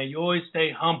Sacramento, man. You always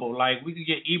stay humble. Like we could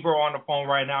get Ebro on the phone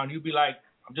right now, and you'd be like,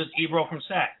 "I'm just Ebro from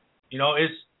Sac."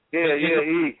 It's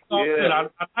good. I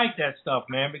like that stuff,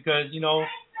 man, because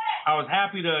I was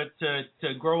happy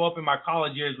to grow up in my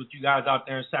college years with you guys out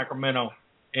there in Sacramento,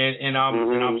 and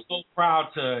I'm so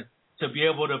proud to be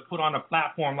able to put on a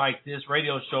platform like this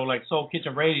radio show, like Soul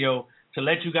Kitchen Radio, to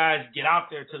let you guys get out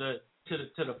there to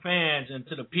the fans and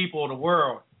to the people of the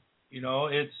world. It's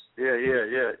yeah. I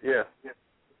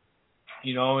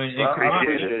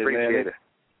appreciate it.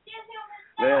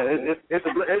 Man, it's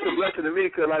a blessing to me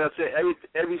because, like I said,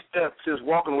 every step since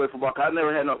walking away from ball, I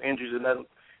never had no injuries and nothing.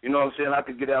 You know what I'm saying? I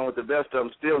could get down with the best of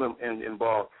them still in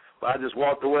ball. But I just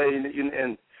walked away,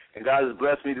 and God has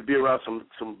blessed me to be around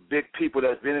some big people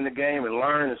that's been in the game and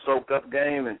learned and soaked up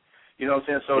game. And, you know what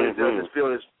I'm saying? So I just feel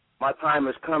this my time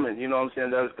is coming. You know what I'm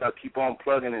saying? I just got to keep on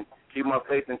plugging and keep my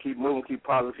faith and keep moving, keep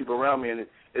positive people around me, and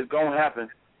it's going to happen.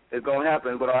 It's going to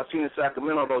happen. But I've seen in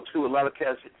Sacramento, though, too, a lot of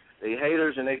cats, they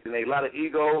haters and they a lot of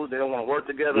egos. They don't want to work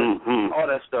together, all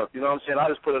that stuff. You know what I'm saying? I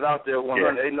just put it out there 100.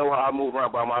 Yeah. They know how I move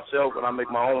around by myself, and I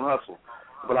make my own hustle.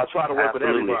 But I try to work with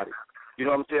everybody. You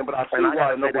know what I'm saying? But I see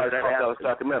why nobody talks out of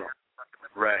Sacramento.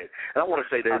 Right. And I want to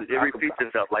say that it repeats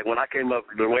itself. Like when I came up,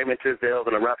 the Wayman Tisdales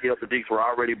and the Raphael Sadiqs were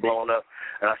already blown up,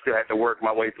 and I still had to work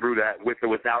my way through that with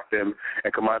or without them.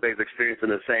 And Kumandae's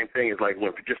experiencing the same thing. It's like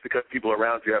just because people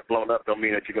around you have blown up don't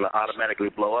mean that you're going to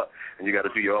automatically blow up, and you got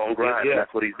to do your own grind. Yeah. And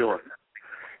that's what he's doing.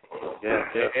 Yeah.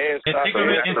 And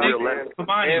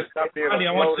Kumandae,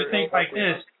 I want you to think like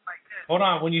this. Hold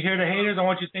on. When you hear the haters, I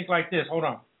want you to think like this. Hold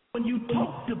on. When you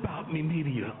talked about me,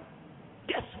 media,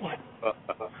 guess what?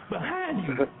 Behind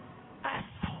you, I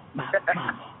saw my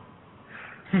mama.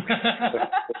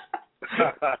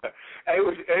 Hey,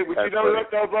 you know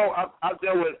what though, bro? I've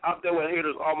dealt with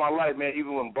haters all my life, man.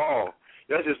 Even when ball,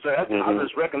 that's just I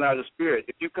just recognize the spirit.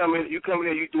 If you come in, you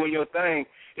doing your thing.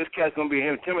 This cat's gonna be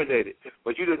intimidated.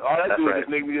 But you just all that do is just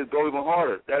make me just go even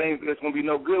harder. That's gonna be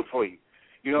no good for you.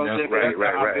 You know what I'm saying?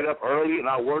 I get up early and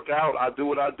I work out. I do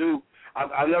what I do.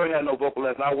 I never had no vocal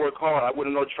lessons. I work hard. I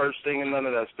wouldn't know church singing, none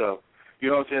of that stuff. You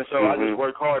know what I'm saying? So I just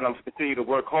work hard, and I'm continue to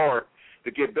work hard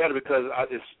to get better because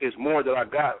it's more that I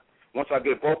got once I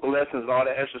get vocal lessons and all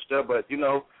that extra stuff. But you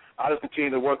know, I just continue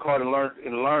to work hard and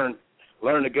learn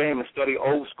the game and study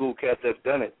old school cats that's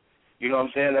done it. You know what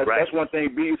I'm saying? That's one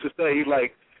thing B used to say. He's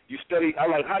like, you study. I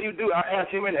like, how you do? I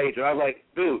asked him and Adrian. I was like,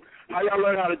 dude, how y'all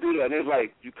learn how to do that? And it's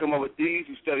like, you come up with these,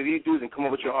 you study these dudes, and come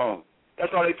up with your own.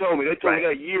 That's all they told me. They told me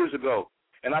that years ago.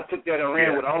 And I took that and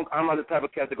ran with it. I'm not the type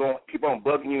of cat to go keep on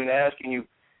bugging you and asking you.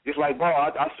 It's like, bro,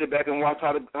 I sit back and watch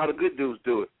how the good dudes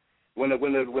do it. When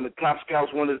the top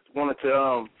scouts wanted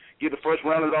to get the first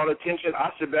round of all the attention,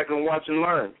 I sit back and watch and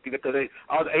learn because I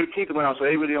was 18th round, so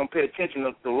they really don't pay attention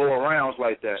to the lower rounds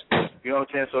like that. You know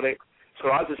what I'm saying? So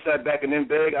I just sat back and then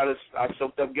begged. I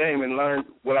soaked up game and learned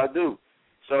what I do.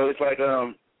 So it's like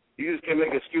you just can't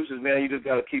make excuses, man. You just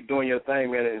got to keep doing your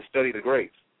thing, man, and study the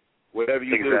greats. Whatever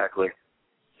you do. Exactly.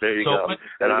 There you go.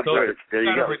 And I'm sure there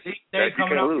you go. You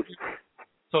can't lose.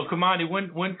 So, Kumandae,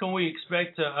 when can we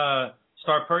expect to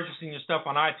start purchasing your stuff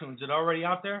on iTunes? Is it already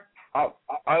out there?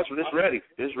 It's ready.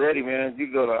 It's ready, man. You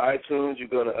can go to iTunes. You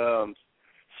go to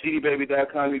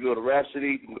cdbaby.com. You go to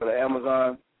Rhapsody. You can go to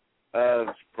Amazon,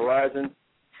 Verizon.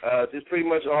 Just pretty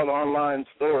much all the online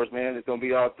stores, man. It's gonna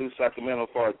be all through Sacramento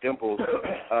for our Dimples.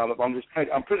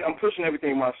 I'm pushing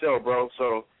everything myself, bro.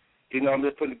 So, you know, I'm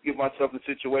just give myself in a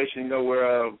situation, you know,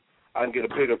 where I can get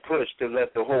a bigger push to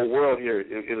let the whole world hear it.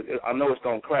 I know it's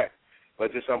gonna crack,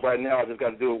 but just right now, I just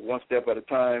got to do it one step at a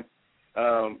time.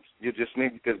 You just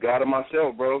need because God and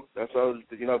myself, bro. That's all.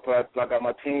 You know, I got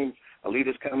my team.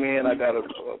 Leaders come in. I got a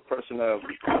person,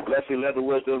 Leslie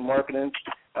Leatherwood, doing marketing.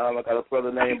 I got a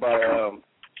brother named by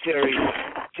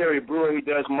Terry Brewer. He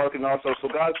does marketing also. So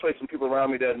God's placed some people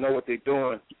around me that know what they're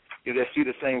doing. You know, they see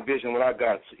the same vision what I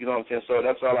got. You know what I'm saying? So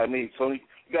that's all I need. So you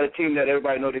got a team that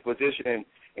everybody know their position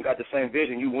and got the same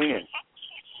vision. You win.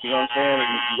 You know what I'm saying?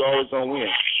 You always gonna win.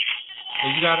 So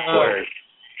you got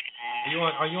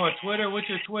Are you on Twitter? What's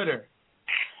your Twitter?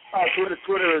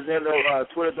 Twitter is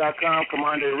twitter.com,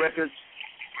 Kumandae Records.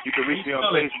 You can reach me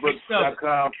on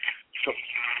Facebook.com,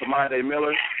 Kumandae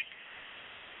Miller.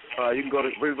 You can go to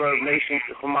Reverb Nation,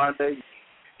 Kumandae.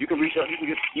 You can reach out. You can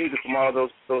get music from all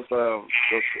those social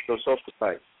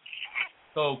sites.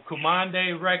 So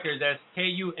Kumandae Records. That's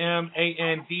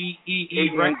KUMANDAE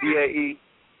Records.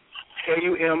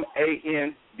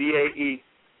 KUMANDAE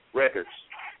Records.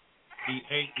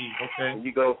 DAE. Okay.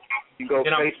 You go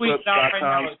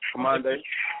Facebook.com, Kumandae.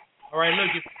 All right, look,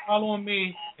 if you're following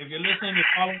me, if you're listening, you're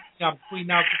following me, I'm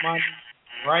tweeting out Kumandae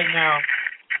right now.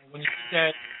 When you see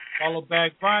that, follow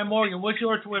back. Brian Morgan, what's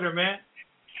your Twitter, man?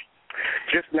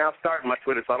 Just now starting my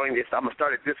Twitter, so I'm going to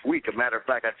start it this week. As a matter of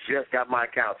fact, I just got my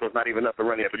account, so it's not even up and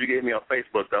running yet. But you can hit me on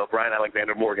Facebook, though, Brian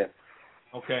Alexander Morgan.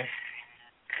 Okay.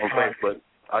 On Facebook.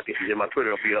 I'll get you. My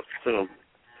Twitter will be up soon.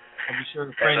 I'll be sure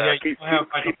to keep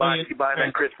buying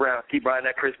that Chris Brown. Keep buying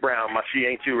that Chris Brown. My She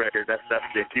Ain't You record. That's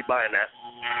it. Keep buying that.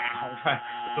 All right.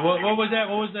 So what was that?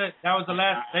 What was that? That was the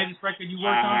latest record you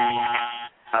worked on?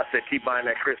 I said keep buying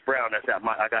that Chris Brown. That's out.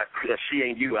 I got She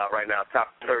Ain't You out right now.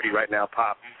 Top 30 right now.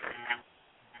 Pop.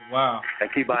 Wow. And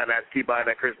keep buying that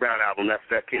Chris Brown album. That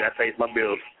pays my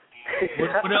bills.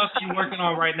 What else are you working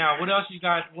on right now? What else you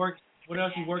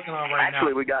working on right now?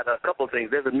 Actually, we got a couple of things.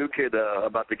 There's a new kid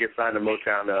about to get signed to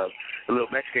Motown, a little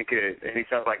Mexican kid, and he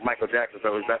sounds like Michael Jackson,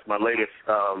 so that's my latest.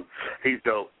 He's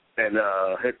dope. And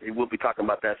we'll be talking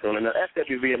about that soon. And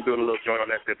SWV, I'm doing a little joint on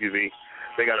SWV.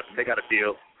 They got a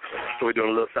deal, so we're doing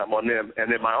a little something on them.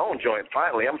 And then my own joint.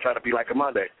 Finally, I'm trying to be like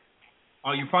Kumandae.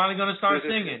 Oh, you finally gonna start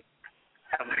singing?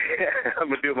 I'm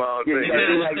gonna do my own thing.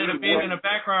 Instead of being in the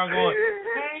background going,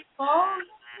 "Hey, folks."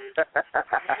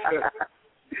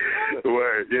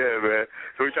 Word, yeah, man.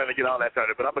 So we're trying to get all that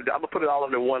started, but I'm gonna put it all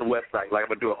under one website. Like I'm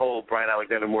gonna do a whole Brian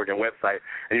Alexander Morgan website,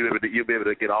 and you'll be able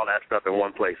to get all that stuff in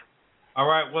one place. All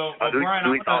right, well Brian,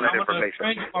 I'm gonna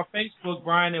friend you on Facebook,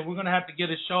 Brian, and we're gonna have to get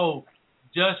a show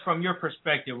just from your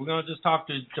perspective. We're gonna just talk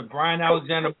to Brian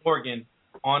Alexander Morgan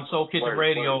on Soul Kitchen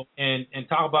Radio and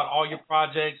talk about all your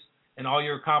projects and all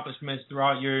your accomplishments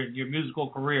throughout your musical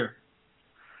career.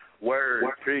 Word,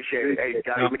 appreciate it. Hey,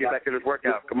 guys, let me get back to this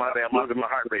workout. Come on, man, I'm losing my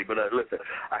heart rate. But listen,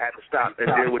 I had to stop and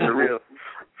deal with the real.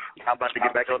 I'm about to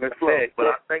get back on this leg.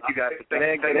 But thank you guys.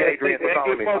 Thank you, Adrian, for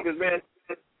calling me. Focus, man.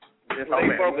 Stay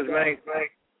focused, man.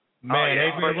 Man,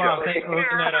 Adrian Ross, thanks for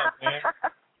hooking that up, man.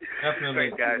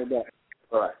 Definitely. Thanks, guys.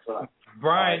 All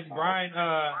right.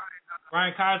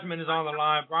 Brian Cosman is on the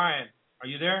line. Brian, are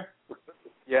you there?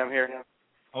 Yeah, I'm here.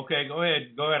 Okay, go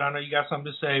ahead. I know you got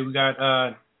something to say. We got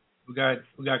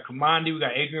Kumandae, we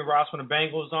got Adrian Ross from the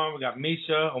Bengals on, we got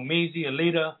Misha, Omizi,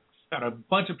 Alita, got a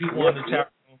bunch of people in the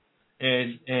chat room.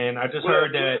 And I just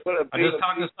heard that I just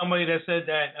talked to somebody that said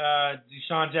that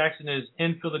Deshaun Jackson is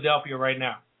in Philadelphia right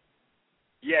now.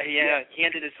 Yeah, he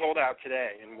ended his holdout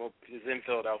today and is in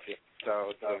Philadelphia. So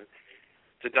it's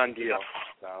a done deal.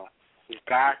 So he's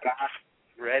back,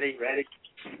 ready,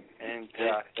 and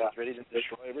ready to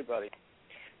destroy everybody.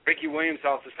 Ricky Williams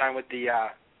also signed with the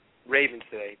Ravens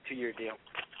today, 2-year deal.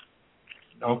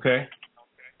 Okay.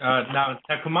 Now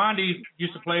Kumandae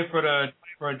used to play for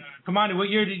Kumandae. What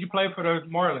year did you play for the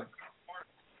Marlins?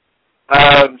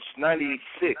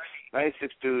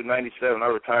 96 to 97. I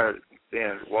retired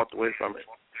then, walked away from it.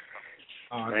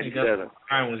 I think that's when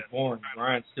Brian was born.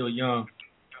 Brian's still young.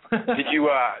 Did you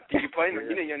play? You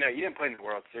didn't play in the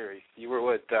World Series. You were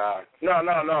with. No. I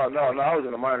was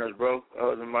in the minors, bro.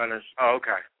 Oh,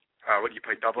 okay. What did you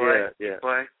play? Double A? Yeah.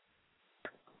 Play?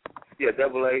 Yeah,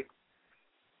 Double A.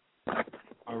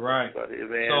 All right.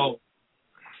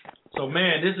 So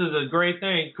man, this is a great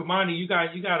thing, Kumandae. You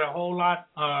got a whole lot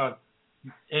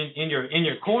in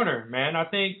your corner, man. I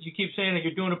think you keep saying that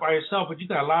you're doing it by yourself, but you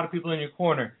got a lot of people in your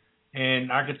corner,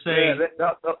 and I could say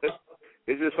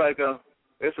it's just like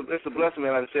it's a blessing,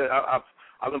 man. Like I said,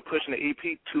 I've been pushing the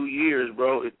EP 2 years,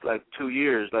 bro. It's like 2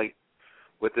 years, like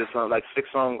with this like six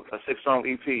song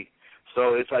EP.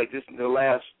 So it's like just in the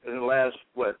last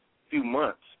few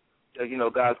months,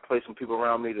 God's placed some people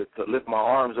around me to lift my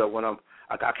arms up when I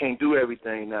can't do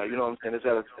everything now. You know what I'm saying?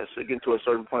 It's getting to a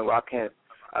certain point where I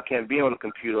can't be on the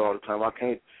computer all the time. I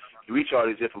can't reach all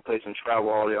these different places and travel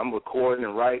all day. I'm recording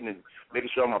and writing and making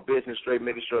sure my business straight,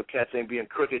 making sure cats ain't being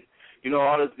crooked.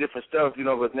 All this different stuff.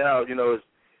 But now, it's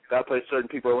God placed certain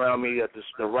people around me at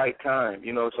the right time.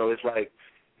 So it's like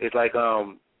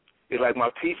my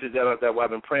pieces that I've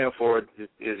been praying for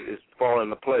is falling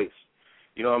into place.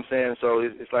 You know what I'm saying? So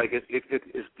it's like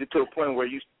it's to a point where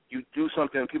you do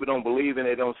something and people don't believe and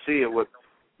they don't see it. What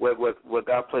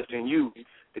God placed in you,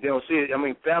 they don't see it. I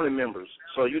mean, family members.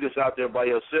 So you just out there by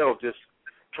yourself, just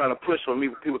trying to push so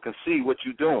people can see what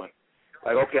you're doing.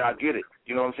 Like, okay, I get it.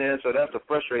 You know what I'm saying? So that's the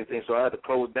frustrating thing. So I had to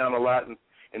close down a lot and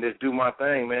just do my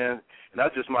thing, man. And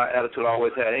that's just my attitude I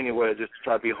always had anyway, just to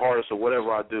try to be hardest or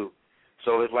whatever I do.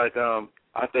 So it's like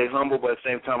I stay humble, but at the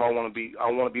same time I want to be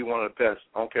one of the best.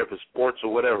 I don't care if it's sports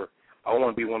or whatever. I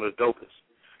want to be one of the dopest.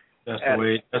 That's the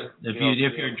way.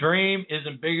 If your dream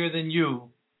isn't bigger than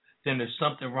you, then there's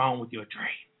something wrong with your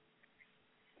dream.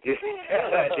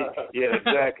 Yeah,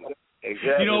 exactly.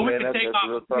 Exactly. We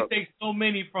can take so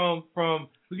many from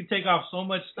we can take off so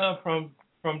much stuff from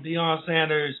Deion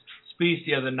Sanders' speech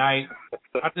the other night.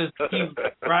 I just keep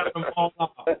writing them all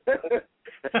off.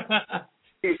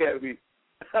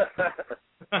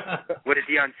 What did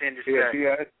Deion Sanders say?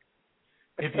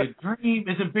 If your dream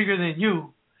isn't bigger than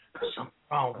you, there's something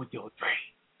wrong with your dream.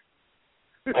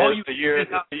 It's the year of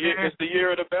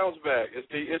the bounce back. It's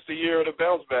the year of the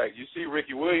bounce back. You see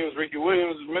Ricky Williams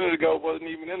a minute ago wasn't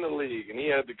even in the league, and he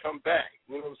had to come back.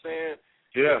 You know what I'm saying?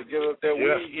 Yeah. He had to give up that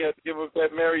weed. He had to give up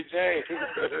that Mary Jane.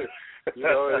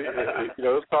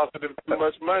 It's costing him too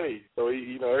much money. So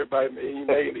everybody, he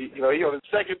on the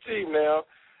second team now,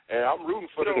 and I'm rooting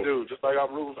for the dude, just like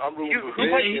I'm rooting for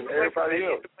Big and everybody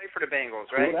else. You play for the Bengals,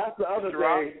 right? Well, that's the other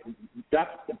thing.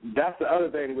 That's the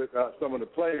other thing with some of the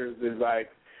players is like,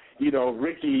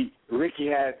 Ricky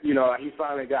had, he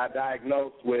finally got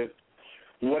diagnosed with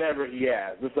whatever he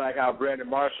has. It's like how Brandon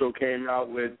Marshall came out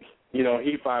with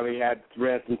he finally had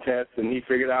ran some tests and he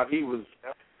figured out he was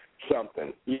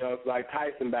something. It's like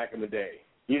Tyson back in the day.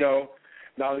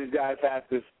 Now these guys have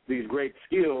these great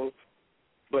skills,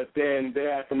 but then they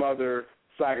have some other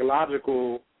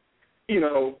psychological,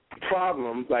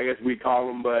 problems, I guess we call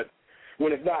them. But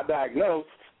when it's not diagnosed,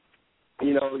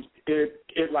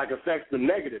 it like affects them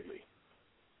negatively.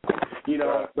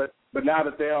 But now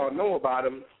that they all know about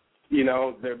them,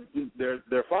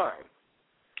 they're fine.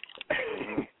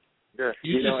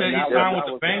 You just said he signed with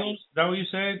the Bengals? Is that what you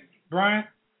said, Brian?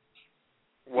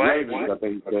 What? Ravens, I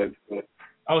think you said.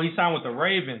 Oh, he signed with the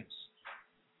Ravens.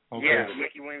 Okay. Yeah,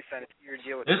 Ricky Williams signed a 2-year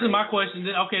deal with This is my question.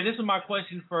 Okay, this is my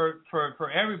question for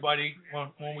everybody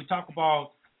when we talk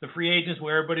about the free agents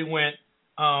where everybody went.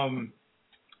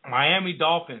 Miami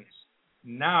Dolphins.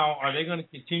 Now, are they going to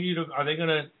continue to? Are they going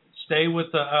to stay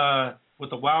with the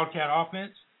Wildcat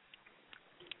offense?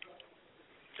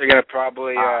 They're going to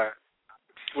probably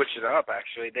switch it up.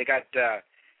 Actually, they got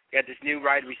this new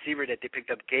wide receiver that they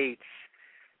picked up, Gates,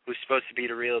 who's supposed to be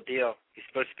the real deal. He's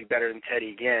supposed to be better than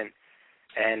Teddy again.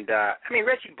 And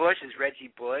Reggie Bush is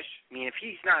Reggie Bush. If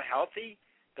he's not healthy,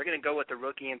 they're going to go with the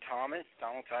rookie and Thomas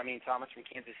from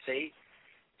Kansas State,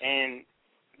 and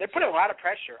they're putting a lot of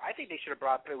pressure. I think they should have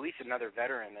brought at least another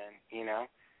veteran then.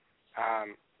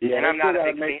 And I'm not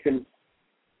a big fan.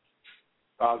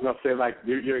 I was going to say,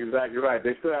 you're exactly right.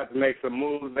 They still have to make some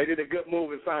moves. They did a good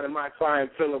move in signing my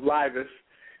client, Philip Livis.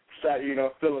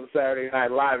 Philip Saturday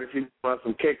Night Live. If you want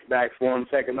some kickbacks for him,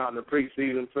 check him out in the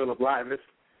preseason, Philip Livis.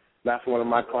 That's one of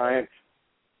my clients.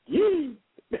 Yee!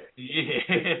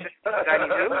 Yeah.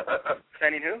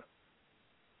 Signing who?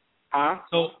 Huh?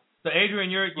 So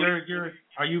Adrian,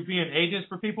 are you being agents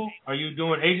for people? Are you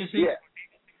doing agency?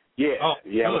 Yeah. Oh,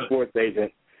 I'm a sports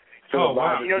agent.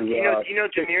 Wow. Do you know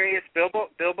Demarius Bilbo?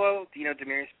 Do you know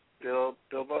Demarius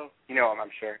Bilbo? You know him, I'm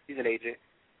sure. He's an agent.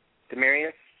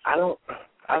 Demarius? I don't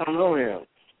know him.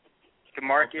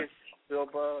 DeMarcus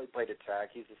Bilbo. He played attack.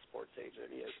 He's a sports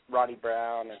agent. He has Roddy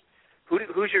Brown. And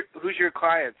who's your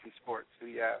clients in sports? Who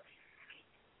do you have?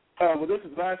 Well, this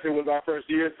is last year was our first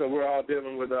year, so we're all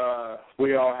dealing with.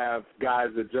 We all have guys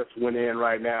that just went in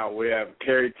right now. We have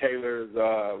Terry Taylor's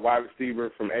wide receiver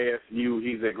from ASU.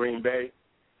 He's at Green Bay.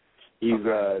 He's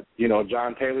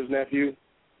John Taylor's nephew.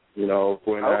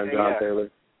 49 John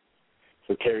Taylor.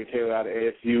 So Terry Taylor out of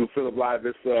ASU. Philip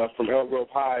Livis from Elk Grove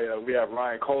High. We have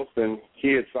Ryan Colston.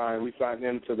 He had signed. We signed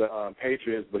him to the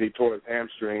Patriots, but he tore his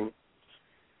hamstring.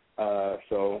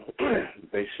 So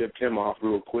they shipped him off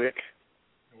real quick.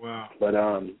 Wow. But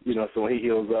so when he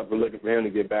heals up, we're looking for him to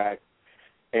get back.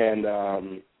 And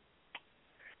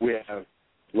we have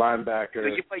linebacker. So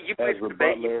you played for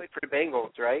the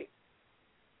Bengals, right?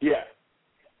 Yeah.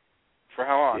 For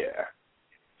how long? Yeah.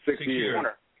 6 years.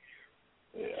 Corner.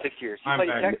 Yeah. 6 years. You played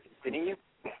in Texas, didn't you?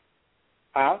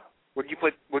 Huh? Where did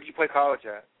you play college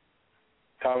at?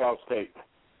 Colorado State.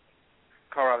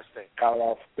 Colorado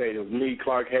State. It was me,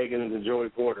 Clark Hagan, and Joey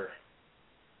Porter.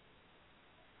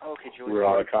 Okay, Joey. We're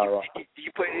all in Colorado.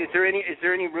 Is there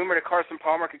any rumor that Carson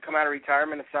Palmer could come out of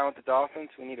retirement and sign with the Dolphins?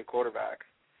 We need a quarterback.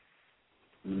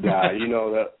 Nah,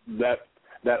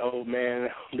 that old man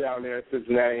down there in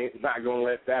Cincinnati ain't not gonna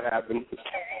let that happen.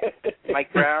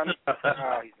 Mike Brown.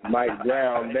 Mike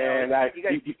Brown, man. You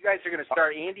guys are gonna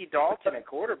start Andy Dalton at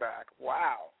quarterback.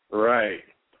 Wow. Right.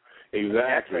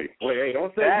 Exactly. Wait, hey,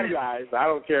 don't say you guys. I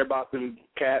don't care about them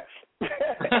cats.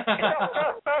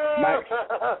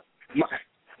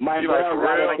 Mike Brown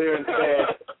right up there and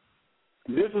said,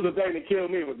 this was the thing that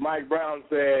killed me, was Mike Brown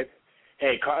said,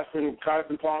 hey, Carson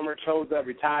Palmer chose to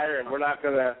retire, and we're not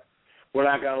gonna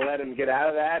let him get out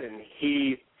of that, and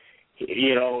we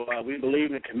believe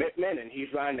in the commitment, and he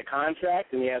signed the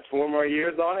contract, and he has 4 more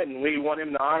years on it, and we want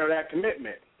him to honor that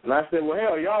commitment. And I said, well,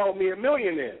 hell, y'all owe me $1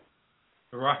 million then.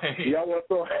 Right. Y'all want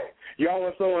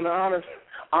someone to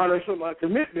honor some of my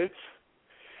commitments.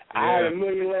 Yeah. I had $1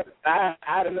 million left. I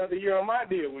had another year on my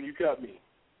deal when you cut me.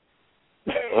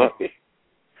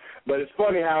 But it's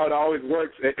funny how it always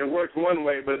works. It works one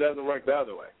way, but it doesn't work the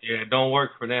other way. Yeah, it don't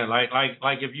work for them. Like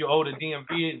if you owe the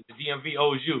DMV, the DMV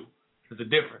owes you. There's a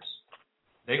difference.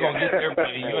 They gonna get their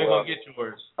money. You ain't gonna get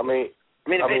yours. The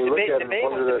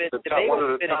Bengals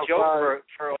have been a joke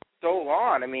for so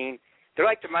long. They're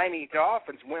like the Miami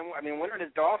Dolphins. When are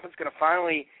the Dolphins going to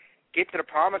finally get to the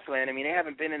promised land? They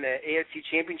haven't been in the AFC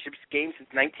Championship game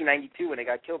since 1992 when they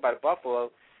got killed by the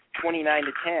Buffalo,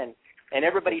 29-10. And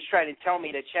everybody's trying to tell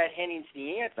me that Chad Henning's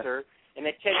the answer and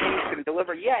that Chad Henning's going to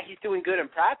deliver. Yeah, he's doing good in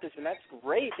practice, and that's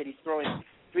great that he's throwing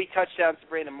 3 touchdowns to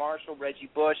Brandon Marshall, Reggie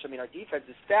Bush. Our defense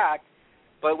is stacked.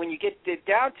 But when you get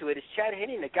down to it, is Chad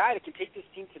Henne the guy that can take this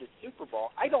team to the Super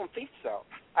Bowl? I don't think so.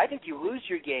 I think you lose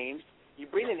your games, you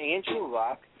bring in Andrew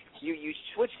Luck, you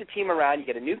switch the team around, you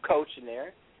get a new coach in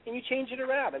there, and you change it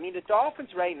around. I mean, the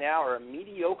Dolphins right now are a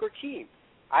mediocre team.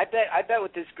 I bet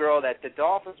with this girl that the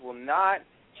Dolphins will not,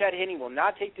 Chad Henne will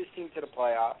not take this team to the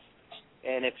playoffs.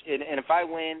 And if I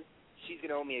win, she's going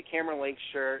to owe me a Cameron Lake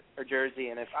shirt or jersey,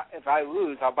 and if I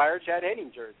lose, I'll buy her a Chad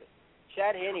Henne jersey.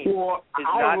 Chad Henne is not the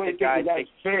guy. That's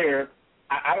fair.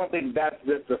 I don't think that's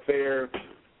just a fair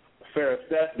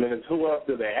assessment. It's who else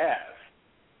do they have?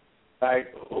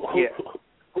 Like,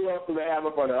 who else do they have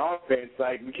up on the offense?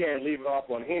 Like, we can't leave it off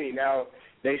on Henne. Now,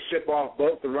 they ship off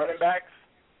both the running backs.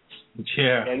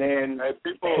 Yeah. And then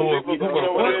people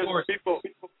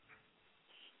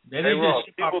they didn't just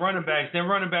ship off running backs. Them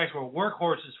running backs were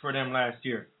workhorses for them last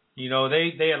year. You know,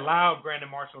 they allowed Brandon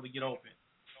Marshall to get open.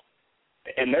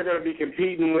 And they're going to be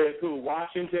competing with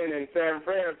Washington and San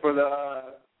Fran for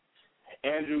the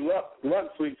Andrew Luck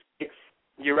sweepstakes.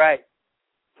 You're right.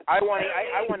 I want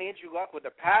Andrew Luck with a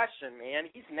passion, man.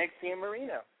 He's next to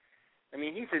Marino. I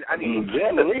mean,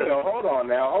 Marino. Hold on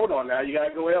now. You got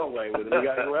to go Elway with him. You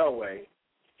got to go Elway.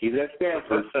 He's at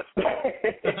Stanford.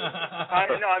 I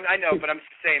know, but I'm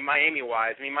just saying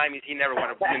Miami-wise. I mean,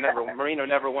 Marino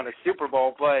never won a Super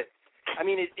Bowl, but I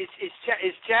mean, is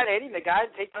Chad Henne the guy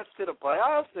to take us to the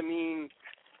playoffs? I mean,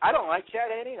 I don't like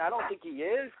Chad Henne. I don't think he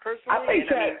is personally.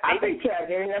 I think Chad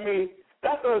Henne. I mean,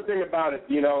 that's the other thing about it.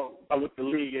 You know, with the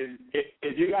league is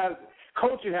you guys.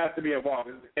 Coaching has to be involved.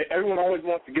 Everyone always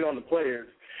wants to get on the players.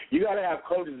 You got to have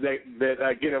coaches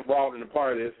that get involved in a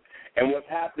part of this. And what's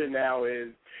happening now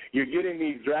is you're getting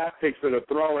these draft picks that are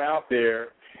thrown out there,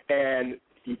 and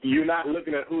you're not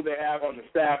looking at who they have on the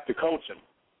staff to coach them.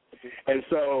 And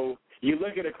so you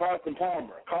look at Carson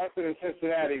Palmer. Carson in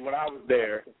Cincinnati, when I was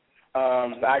there,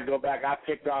 I go back, I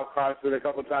picked out Carson a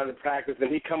couple of times in practice, and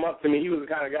he'd come up to me. He was the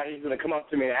kind of guy, he's going to come up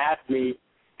to me and ask me,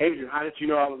 Adrian, how did you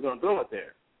know I was going to throw it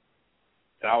there?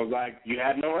 And I was like, you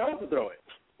had nowhere else to throw it.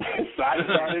 So I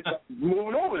started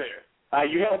moving over there.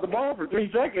 You held the ball for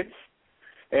 3 seconds,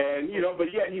 and, you know,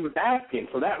 but yet he was asking.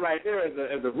 So that right there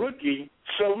as a rookie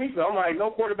showed me something. I'm like,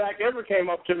 no quarterback ever came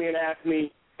up to me and asked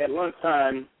me at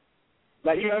lunchtime,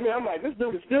 like, you know what I mean? I'm like, this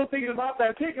dude is still thinking about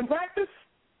that kick in practice?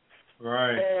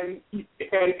 Right.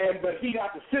 But he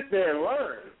got to sit there and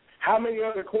learn. How many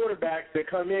other quarterbacks that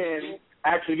come in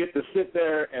actually get to sit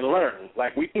there and learn?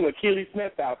 Like, we threw Achilles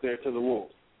Smith out there to the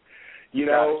Wolves. You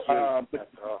know,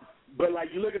 but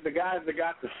like you look at the guys that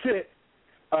got to sit,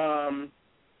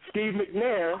 Steve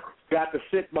McNair got to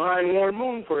sit behind Warren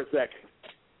Moon for a second.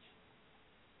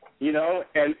 You know,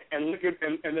 and then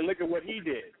look at what he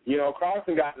did. You know,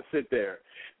 Carlson got to sit there.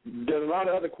 There's a lot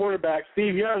of other quarterbacks.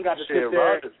 Steve Young got to sit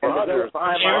there. Aaron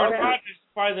Rodgers is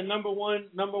probably the number one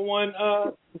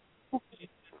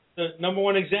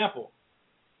example.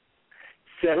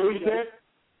 Who you said?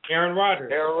 Aaron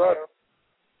Rodgers.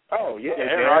 Oh, yeah,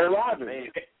 Aaron Rodgers.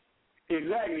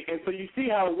 Exactly. And so you see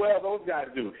how well those guys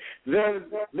do. There's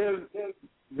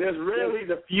rarely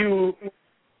the few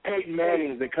Peyton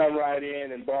Mannings that come right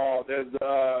in and ball. There's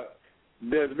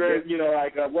very, you know,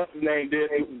 like what's his name did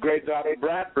a great job.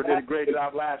 Bradford did a great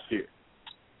job last year.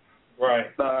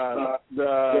 Right.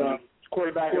 The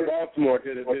quarterback in Baltimore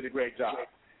did a great job.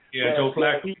 Yeah, Joe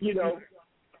Flacco. You know,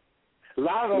 a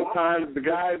lot of those times the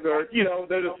guys are, you know,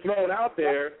 they're just thrown out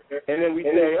there, and then we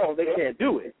say, oh, they can't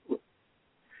do it.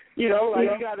 You know, like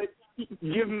you got to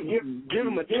give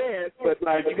them a chance, but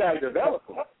like you got to develop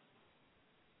them.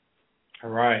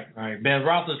 Right. Ben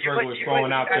Roethlisberger was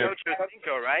throwing out there. Ocho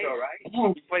Cinco, right?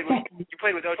 You played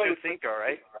with Ocho Cinco,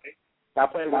 right? I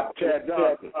played with Chad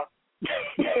Johnson.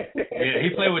 Yeah, he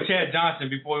played with Chad Johnson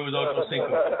before he was Ocho Cinco.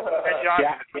 Chad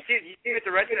Johnson. You see at the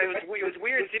Red Sox, it was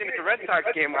weird seeing him at the Red Sox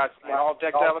game last night, all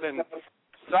decked out in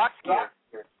Sox gear.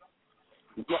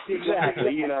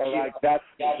 Exactly. You know, like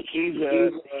he's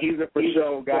a for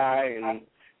show guy, and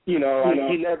you know, like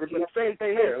he never. But the same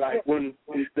thing here. Like when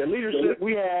the leadership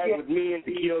we had with me and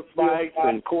Keel Spikes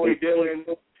and Corey Dillon,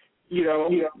 you know,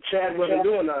 Chad wasn't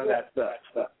doing none of that stuff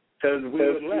because we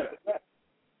wouldn't let him.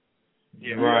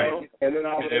 Yeah, right. Know? And then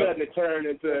all of a sudden it turned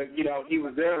into, you know, he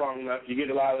was there long enough. You get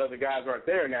a lot of other guys right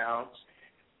there now.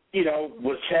 You know,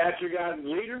 was Chad your guys'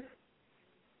 leader?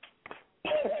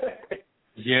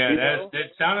 Yeah,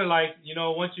 that sounded like, you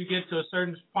know, once you get to a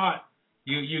certain spot,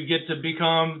 you get to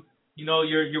become, you know,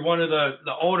 you're one of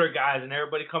the older guys, and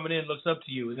everybody coming in looks up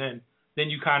to you, and then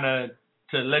you kind of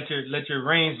to let your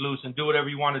reins loose and do whatever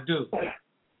you want to do.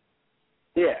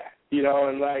 Yeah, you know,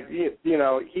 and like you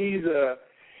know, he's a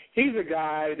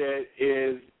guy that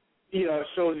is, you know,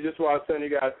 shows you just what I was telling you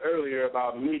guys earlier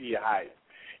about media hype.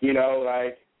 You know,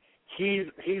 like he's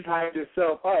hyped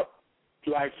himself up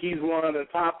like he's one of the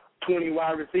top 20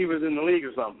 wide receivers in the league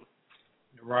or something.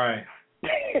 Right.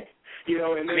 You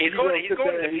know, and I mean, he's going to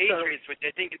the Patriots, which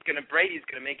I think Brady's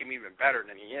going to make him even better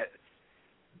than he is.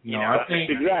 I think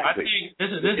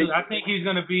he's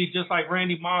going to be just like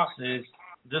Randy Moss is,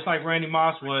 just like Randy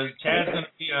Moss was. Chad's going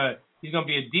to be he's going to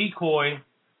be a decoy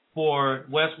for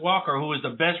Wes Walker, who is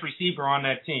the best receiver on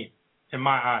that team, in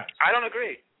my eyes. I don't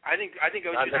agree. I think OJ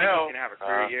is going to have a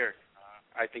career year.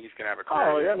 I think he's going to have a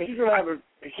career year. I mean, he's going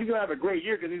to have a great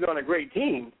year because he's on a great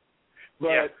team.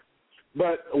 But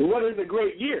what is a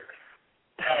great year?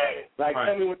 Like,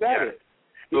 tell me what that is.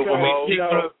 Because,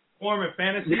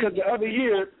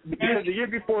 because the year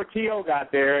before T.O.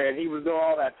 got there and he was doing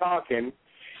all that talking,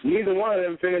 neither one of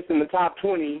them finished in the top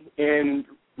 20 in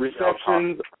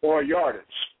receptions or yardage.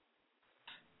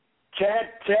 Chad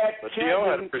had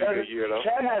a pretty good year, though.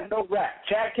 Chad has no rack.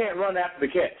 Chad can't run after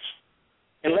the catch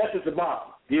unless it's a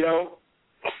bomb, you know.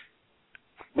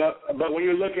 But when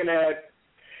you're looking at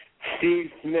Steve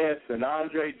Smith and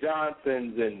Andre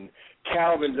Johnson's and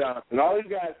Calvin Johnson, all these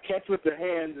guys catch with their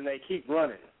hands and they keep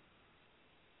running.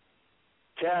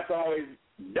 Chad's always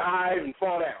dive and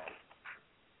fall down,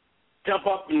 jump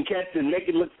up and catch and make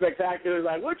it look spectacular.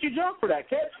 Like, what'd you jump for that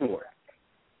catch for?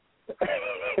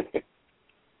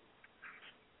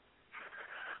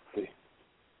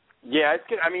 Yeah, it's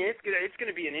going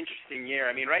to be an interesting year.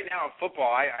 I mean, right now in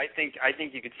football, I think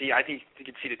you could see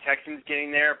the Texans getting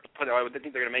there. I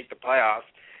think they're going to make the playoffs.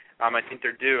 I think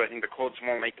they're due. I think the Colts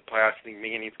won't make the playoffs. I think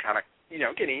McGinney's kind of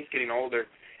getting older,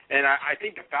 and I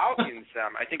think the Falcons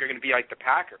I think are going to be like the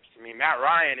Packers. I mean, Matt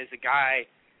Ryan is a guy,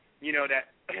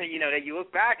 that you look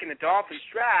back in the Dolphins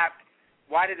draft.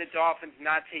 Why did the Dolphins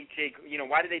not take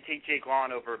why did they take Jake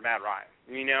Long over Matt Ryan?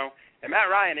 And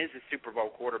Matt Ryan is a Super Bowl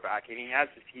quarterback, and he's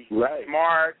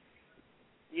smart.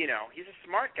 He's a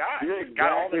smart guy. You're He's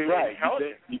got all the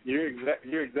intelligence.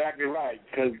 You're exactly right.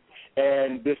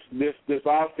 And this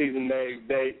off season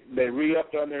they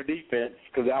re-upped on their defense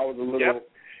because that was a little. Yep.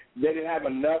 They didn't have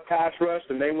enough pass rush,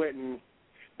 and they went and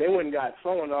got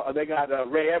someone. They got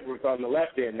Ray Edwards on the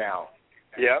left end now.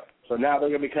 Yep. So now they're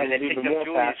going to become even more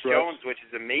pass rush. Julius Jones, which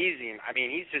is amazing. I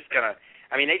mean, he's just gonna.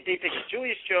 I mean, they picked up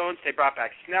Julius Jones. They brought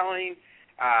back Snelling.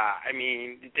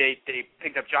 They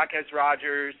picked up Jacquez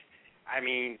Rogers. I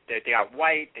mean, they got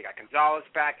White. They got Gonzalez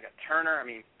back. They got Turner. I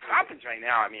mean, Falcons right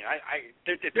now. I mean,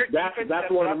 that's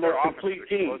one of the most complete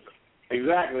teams.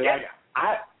 Exactly. Yeah.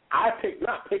 Like, I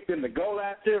picked them to go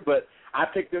last year, but I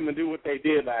picked them to do what they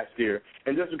did last year.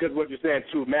 And just because of what you're saying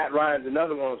too, Matt Ryan's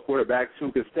another one of those quarterbacks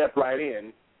who could step right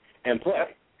in and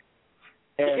play.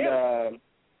 And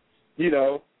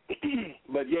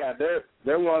but yeah,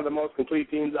 they're one of the most complete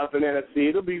teams up in the NFC.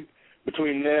 It'll be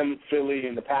between them, Philly,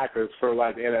 and the Packers for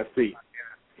like the NFC.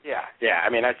 Yeah. I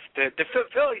mean, that's the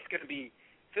Philly's going to be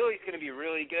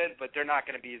really good, but they're not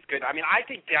going to be as good. I mean, I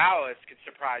think Dallas could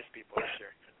surprise people this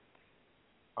year.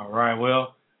 All right.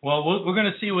 Well, we're going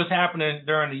to see what's happening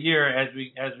during the year as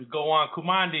we go on.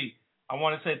 Kumandae, I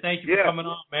want to say thank you for coming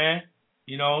on, man.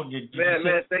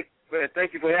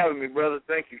 Thank you for having me, brother.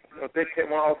 Thank you. I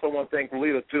also want to thank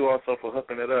Lita, too, also for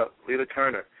hooking it up. Lita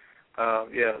Turner.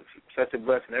 Such a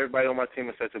blessing. Everybody on my team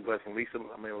is such a blessing.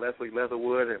 Leslie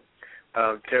Leatherwood and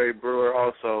Terry Brewer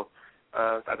also.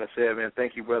 Like I said, man,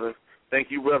 thank you, brother.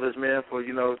 Thank you, brothers, man, for,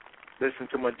 listening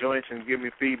to my joints and giving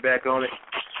me feedback on it.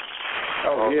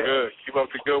 Good. Keep up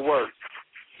the good work.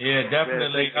 Yeah,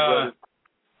 definitely. Man,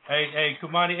 hey,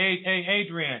 Kumandae, hey,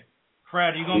 Adrian,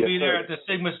 Fred, are you going to be there at the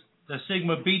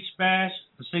Sigma Beach Bash,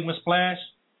 the Sigma Splash?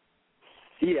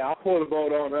 Yeah, I'll pull the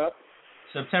boat on up.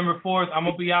 September 4th, I'm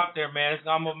going to be out there, man.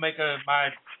 I'm going to make a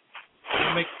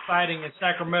sighting in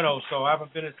Sacramento, so I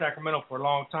haven't been in Sacramento for a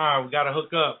long time. We got to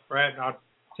hook up, Fred. I'll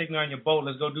take me on your boat.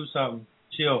 Let's go do something.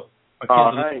 Chill.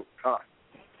 All right.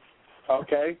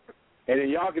 Okay. And then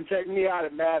y'all can check me out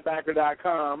at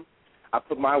madbacker.com. I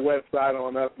put my website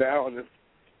on up now, and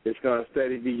it's going to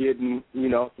steady be getting,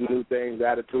 some new things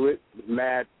added to it.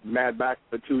 Madbacker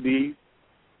for 2 Ds.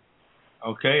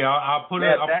 Okay, I'll put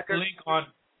a link on.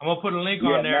 I'm gonna put a link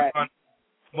on there. I'm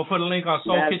gonna put a link on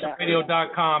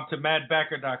SoulKitchenRadio.com to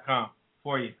madbacker.com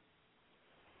for you.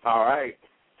 All right.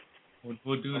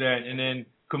 We'll do that, and then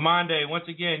Kumandae. Once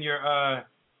again, your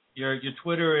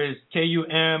Twitter is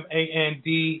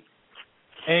KUMANDAE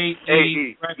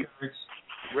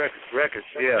Records.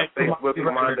 Yeah. Facebook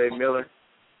Kumandae Miller.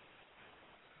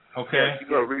 Okay. Yeah, you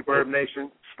go Reverb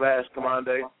Nation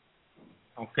 /Kumandae.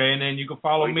 Okay, and then you can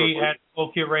follow me at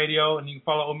Soul Kit Radio, and you can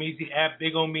follow Omeezy at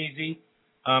Big Omeezy.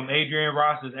 Adrian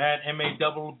Ross is at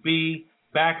MABB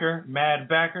Backer, Mad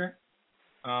Backer.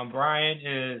 Brian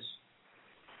is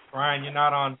Brian, you're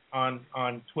not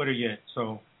on Twitter yet,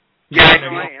 so yeah, I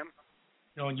know I am.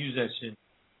 Don't use that shit.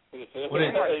 What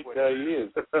is it?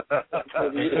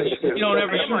 You don't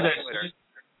ever use that shit.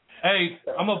 Hey,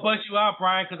 I'm gonna bust you out,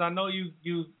 Brian, because I know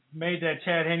you made that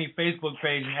Chad Henne Facebook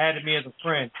page and added me as a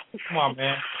friend. Come on,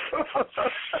 man.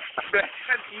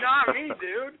 That's not me,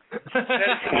 dude. That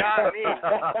is not me.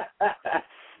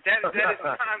 That is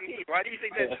not me. Why do you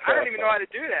think that? I don't even know how to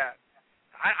do that.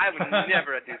 I would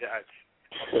never do that.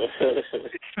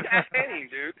 It's Chad Henne,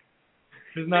 dude.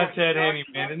 It's not Chad Henne,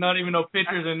 man. There's not even no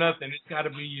pictures or nothing. It's got to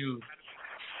be you.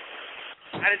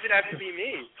 How does it have to be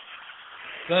me?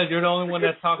 Because you're the only one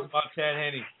that talks about Chad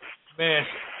Henne. Man.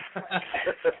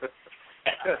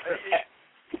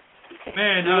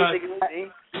 Man,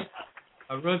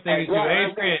 I really think it's you.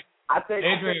 Adrian. I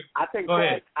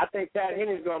think Chad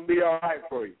Henne's gonna be all right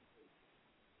for you.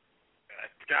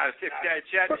 God,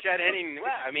 Chad Henne.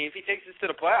 Well, I mean, if he takes us to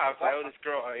the playoffs, I owe this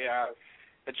girl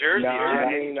a jersey. No, I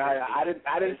mean, I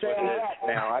didn't say that.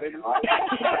 Now I didn't.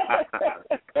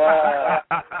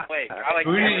 Wait, I like.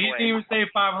 He didn't even say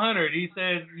 500. He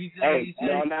said.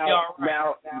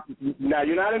 Now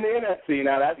you're not in the NFC.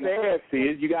 Now that's the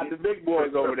NFC. You got the big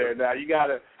boys over there. Now you got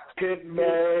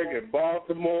Pittsburgh and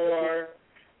Baltimore.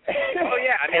 Oh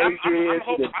yeah, I mean, I'm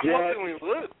hoping we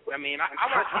lose. I mean, I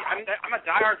want to see. I'm a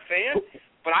diehard fan,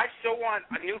 but I still want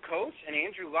a new coach and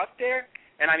Andrew Luck there.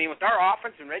 And I mean, with our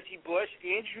offense and Reggie Bush,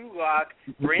 Andrew Luck,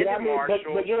 Brandon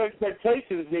Marshall. But your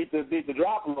expectations need to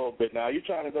drop a little bit now. You're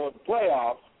trying to go to the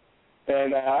playoffs, and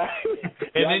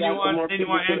then you want Andrew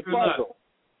Luck.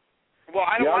 Well,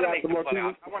 I don't want to make the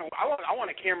playoffs. I want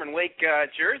a Cameron Wake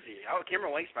jersey.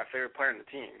 Cameron Wake's my favorite player on the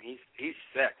team. He's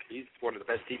sick. He's one of the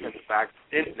best defensive backs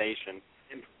in the nation.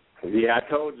 Yeah, I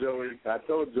told Joey. I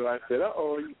said,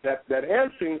 that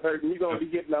hamstring's hurting. You're gonna be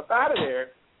getting up out of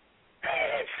there.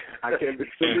 I can't. As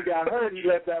soon as he got hurt, he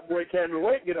let that boy Cameron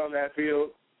Wake get on that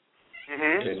field.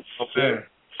 Okay.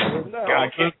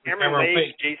 Cameron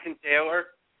Wake, Jason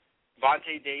Taylor,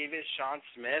 Vontae Davis, Sean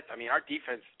Smith. I mean, our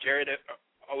defense, Jared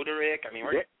Oderick. I mean,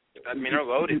 they're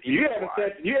loaded. You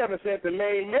haven't said the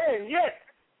main man yet.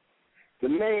 The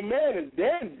main man is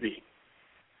Dansby.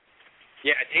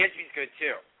 Yeah, Dansby's good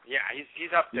too. Yeah,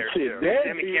 he's up there too.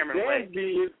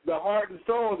 Dansby is the heart and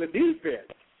soul of the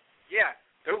defense. Yeah,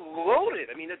 they're loaded.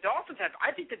 I mean, the Dolphins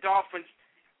I think the Dolphins,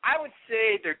 I would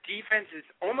say their defense is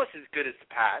almost as good as the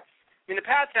Pats. I mean, the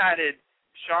Pats added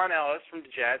Sean Ellis from the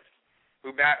Jets,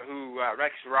 who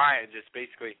Rex Ryan just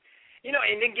basically. You know,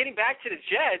 and then getting back to the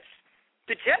Jets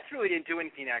really didn't do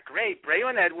anything that great.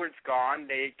 Braylon Edwards gone.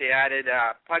 They added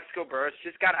Plexico Burress,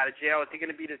 just got out of jail. Is he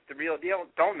going to be the real deal?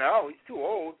 Don't know. He's too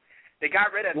old. They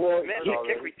got rid of Smith, the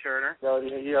kick returner. No,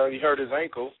 he hurt his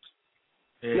ankle.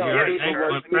 He got rid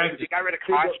of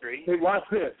Costry. Hey, watch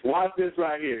this. Watch this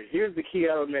right here. Here's the key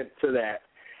element to that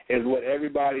is what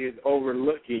everybody is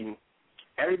overlooking.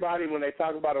 Everybody, when they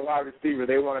talk about a wide receiver,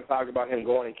 they want to talk about him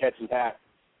going and catching passes,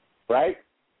 right?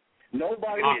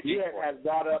 Nobody yet has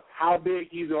brought up how big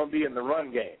he's going to be in the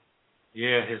run game.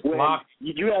 Yeah, his block.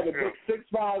 You have a big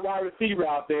 6'5" wide receiver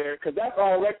out there, because that's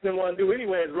all Rexton want to do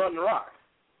anyway is run the rock.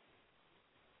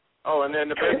 Oh, and then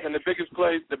the biggest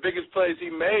plays he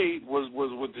made was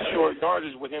with the short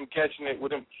yardage, with him catching it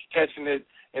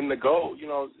in the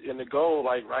goal,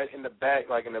 like right in the back,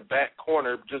 like in the back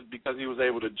corner, just because he was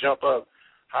able to jump up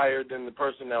higher than the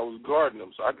person that was guarding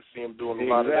him. So I could see him doing a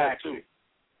lot of that too.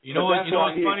 You know what's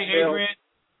funny, Adrian?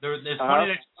 It's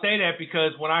funny that you say that,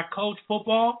 because when I coach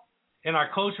football and I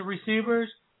coach the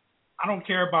receivers, I don't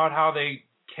care about how they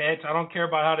catch. I don't care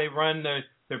about how they run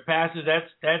their passes.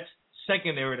 That's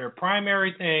secondary. Their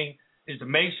primary thing is to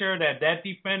make sure that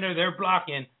defender they're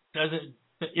blocking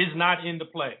is not in the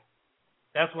play.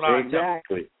 That's what I tell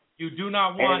you. You do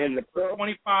not want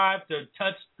 25 to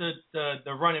touch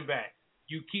the running back.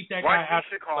 You keep that guy out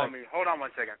of the play. Hold on one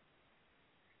second.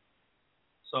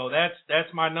 So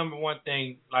that's my number one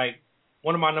thing. Like,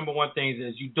 one of my number one things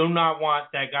is you do not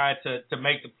want that guy to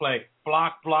make the play.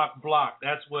 Block.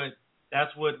 That's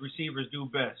what receivers do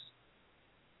best.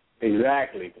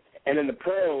 Exactly. And in the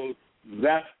pros,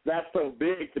 that's so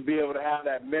big to be able to have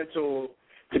that mental,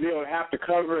 to be able to have to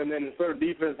cover, and then the third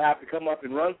defense have to come up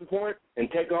and run support and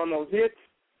take on those hits.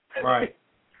 Right.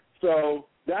 So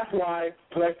that's why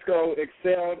Plexico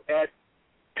excelled at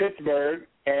Pittsburgh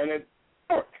and at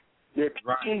New York. They're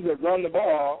teams that run the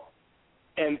ball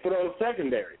and throw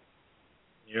secondary.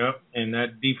 Yep, and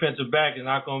that defensive back is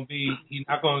not going to he's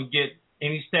not going to get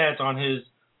any stats on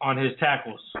his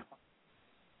tackles.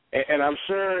 And I'm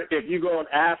sure if you go and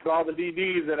ask all the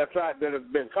DBs that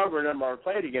have been covering them or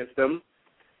played against them,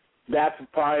 that's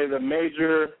probably the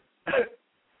major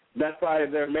that's why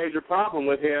their major problem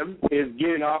with him is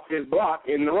getting off his block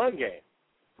in the run game.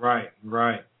 Right.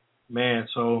 Man,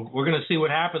 so we're going to see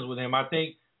what happens with him. I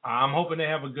think I'm hoping they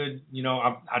have a good,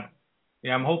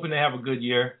 I'm hoping they have a good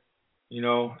year,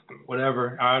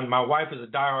 whatever. My wife is a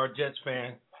diehard Jets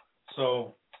fan,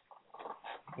 so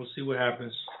we'll see what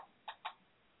happens.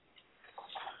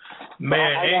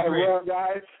 Man, Adrian,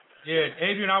 guys. Yeah,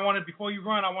 Adrian, before you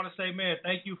run, I want to say, man,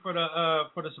 thank you for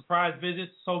the surprise visit,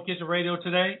 Soul Kitchen Radio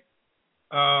today.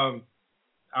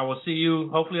 I will see you.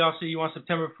 Hopefully, I'll see you on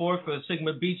September 4th for the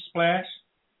Sigma Beach Splash.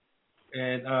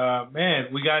 And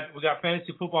man, we got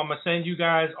fantasy football. I'm gonna send you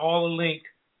guys all a link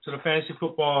to the fantasy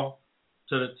football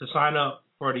to sign up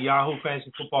for the Yahoo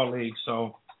Fantasy Football League.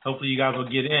 So hopefully you guys will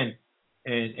get in,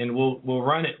 and we'll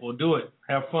run it. We'll do it.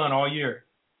 Have fun all year.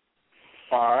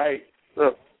 All right.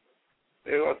 Look,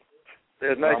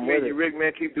 it's nice meeting you, Rick.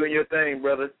 Man, keep doing your thing,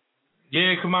 brother.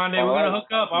 Yeah, Kumandae, we're gonna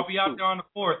hook up. I'll be out there on the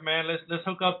 4th, man. Let's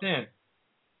hook up then.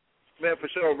 Man, for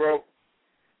sure, bro.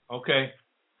 Okay.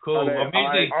 Cool. All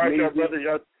right, y'all, brother.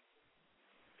 Y'all.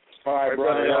 All right,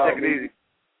 brother. Y'all take it easy.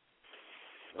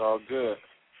 All good.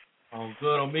 All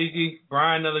good, Omigi.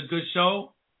 Brian, another good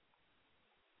show.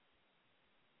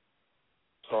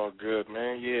 It's all good,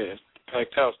 man. Yeah, it's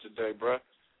packed house today, bro.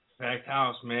 Packed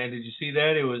house, man. Did you see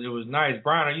that? It was nice.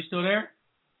 Brian, are you still there?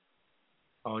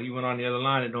 Oh, he went on the other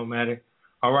line. It don't matter.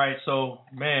 All right, so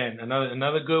man,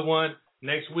 another good one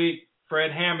next week.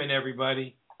 Fred Hammond,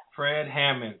 everybody. Fred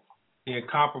Hammond, the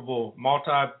incomparable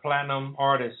multi-platinum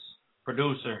artist,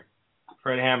 producer.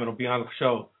 Fred Hammond will be on the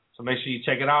show. So make sure you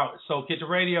check it out. It's Soul Kitchen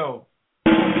Radio.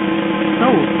 Soul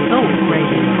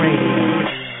Radio.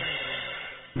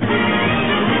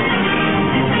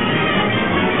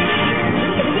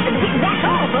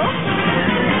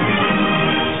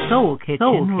 Soul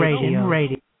Kitchen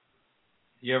Radio.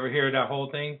 You ever hear that whole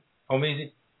thing,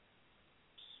 Homeezy?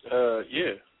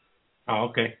 Yeah. Oh,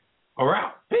 okay. All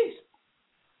right. Peace.